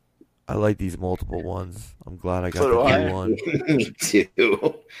 I like these multiple ones. I'm glad I got So do the I. new one. Me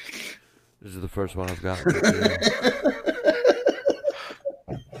too. This is the first one I've gotten.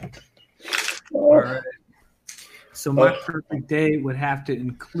 All right. So my perfect day would have to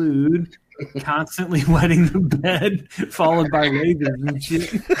include constantly wetting the bed, followed by lasers and shit.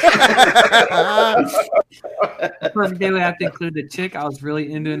 Perfect day would have to include the chick I was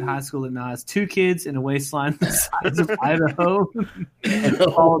really into in high school that now has 2 kids and a waistline the size of Idaho,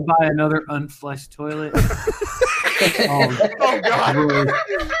 followed by another unflushed toilet. Oh, God. Really.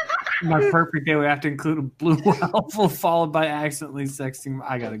 My perfect day would have to include a blue waffle, followed by accidentally sexting.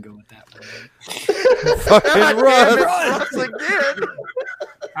 I gotta go with that one. Fucking Damn it, Russ. Russ again.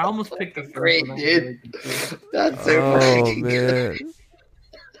 I almost picked the first Great, one. dude. That's so Oh freaking man.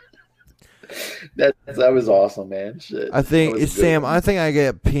 That was awesome, man. Shit. I think That was it's a good Sam. one. I think I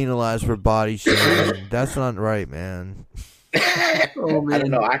get penalized for body shaming. That's not right, man. Oh, I don't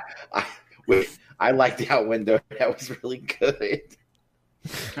know. I liked the out window. That was really good.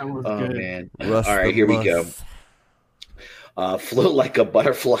 That was Oh good. man! Russ All right, the here we go. Muss. Float like a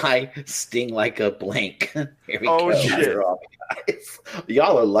butterfly, sting like a blank. Here we Oh, go. shit. You're off, guys.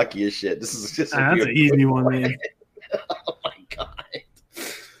 Y'all are lucky as shit. This is just a That's an beautiful easy one, man. Oh my god!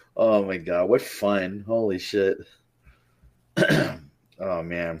 Oh my god! What fun! Holy shit! Oh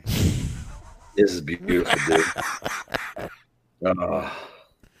man, this is beautiful, dude. Oh,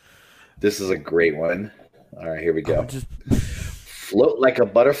 this is a great one. All right, here we go. Just Float like a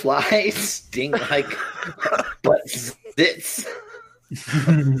butterfly, sting like butt zits.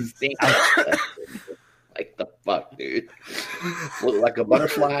 Sting like the fuck, dude. Float like a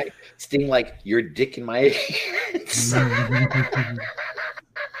butterfly, sting like your dick in my ears.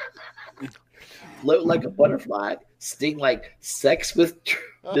 Float like a butterfly, sting like sex with.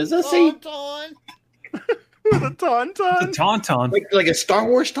 Does that say The tauntaun. Tauntaun. like a Star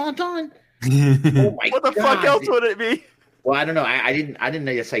Wars tauntaun? Oh my What the fuck God, else dude. would it be? Well, I don't know. I didn't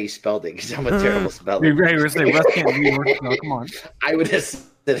know that's how you spelled it because I'm a terrible speller. Hey, we're saying Russ can't read words. No, come on. I would have said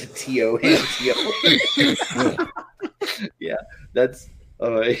a T-O-N-T-O. Yeah, that's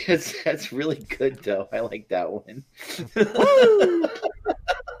really good though. I like that one. Woo!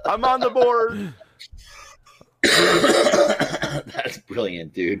 I'm on the board. That's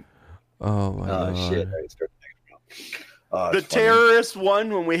brilliant, dude. oh my Oh god. shit! All right, start back around. Oh, The it's funny. terrorist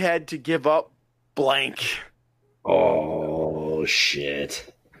won when we had to give up blank. Oh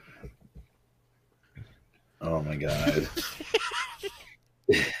shit! Oh my god!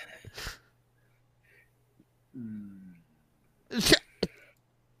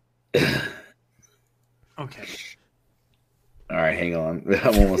 Okay. All right, hang on.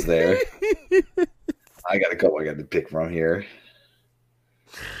 I'm almost there. I got a couple I got to pick from here.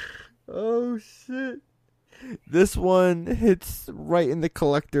 Oh shit. This one hits right in the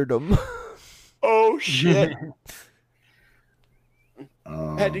collectordom. Oh shit!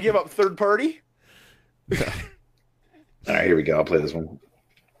 Had to give up third party. All right, here we go. I'll play this one.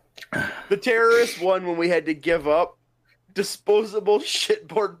 The terrorist won when we had to give up disposable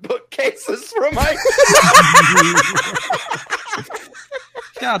shitboard bookcases from my.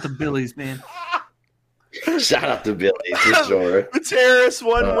 Shout out to Billy's, man. Shout out to Billy for sure. The terrorist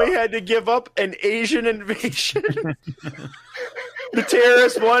won when we had to give up an Asian invasion. The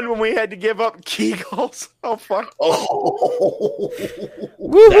terrorist won when we had to give up Kegels. Oh fuck! Oh, that's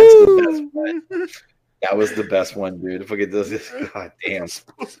Woohoo! the best one. That was the best one, dude. If I could do this, god damn.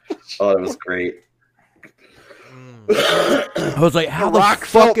 Oh, that was great. I was like, how The the Rock fuck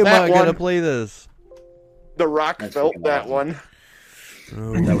felt am that I gonna one. play this? The Rock That's felt fucking that awesome.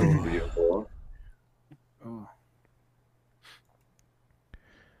 one. That was beautiful.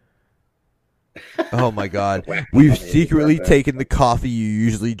 Oh my god. Wacky We've funny, secretly right? taken the coffee you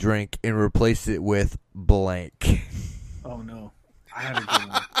usually drink and replaced it with blank. Oh no. I have a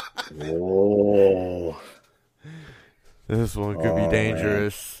good one. Oh, This one could be Oh,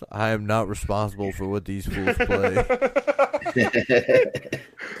 dangerous. I am not responsible for what these fools play.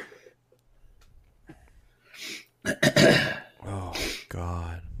 Oh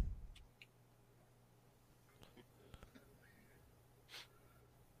god.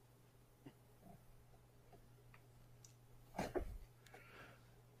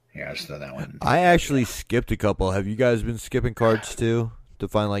 Here, I'll just throw that one. I actually skipped a couple. Have you guys been skipping cards too to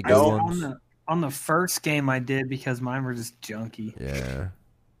find like good No, ones? on the first game I did because mine were just junky. Yeah.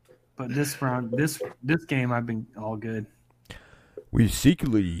 But this round, this game I've been all good. We've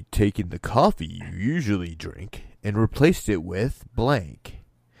secretly taken the coffee you usually drink and replaced it with blank.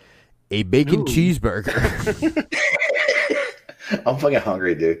 A bacon Ooh. cheeseburger. I'm fucking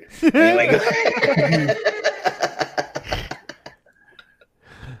hungry, dude. Anyway,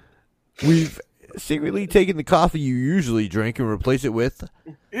 We've secretly taken the coffee you usually drink and replaced it with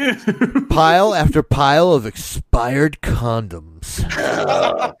pile after pile of expired condoms.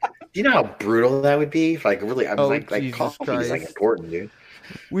 do you know how brutal that would be? If, like really, I Oh, mean, like Jesus coffee is like Christ. important, dude.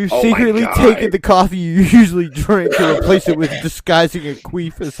 We've Oh my secretly God. taken the coffee you usually drink and replaced it with disguising a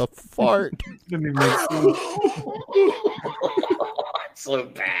queef as a fart. Didn't even make sense. So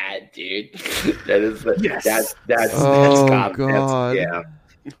bad, dude. That is Yes. that's Oh, God. God.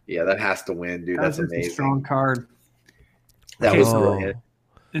 Yeah, that has to win, dude. That's That's just a amazing. strong card. That Okay, was so- brilliant.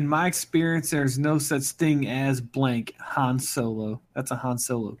 In my experience, there's no such thing as blank Han Solo. That's a Han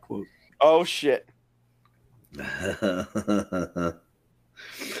Solo quote. Oh shit!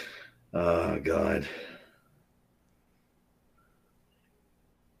 Oh God.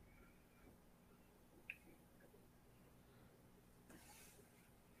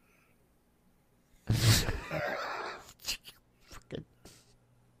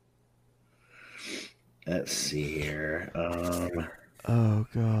 Let's see here. Oh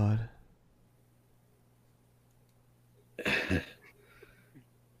God.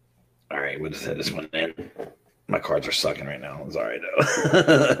 All right, we'll just hit this one in. My cards are sucking right now. It's all right though.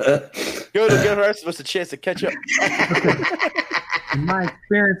 Go to give the rest of us a chance to catch up. In my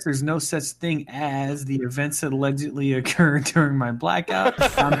experience, there's no such thing as the events that allegedly occurred during my blackout.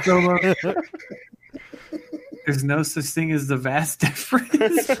 I'm solo. There's no such thing as the vast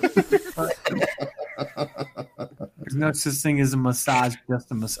difference. There's no such thing as a massage,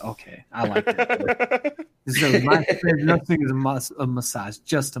 just a massage. Okay, I like that. There's no thing as a massage,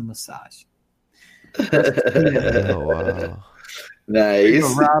 just a massage. Oh wow. Nice.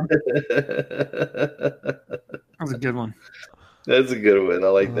 Go, Rob. That was a good one. That's a good one. I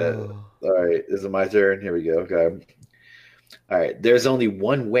like that. Oh. All right, this is my turn. Here we go. Okay. All right. There's only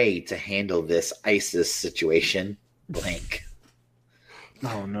one way to handle this ISIS situation. Blank.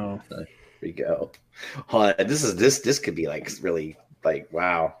 Oh no. Here we go. Hold on. This could be like really like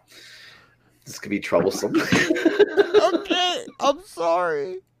wow. This could be troublesome. Okay, I'm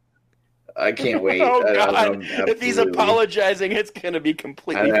sorry. I can't wait. Oh God! I'm If he's absolutely- apologizing, it's gonna be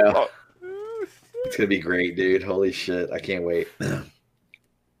completely. I know. It's gonna be great, dude. Holy shit! I can't wait. Oh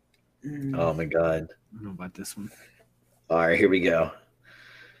my God! I don't know about this one. All right, here we go.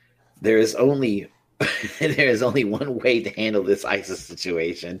 There is only one way to handle this ISIS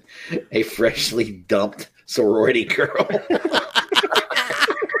situation: a freshly dumped sorority girl.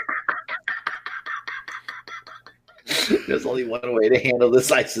 There's only one way to handle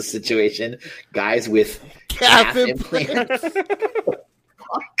this ISIS situation: guys with calf implants.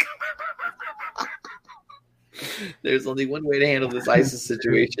 There's only one way to handle this ISIS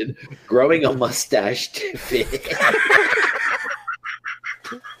situation: growing a mustache to fit.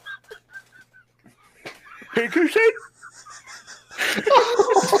 Okay,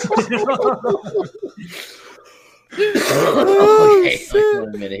 wait a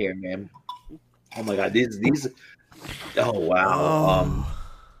minute here, man. Oh my God, these. Oh wow.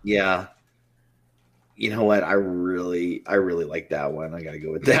 Yeah. You know what? I really like that one. I gotta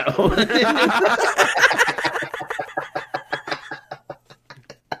go with that one.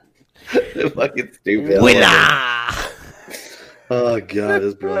 Fucking stupid. Oh God,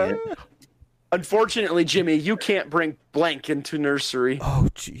 that's brilliant. Unfortunately, Jimmy, you can't bring blank into nursery. Oh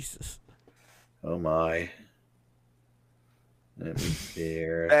Jesus. Oh my. Let me see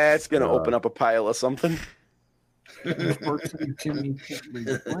here. That's gonna open up a pile of something. Unfortunately, Jimmy can't bring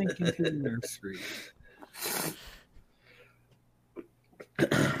blank into the nursery.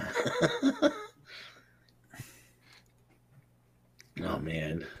 Oh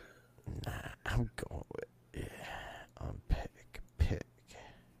man. I'm going with pick.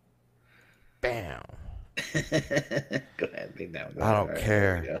 Bam. Go ahead, big down. I don't All right,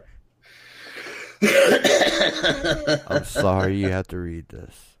 care. there I'm sorry you have to read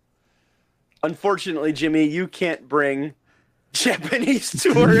this. Unfortunately, Jimmy, you can't bring Japanese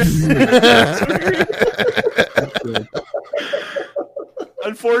tourists.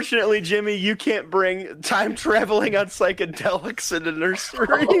 Unfortunately, Jimmy, you can't bring time traveling on psychedelics in the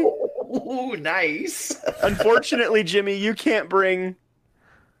nursery. Ooh, nice. Unfortunately, Jimmy, you can't bring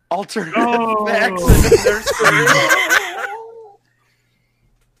alternate facts in the nursery.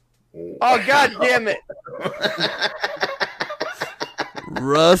 Oh, God damn it.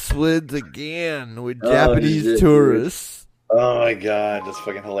 Russ wins again with Oh, Japanese shit, tourists. Oh my God, that's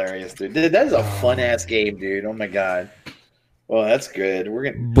fucking hilarious, dude. That is a fun ass game, dude. Oh my God. Well, that's good. We're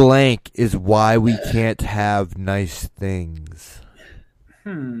gonna. Blank is why we can't have nice things.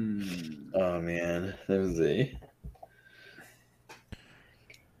 Oh man, let me see.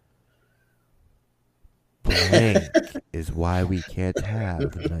 Blank is why we can't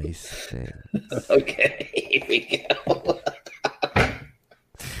have nice things. Okay, here we go.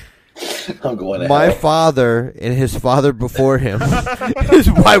 I'm going. My father and his father before him is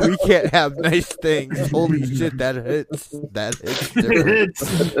why we can't have nice things. Holy shit, that hits. That hits different.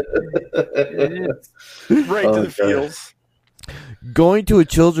 Right to the feels. Going to a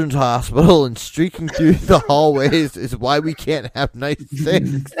children's hospital and streaking through the hallways is why we can't have nice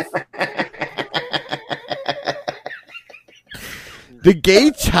things. The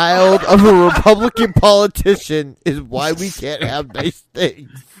gay child of a Republican politician is why we can't have nice things.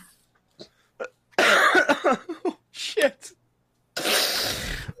 Shit.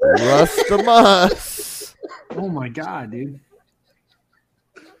 Rustamus. Oh my God, dude.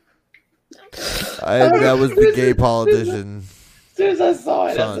 That was the gay politician. As soon as I saw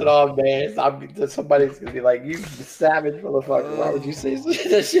it, I Son. said, "Oh man, somebody's gonna be like, you savage motherfucker! Why would you say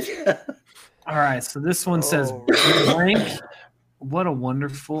that shit?" All right, so this one says blank. What a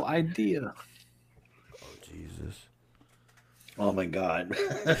wonderful idea. Jesus. Oh my God.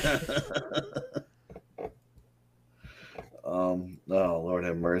 Oh Lord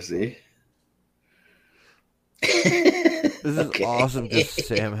have mercy. This is awesome because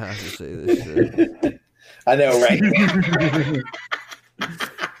Sam has to say this shit. I know, right?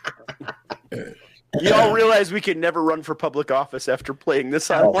 Y'all realize we can never run for public office after playing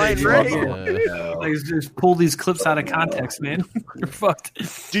this online, yeah. right? Yeah. Like, just pull these clips out of context, man. You're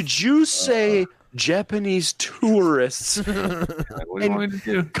fucked. Did you say Japanese tourists What do you want me to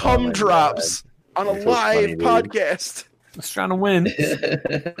do? cum my drops on a That's so funny, live dude. podcast? I was trying to win.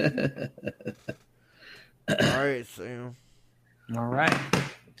 All right, Sam. All right.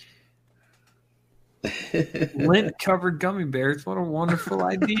 Lint covered gummy bears. What a wonderful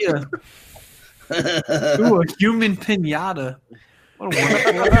idea. Ooh, a human pinata. What a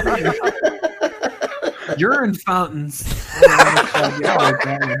wonderful idea. Urine fountains. Yeah, I like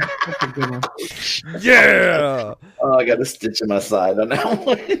that one. That's a good one. Yeah. Oh, I got a stitch in my side on that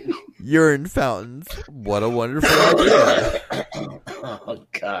one. Urine fountains. What a wonderful idea. Oh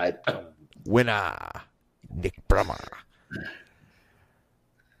God. Winner. Nick Brummer.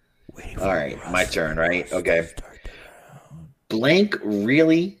 All right, my turn, right? Okay. Blank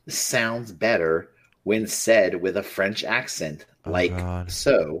really sounds better when said with a French accent, like God.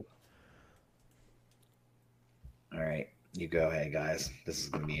 so. All right, you go ahead, guys. This is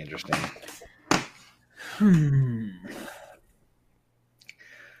going to be interesting.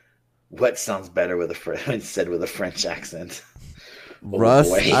 What sounds better with when said with a French accent? Oh, Russ,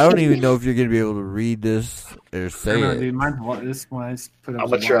 boy. I don't even know if you're going to be able to read this or I say don't know, it. dude. This one I just put up. I'm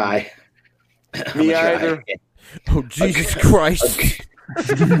gonna try. Me either. Oh, Jesus Christ.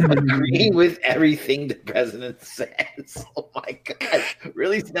 Agree with everything the president says. Oh my God,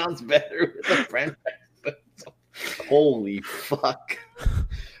 really sounds better with a French accent. Holy fuck,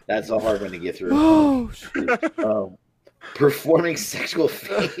 that's a hard one to get through. Oh, shit. Performing sexual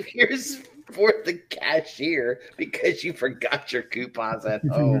favors for the cashier because you forgot your coupons at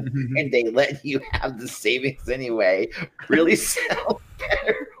home and they let you have the savings anyway. Really sounds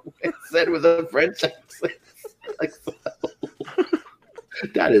better when said with a French accent. Like,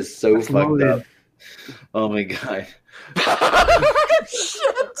 that is so That's fucked loaded. up. Oh my God.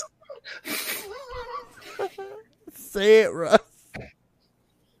 Shit. Say it, Russ.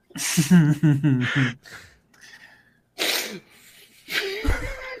 Say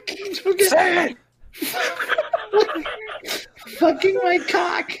it. Fucking my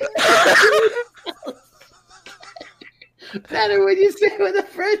cock. Better when you say it with a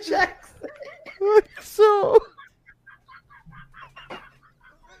French accent. So.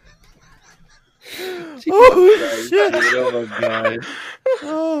 Oh, shit. Oh my God.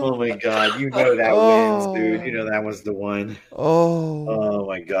 Oh my God. You know that wins, dude. You know that was the one. Oh. Oh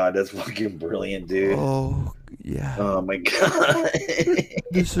my God. That's fucking brilliant, dude. Oh, yeah. Oh my God.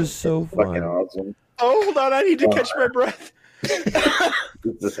 This is so Fucking fun. awesome. Oh, hold on. I need to catch my breath.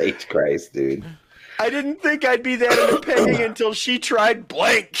 Jesus H. Christ, dude. I didn't think I'd be that into pegging until she tried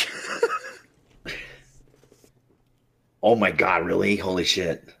blank. Oh my God, really? Holy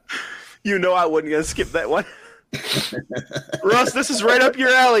shit. You know I wasn't going to skip that one. Russ, this is right up your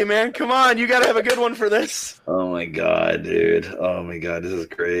alley, man. Come on. You got to have a good one for this. Oh my God, dude. Oh my God, this is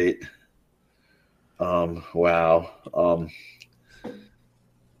great. Wow.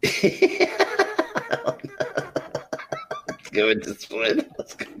 Let's go with this one.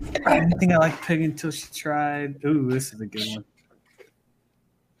 Let's go. I didn't think I liked Pig until she tried. Ooh, this is a good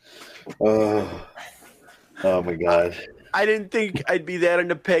one. Oh my God. I didn't think I'd be that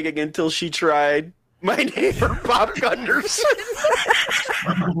into pegging until she tried my neighbor, Bob Gunderson.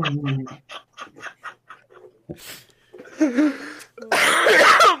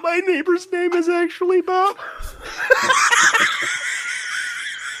 My neighbor's name is actually Bob.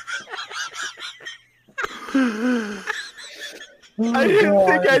 I didn't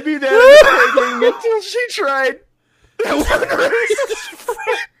think I'd be that into pegging until she tried that one racist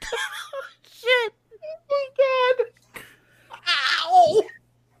friend. Shit. Oh my God. Ow!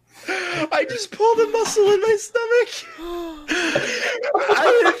 I just pulled a muscle in my stomach.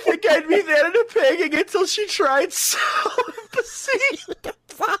 I didn't think I'd be that into pegging until she tried celibacy.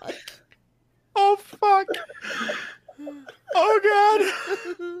 Fuck. Oh, fuck. Oh, God.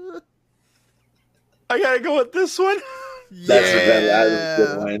 I gotta go with this one. That was a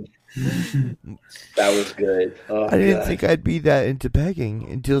good one. That was good. Oh, I didn't God. think I'd be that into pegging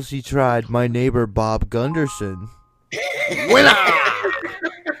until she tried my neighbor Bob Gunderson.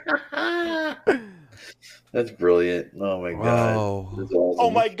 That's brilliant. Oh my God. Oh. This is awesome. Oh,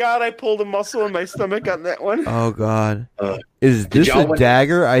 my God. I pulled a muscle in my stomach on that one. Oh God. Uh, Is this y'all a win-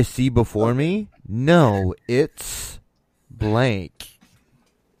 dagger I see before me? No, it's blank.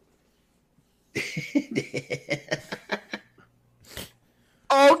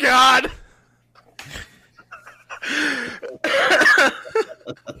 Oh God!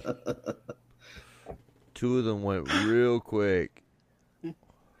 Two of them went real quick.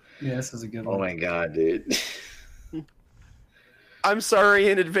 Yeah, this is a good Oh one. my god, dude. I'm sorry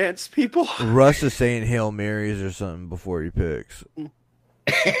in advance, people. Russ is saying Hail Marys or something before he picks.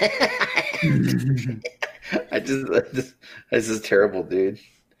 This is terrible, dude.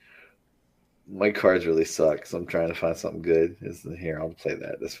 My cards really suck, so I'm trying to find something good. Here, I'll play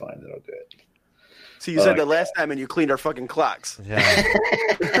that. That's fine. Then I'll do it. So you said that last time, and you cleaned our fucking clocks. Yeah.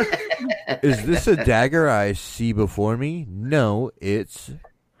 Is this a dagger I see before me? No, it's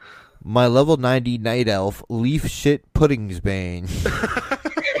my level 90 night elf leaf shit puddingsbane.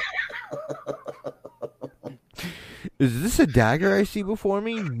 Is this a dagger I see before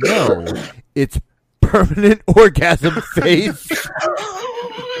me? No, it's permanent orgasm face.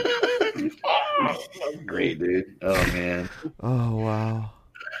 Great, dude. Oh man, Oh wow.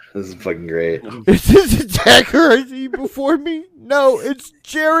 this is fucking great. Is this a dagger I see before me? No, it's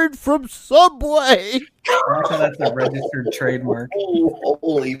Jared from Subway. Actually, that's a registered trademark. Oh,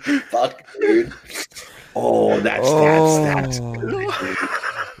 holy fuck, dude. Oh, that's good,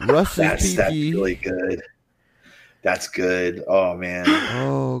 dude. Russ's That's PP. really good. That's good. Oh man,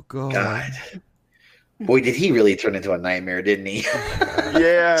 Oh god. God. Boy, did he really turn into a nightmare, didn't he?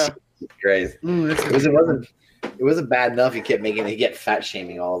 Yeah. Great. Ooh, this is It wasn't bad enough. He kept fat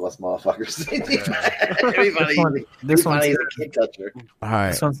shaming all of us motherfuckers. Everybody, this one everybody's says, a kid toucher. All right.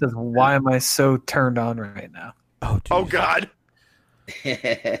 this one says, "Why am I so turned on right now?" Oh, Oh geez. God.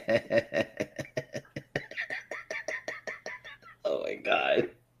 Oh my god.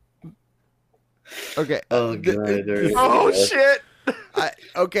 Okay. Oh god. All right. Oh shit.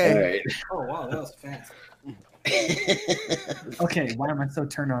 Okay. All right. Oh wow, that was fast. Okay, why am I so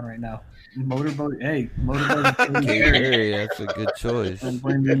turned on right now? Motorboat. Hey, motorboat. Katy Perry, that's a good choice. I'm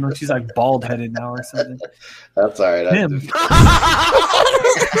blaming her, no, she's like bald headed now or something. That's all right. Him.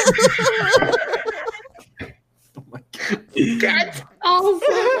 That's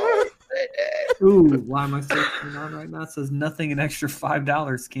awesome. Ooh, why am I so turned on right now? It says nothing an extra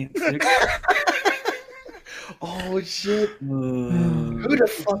 $5 can't fix. Oh shit. Who Who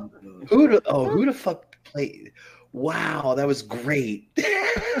the fuck played? Wow, that was great.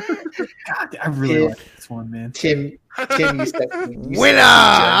 God, I really like this one, man. Tim, you said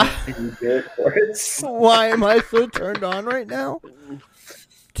Winner! you did it for us. Why am I so turned on right now?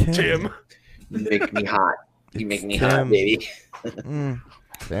 Tim. You make me hot. You make me Tim. hot, baby.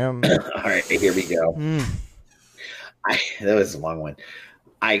 Damn. All right, here we go. Mm. That was a long one.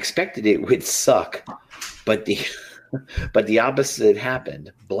 I expected it would suck, but the opposite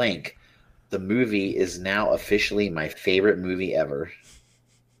happened. Blank. The movie is now officially my favorite movie ever.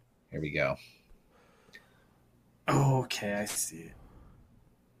 Here we go. Okay, I see it.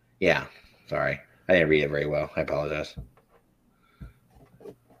 Yeah, sorry. I didn't read it very well. I apologize.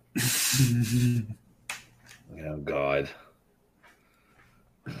 Oh, God.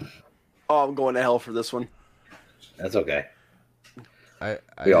 Oh, I'm going to hell for this one. That's okay.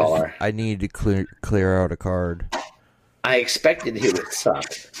 We all are. I need to clear out a card. I expected it would suck,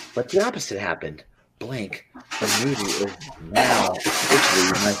 but the opposite happened. Blank. The movie is now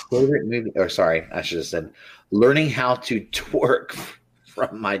officially my favorite movie. Or sorry, I should have said learning how to twerk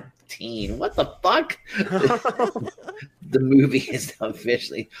from my teen. What the fuck? The movie is now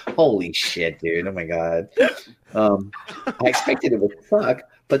officially. Holy shit, dude! Oh my god. I expected it would suck,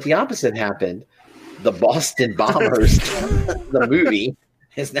 but the opposite happened. The Boston Bombers, the movie,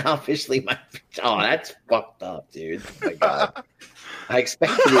 is now officially my. Oh, that's fucked up, dude. Oh my god. I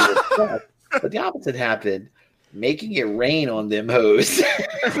expected it would suck, but the opposite happened. Making it rain on them hoes.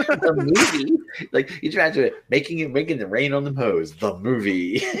 The movie, like you try to making it rain on them hoes. The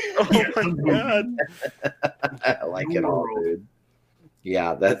movie. Oh my God. I like it all, dude.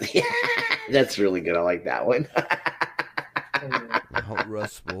 Yeah, that's really good. I like that one. Oh,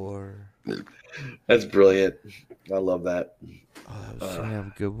 Russ Moore. That's brilliant. I love that. Oh, that was a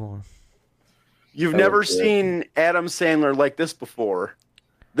damn good one. You've That never was good. seen Adam Sandler like this before.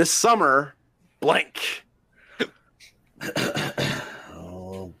 This summer, blank.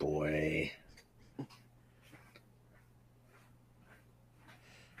 Oh boy.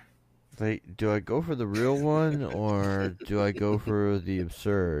 Like, do I go for the real one or do I go for the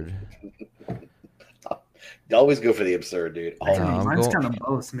absurd? You always go for the absurd, dude. No, I'm Mine's going- kind of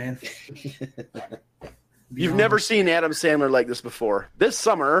both, man. You've never seen Adam Sandler like this before. This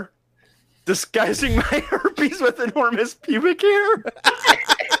summer, disguising my herpes with enormous pubic hair.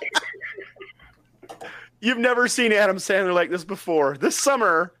 You've never seen Adam Sandler like this before. This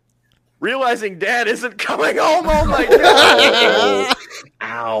summer, realizing Dad isn't coming home. Oh my God!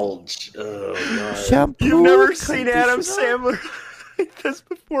 Ouch! Oh God! Shampoo You've never seen Adam Sandler like this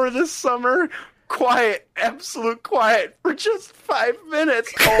before. This summer, quiet, absolute quiet for just 5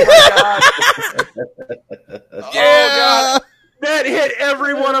 minutes. Oh my God! Oh God! That hit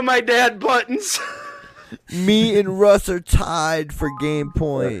every one of my dad buttons. Me and Russ are tied for game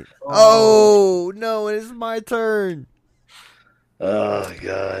point. Oh no, it's my turn. Oh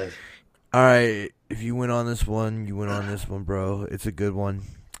God! All right, if you win on this one, you win on this one, bro. It's a good one.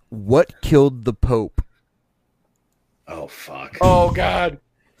 What killed the Pope? Oh fuck! Oh God!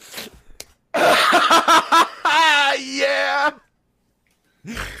 Yeah!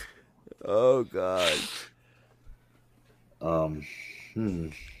 Oh God.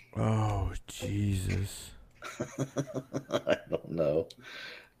 Oh Jesus. I don't know.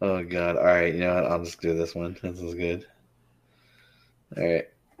 Oh God! All right, you know what? I'll just do this one. This is good. All right,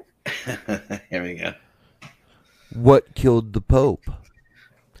 here we go. What killed the Pope?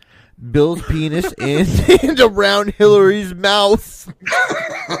 Bill's penis and around Hillary's mouth.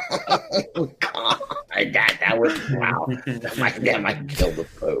 Oh God! That was wow. That might kill the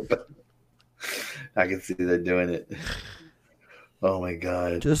Pope. I can see they're doing it. Oh my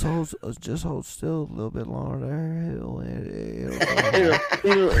God! Just hold still a little bit longer.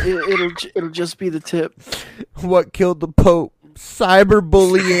 It'll just be the tip. What killed the Pope?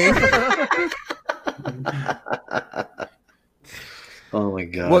 Cyberbullying. Oh my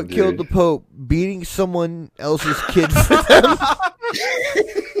God! What killed the Pope? Beating someone else's kid for them.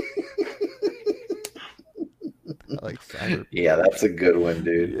 I like cyber. Yeah, that's a good one,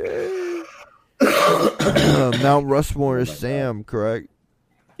 dude. Mount Rushmore is Sam, correct?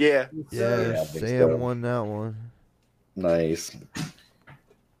 Yeah. Yeah, I think Sam so. won that one. Nice.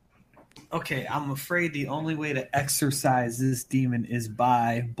 Okay, I'm afraid the only way to exorcise this demon is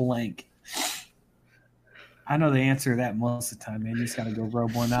by blank. I know the answer to that most of the time, man. You just gotta go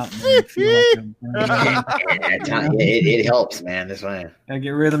rub one out and then you feel like It helps, man. That's fine. gotta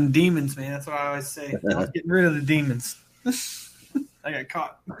get rid of them demons, man. That's what I always say. I was getting rid of the demons. I got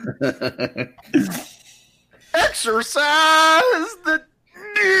caught. Exercise the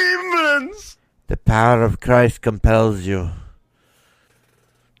demons. The power of Christ compels you.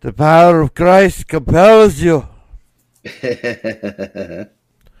 The power of Christ compels you. And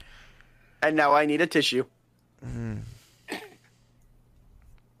now I need a tissue.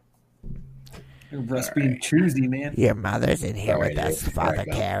 Russ being choosy, man. Your mother's in here with us, Father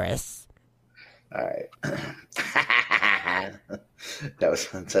Karras. All right. That's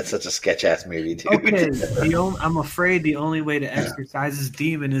such a sketch ass movie, dude. Okay, I'm afraid the only way to exorcise this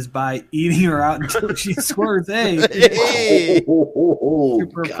demon is by eating her out until she squirts. Hey,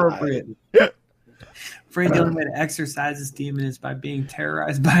 super appropriate. Afraid the only way to exorcise this demon is by being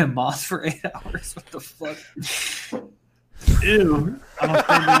terrorized by a moth for 8 hours. What the fuck? Ew. I'm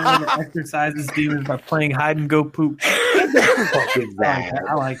afraid the only way to exorcise this demon is by playing hide and go poop.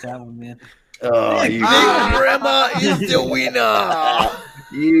 I like that one, man. Oh, you Grandma is the winner.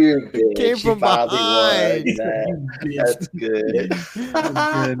 You bitch. Came from You finally behind. won that. That's good. That was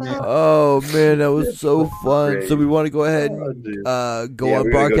good, man. Oh man, that was so fun. great. So we want to go ahead Oh, and dude. go Yeah, on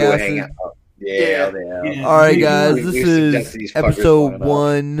we're gonna go hang broadcasting. out. Yeah. Yeah. All right, We- guys, we this suggest is these fuckers episode line up.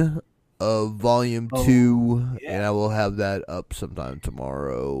 1 of volume Oh, 2, yeah. and I will have that up sometime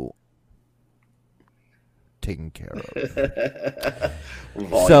tomorrow. Taken care of.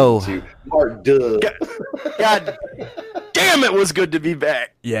 Volume So- 2. Part duh. God damn, it was good to be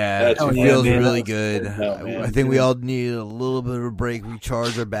back. Yeah, That's- it Oh, yeah, feels man. really good. No, man. I think we all need a little bit of a break,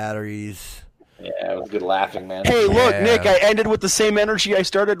 recharge our batteries. Yeah, it was good laughing, man. Hey, look, Yeah. Nick, I ended with the same energy I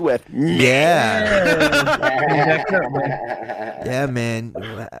started with. Yeah. Yeah, man.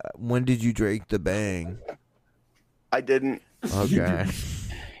 When did you drink the bang? I didn't. Okay.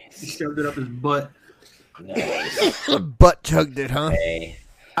 He shoved it up his butt. Nice. Butt chugged it, huh? Hey,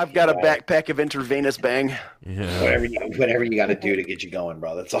 I've got a backpack of intravenous bang. Yeah. whatever you got to do to get you going,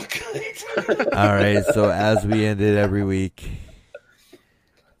 bro. That's all good. All right, so as we end it every week,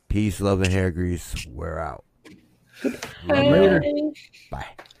 peace, love, and hair grease. We're out. Later. Bye.